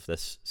out of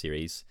this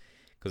series,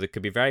 because it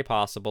could be very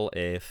possible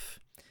if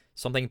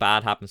something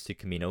bad happens to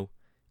Kamino,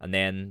 and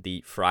then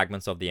the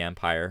fragments of the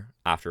Empire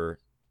after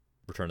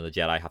Return of the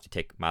Jedi have to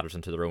take matters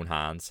into their own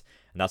hands,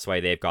 and that's why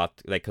they've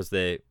got like, because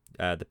the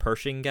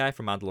Pershing guy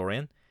from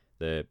Mandalorian,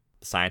 the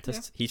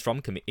scientist, he's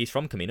from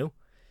Kamino,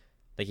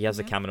 like he has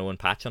a Kaminoan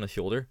patch on his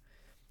shoulder,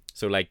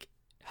 so like,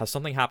 has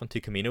something happened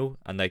to Kamino,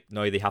 and like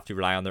now they have to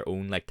rely on their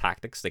own like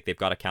tactics, like they've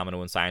got a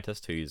Kaminoan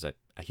scientist who's a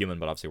human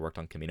but obviously worked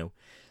on Kamino,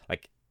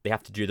 like they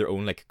have to do their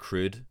own like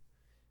crude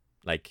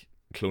like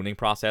cloning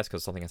process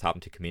because something has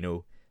happened to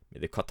Kamino,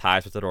 they cut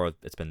ties with it or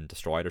it's been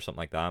destroyed or something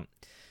like that.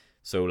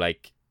 So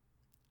like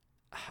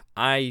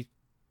I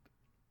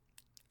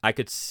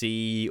could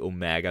see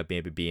Omega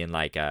maybe being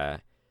like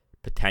a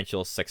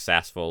potential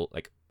successful,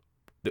 like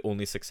the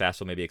only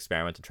successful maybe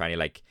experiment in trying to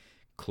like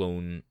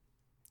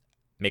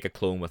make a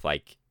clone with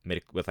like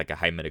a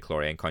high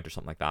midichlorian count or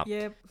something like that.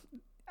 Yeah,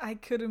 I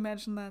could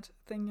imagine that.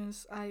 Thing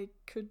is, I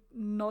could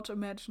not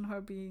imagine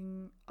her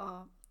being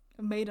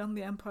made on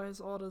the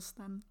Empire's orders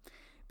then,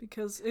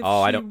 because if she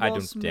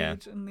was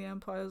made in the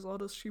Empire's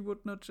orders, she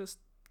would not just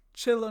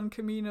chill on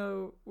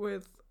Kamino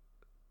with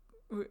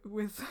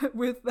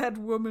that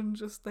woman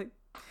just like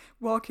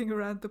walking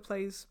around the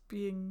place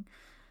being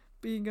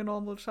a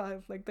normal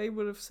child. Like they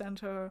would have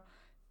sent her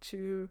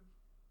to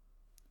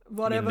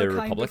whatever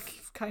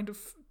kind of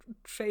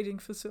training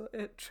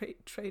facility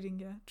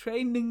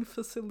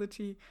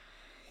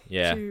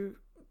to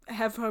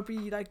have her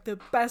be like the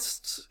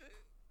best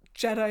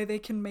Jedi they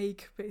can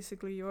make,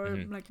 basically, or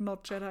like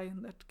not Jedi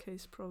in that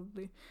case,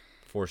 probably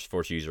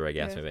Force user, I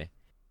guess. Maybe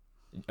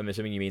I'm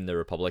assuming you mean the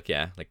Republic,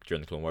 like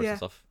during the Clone Wars and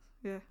stuff.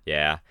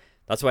 Yeah,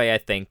 that's why I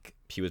think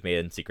she was made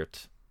in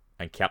secret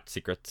and kept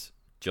secret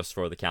just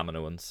for the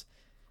Kaminoans.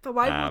 But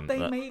why would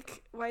they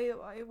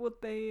why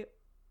would they,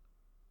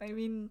 I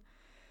mean,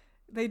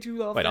 they do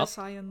love their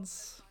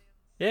science.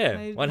 Yeah,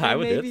 they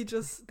maybe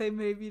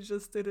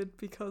just did it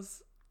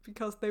because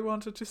they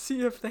wanted to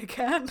see if they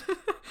can.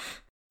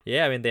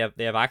 Yeah, I mean they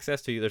have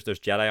access to, there's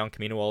Jedi on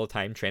Kamino all the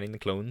time training the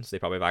clones. They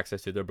probably have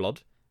access to their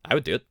blood. I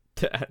would do it.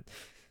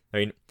 I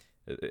mean,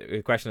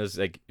 the question is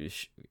like,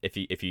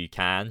 if you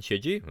can,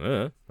 should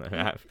you?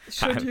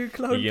 Should you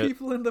clone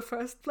people in the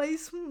first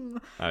place?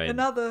 I mean,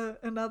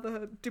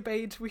 another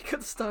debate we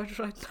could start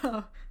right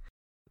now.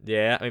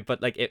 Yeah, I mean,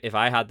 but like if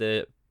I had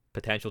the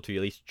potential to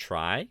at least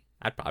try,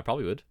 I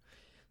probably would.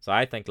 So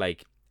I think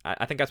like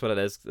I think that's what it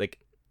is. Like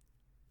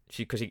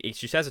she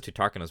says it to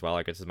Tarkin as well.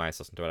 Like, this is my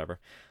assistant or whatever.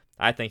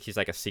 I think she's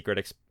like a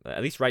secret.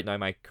 At least right now,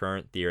 my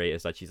current theory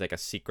is that she's like a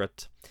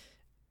secret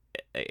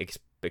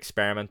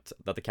experiment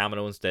that the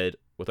Kaminoans did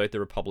without the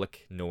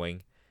Republic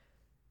knowing,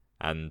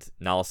 and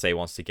Nalase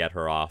wants to get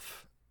her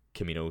off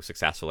Kamino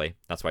successfully.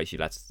 That's why she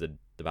lets the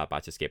Bad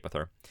Batch escape with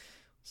her.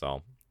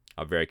 So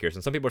I'm very curious.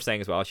 And some people are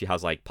saying as well she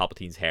has like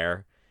Palpatine's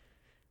hair,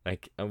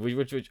 like,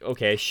 which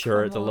okay,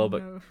 sure, it's a little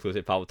bit close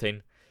to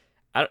Palpatine.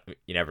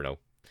 You never know,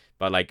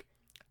 but like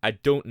I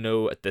don't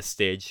know at this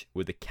stage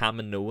would the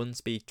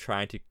Kaminoans be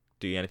trying to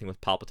do anything with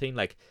Palpatine,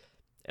 like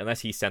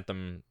unless he sent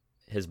them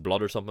his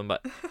blood or something.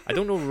 But I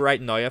don't know right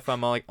now if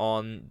I'm like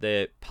on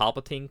the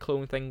Palpatine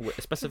clone thing,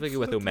 specifically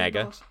with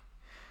Omega. Not.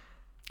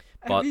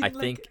 But I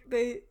think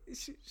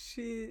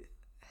she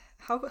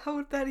how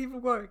would that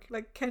even work?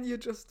 Like, can you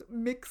just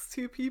mix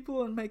two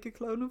people and make a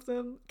clone of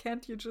them?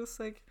 Can't you just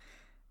like,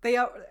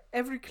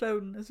 every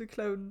clone is a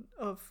clone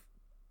of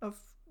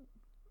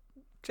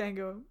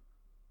Django.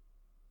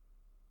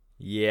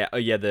 Yeah,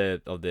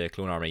 of the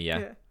clone army,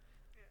 yeah.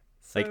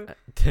 So,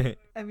 like,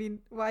 I mean,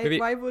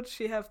 why would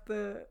she have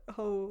the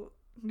whole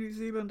New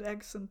Zealand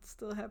accent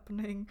still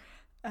happening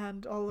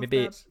and all of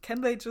that?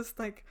 Can they just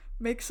like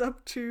mix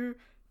up two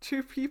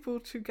people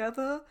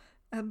together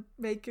and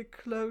make a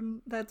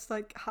clone that's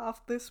like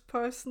half this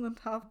person and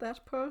half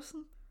that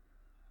person?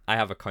 I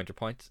have a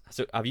counterpoint.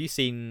 So have you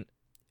seen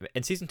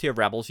in season 2 of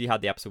Rebels? You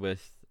had the episode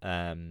with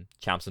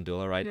Champs and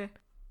Dula, right? Yeah.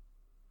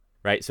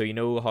 Right. So you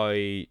know how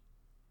the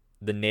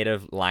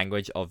native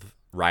language of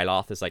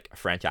Ryloth is like a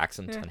French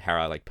accent, and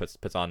Hera like puts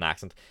on an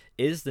accent.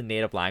 Is the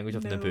native language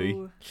of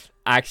Naboo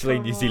actually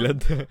New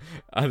Zealand?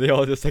 And they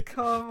all just like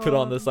put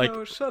on this like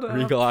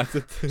regal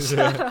accent.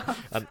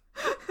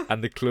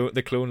 and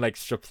the clone like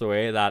strips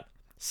away that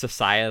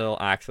societal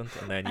accent,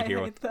 and then you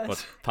hear what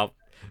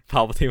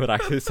Palpatine would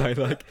actually sound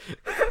like.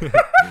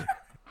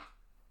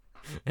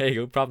 There you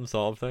go, problem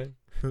solved. Time.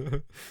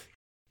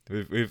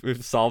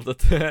 we've solved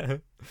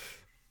it.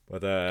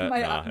 But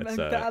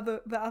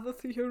the other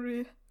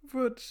theory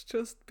would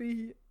just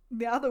be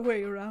the other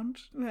way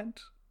around,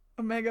 that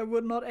Omega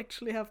would not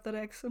actually have that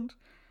accent,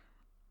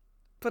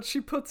 but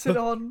she puts it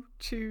on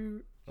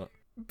to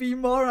be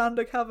more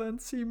undercover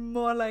and seem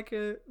more like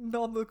a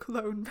normal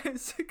clone,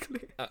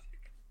 basically.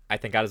 I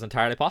think that is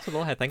entirely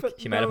possible. I think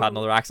she might have had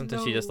another accent,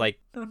 and she just like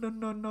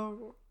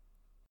no.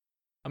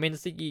 I mean,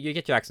 you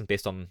get your accent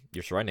based on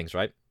your surroundings,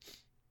 right?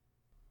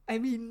 I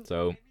mean,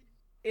 so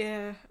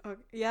yeah.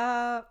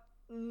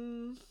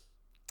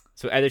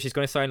 So either she's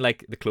going to sound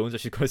like the clones, or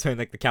she's going to sound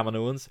like the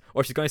Kaminoans,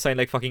 or she's going to sound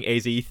like fucking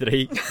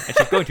AZ3, and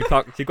she's going to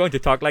talk. She's going to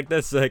talk like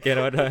this, like, you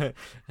know.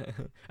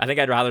 I think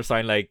I'd rather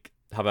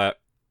have a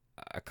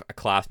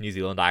class New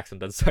Zealand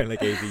accent than sound like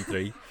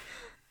AZ3.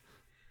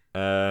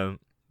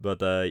 But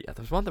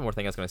there's one more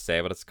thing I was going to say,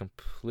 but it's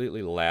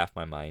completely left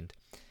my mind,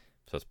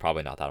 so it's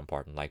probably not that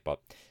important. Like, but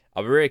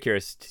I'll be really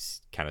curious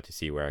to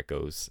see where it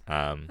goes.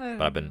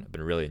 But I've been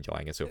really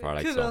enjoying it so far.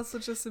 Like, could also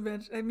just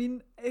imagine. I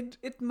mean,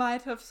 it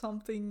might have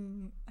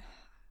something.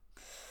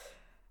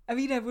 I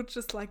mean, I would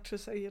just like to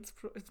say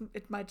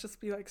it might just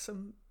be like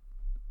some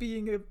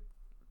being a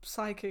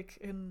psychic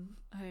in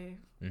a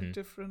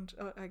different,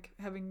 like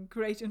having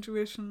great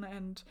intuition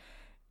and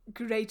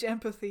great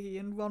empathy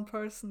in one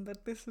person,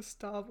 that this is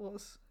Star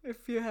Wars.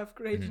 If you have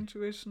great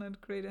intuition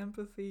and great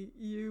empathy,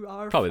 you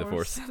are probably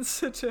force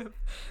sensitive.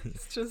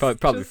 It's just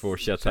probably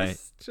Force,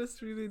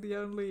 just really the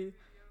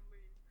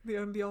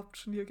only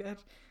option you get.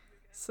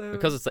 So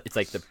because it's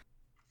like the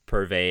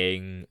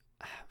purveying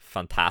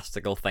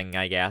fantastical thing,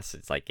 I guess.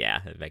 It's like, yeah,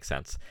 it makes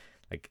sense.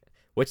 Like,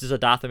 which is a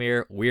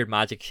Dathomir, weird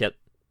magic shit,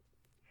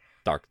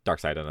 dark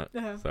side in it.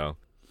 Yeah. So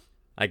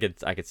I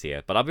could see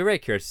it, but I'll be very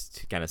curious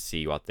to kind of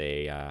see what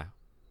they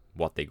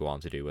go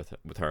on to do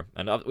with her.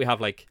 And we have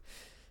like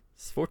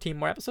 14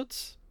 more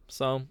episodes,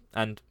 so,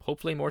 and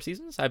hopefully more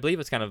seasons. I believe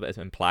it's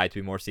implied to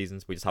be more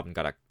seasons. We just haven't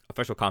got an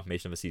official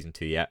confirmation of a season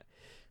 2 yet,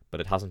 but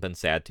it hasn't been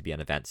said to be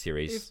an event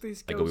series. If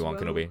this like goes Obi-Wan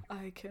well, Kenobi.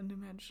 I can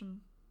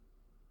imagine.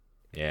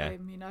 Yeah. I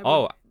mean, I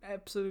would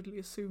absolutely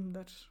assume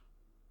that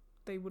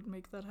they would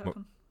make that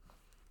happen.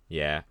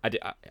 Yeah,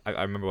 I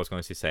remember what I was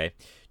going to say.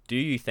 Do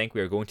you think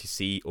we are going to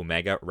see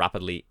Omega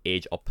rapidly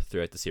age up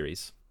throughout the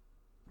series?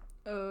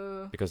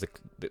 Because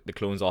the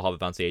clones all have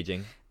advanced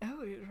aging.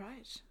 Oh, you're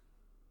right.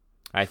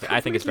 I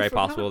think it's very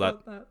possible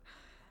that.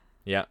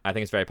 Yeah, I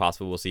think it's very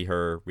possible we'll see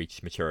her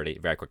reach maturity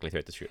very quickly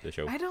throughout the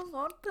show. I don't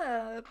want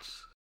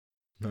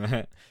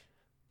that.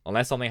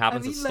 Unless something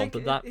happens that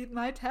stunted that. It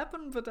might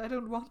happen, but I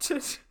don't want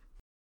it.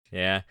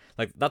 Yeah,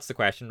 like that's the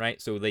question,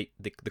 right? So the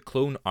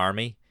clone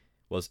army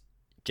was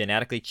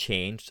genetically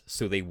changed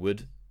so they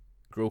would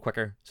grow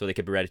quicker, so they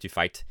could be ready to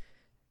fight.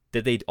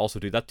 Did they also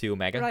do that to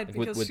Omega? Right, like,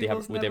 because would they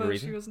have a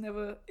reason? She was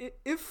never.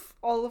 If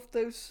all of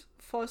those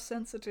force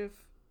sensitive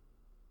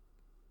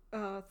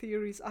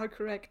theories are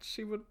correct,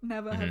 she would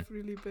never have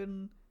really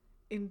been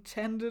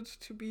intended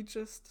to be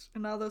just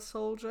another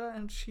soldier,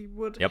 and she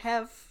would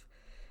have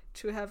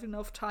to have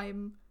enough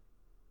time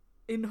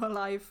in her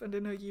life and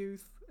in her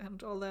youth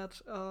and all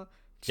that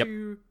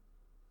to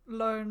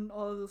learn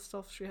all the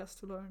stuff she has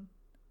to learn.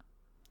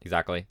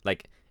 Exactly.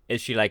 Like,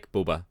 is she like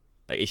Boba?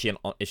 Like, is she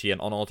an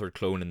unaltered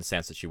clone in the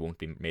sense that she won't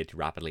be made to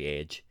rapidly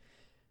age?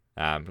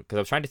 Because I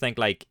was trying to think,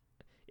 like,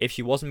 if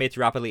she wasn't made to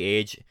rapidly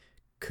age,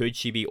 could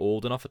she be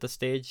old enough at this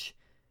stage?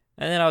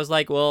 And then I was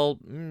like, well,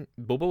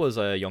 Boba was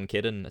a young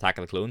kid in Attack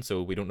of the Clones,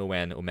 so we don't know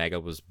when Omega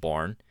was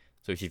born.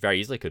 So she very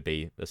easily could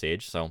be this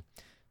age. So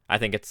I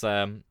think it's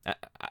funny.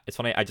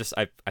 I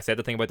said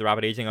the thing about the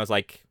rapid aging. I was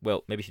like,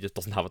 well, maybe she just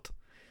doesn't have it.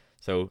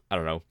 So I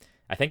don't know.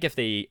 I think if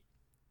the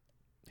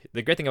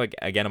great thing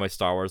about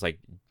Star Wars, like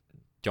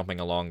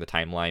jumping along the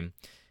timeline,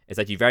 is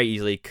that you very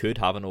easily could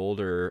have an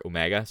older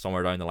Omega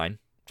somewhere down the line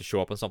to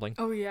show up on something.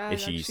 Oh yeah,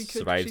 if she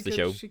survives the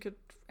show, she could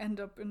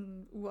end up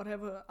in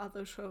whatever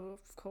other show,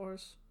 of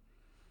course.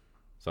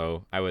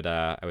 So I would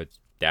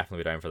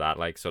definitely be down for that.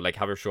 Like, so like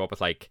have her show up with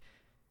like,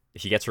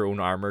 if she gets her own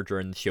armor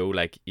during the show,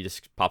 like he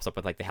just pops up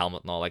with like the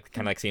helmet and all, like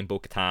kind of like seeing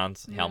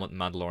Bo-Katan's helmet in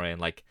Mandalorian.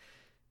 Like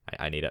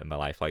I need it in my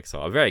life. Like,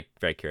 so I'm very,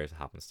 very curious what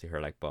happens to her.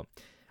 Like, but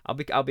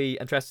I'll be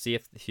interested to see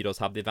if she does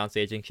have the advanced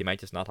aging. She might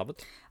just not have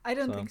it. I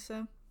don't think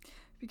so,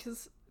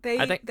 because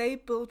they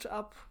built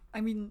up.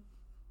 I mean,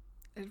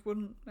 it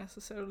wouldn't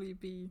necessarily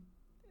be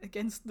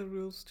against the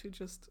rules to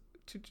just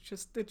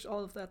ditch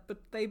all of that, but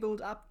they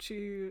build up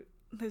to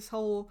this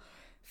whole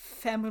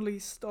family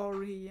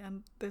story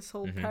and this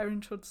whole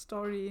parenthood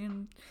story,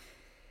 and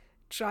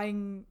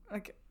trying,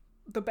 like,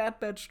 the Bad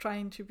Batch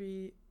trying to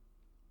be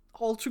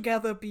all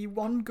together, be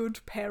one good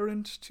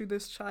parent to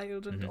this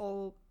child, and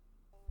all.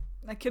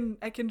 I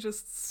can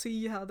just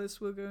see how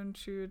this will go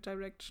into a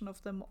direction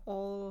of them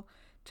all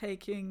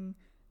taking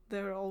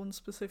their own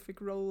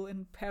specific role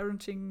in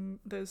parenting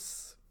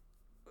this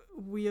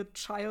weird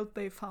child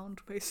they found,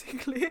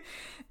 basically,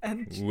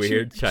 and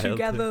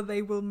together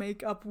they will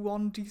make up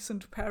one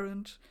decent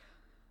parent.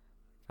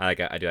 I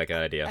do like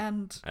that idea,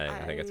 and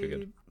I think it's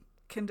good.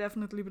 Can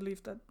definitely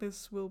believe that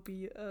this will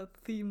be a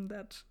theme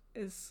that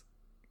is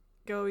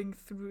going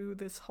through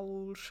this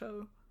whole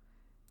show,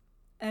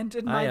 and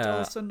it might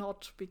also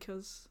not,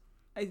 because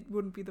it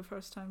wouldn't be the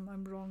first time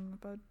I'm wrong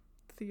about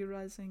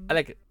theorizing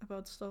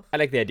about stuff. I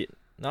like the idea.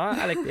 No,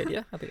 I like the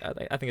idea.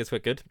 I think it's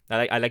quite good.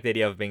 I like the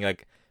idea of being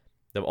like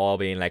them all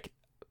being like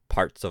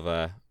parts of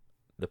the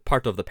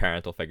part of the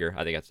parental figure.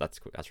 I think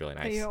that's really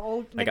nice. You're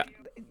all,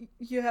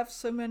 you have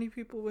so many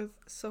people with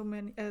so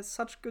many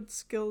such good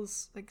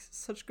skills, like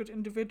such good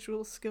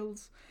individual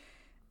skills,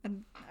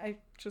 and I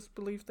just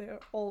believe they are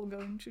all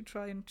going to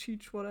try and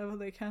teach whatever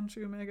they can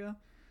to Omega.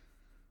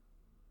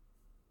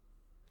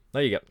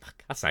 There you go.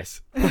 That's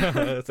nice.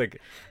 It's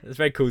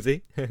very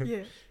cozy.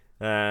 Yeah.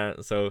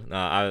 So no,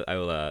 I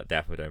will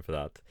definitely be down for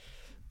that.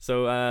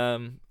 So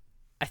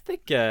I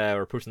think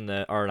we're pushing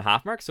the hour and a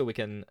half mark, so we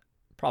can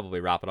probably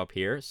wrap it up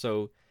here.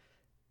 So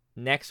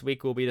next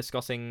week we'll be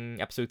discussing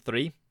episode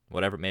 3,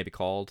 whatever it may be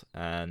called,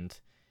 and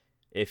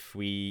if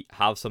we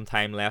have some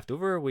time left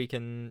over, we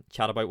can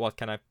chat about what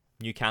kind of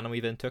new canon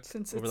we've took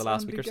over the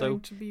last week or so. Since it's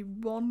going to be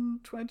one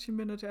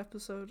 20-minute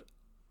episode,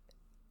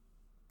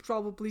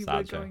 probably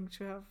we're going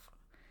to have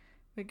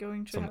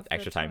some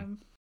extra time.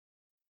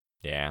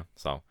 Yeah,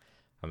 so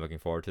I'm looking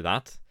forward to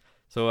that.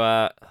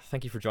 So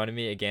thank you for joining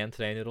me again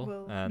today, Noodle.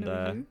 Well,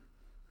 and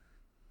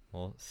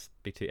we'll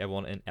speak to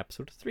everyone in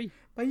episode 3.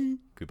 Bye.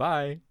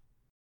 Goodbye.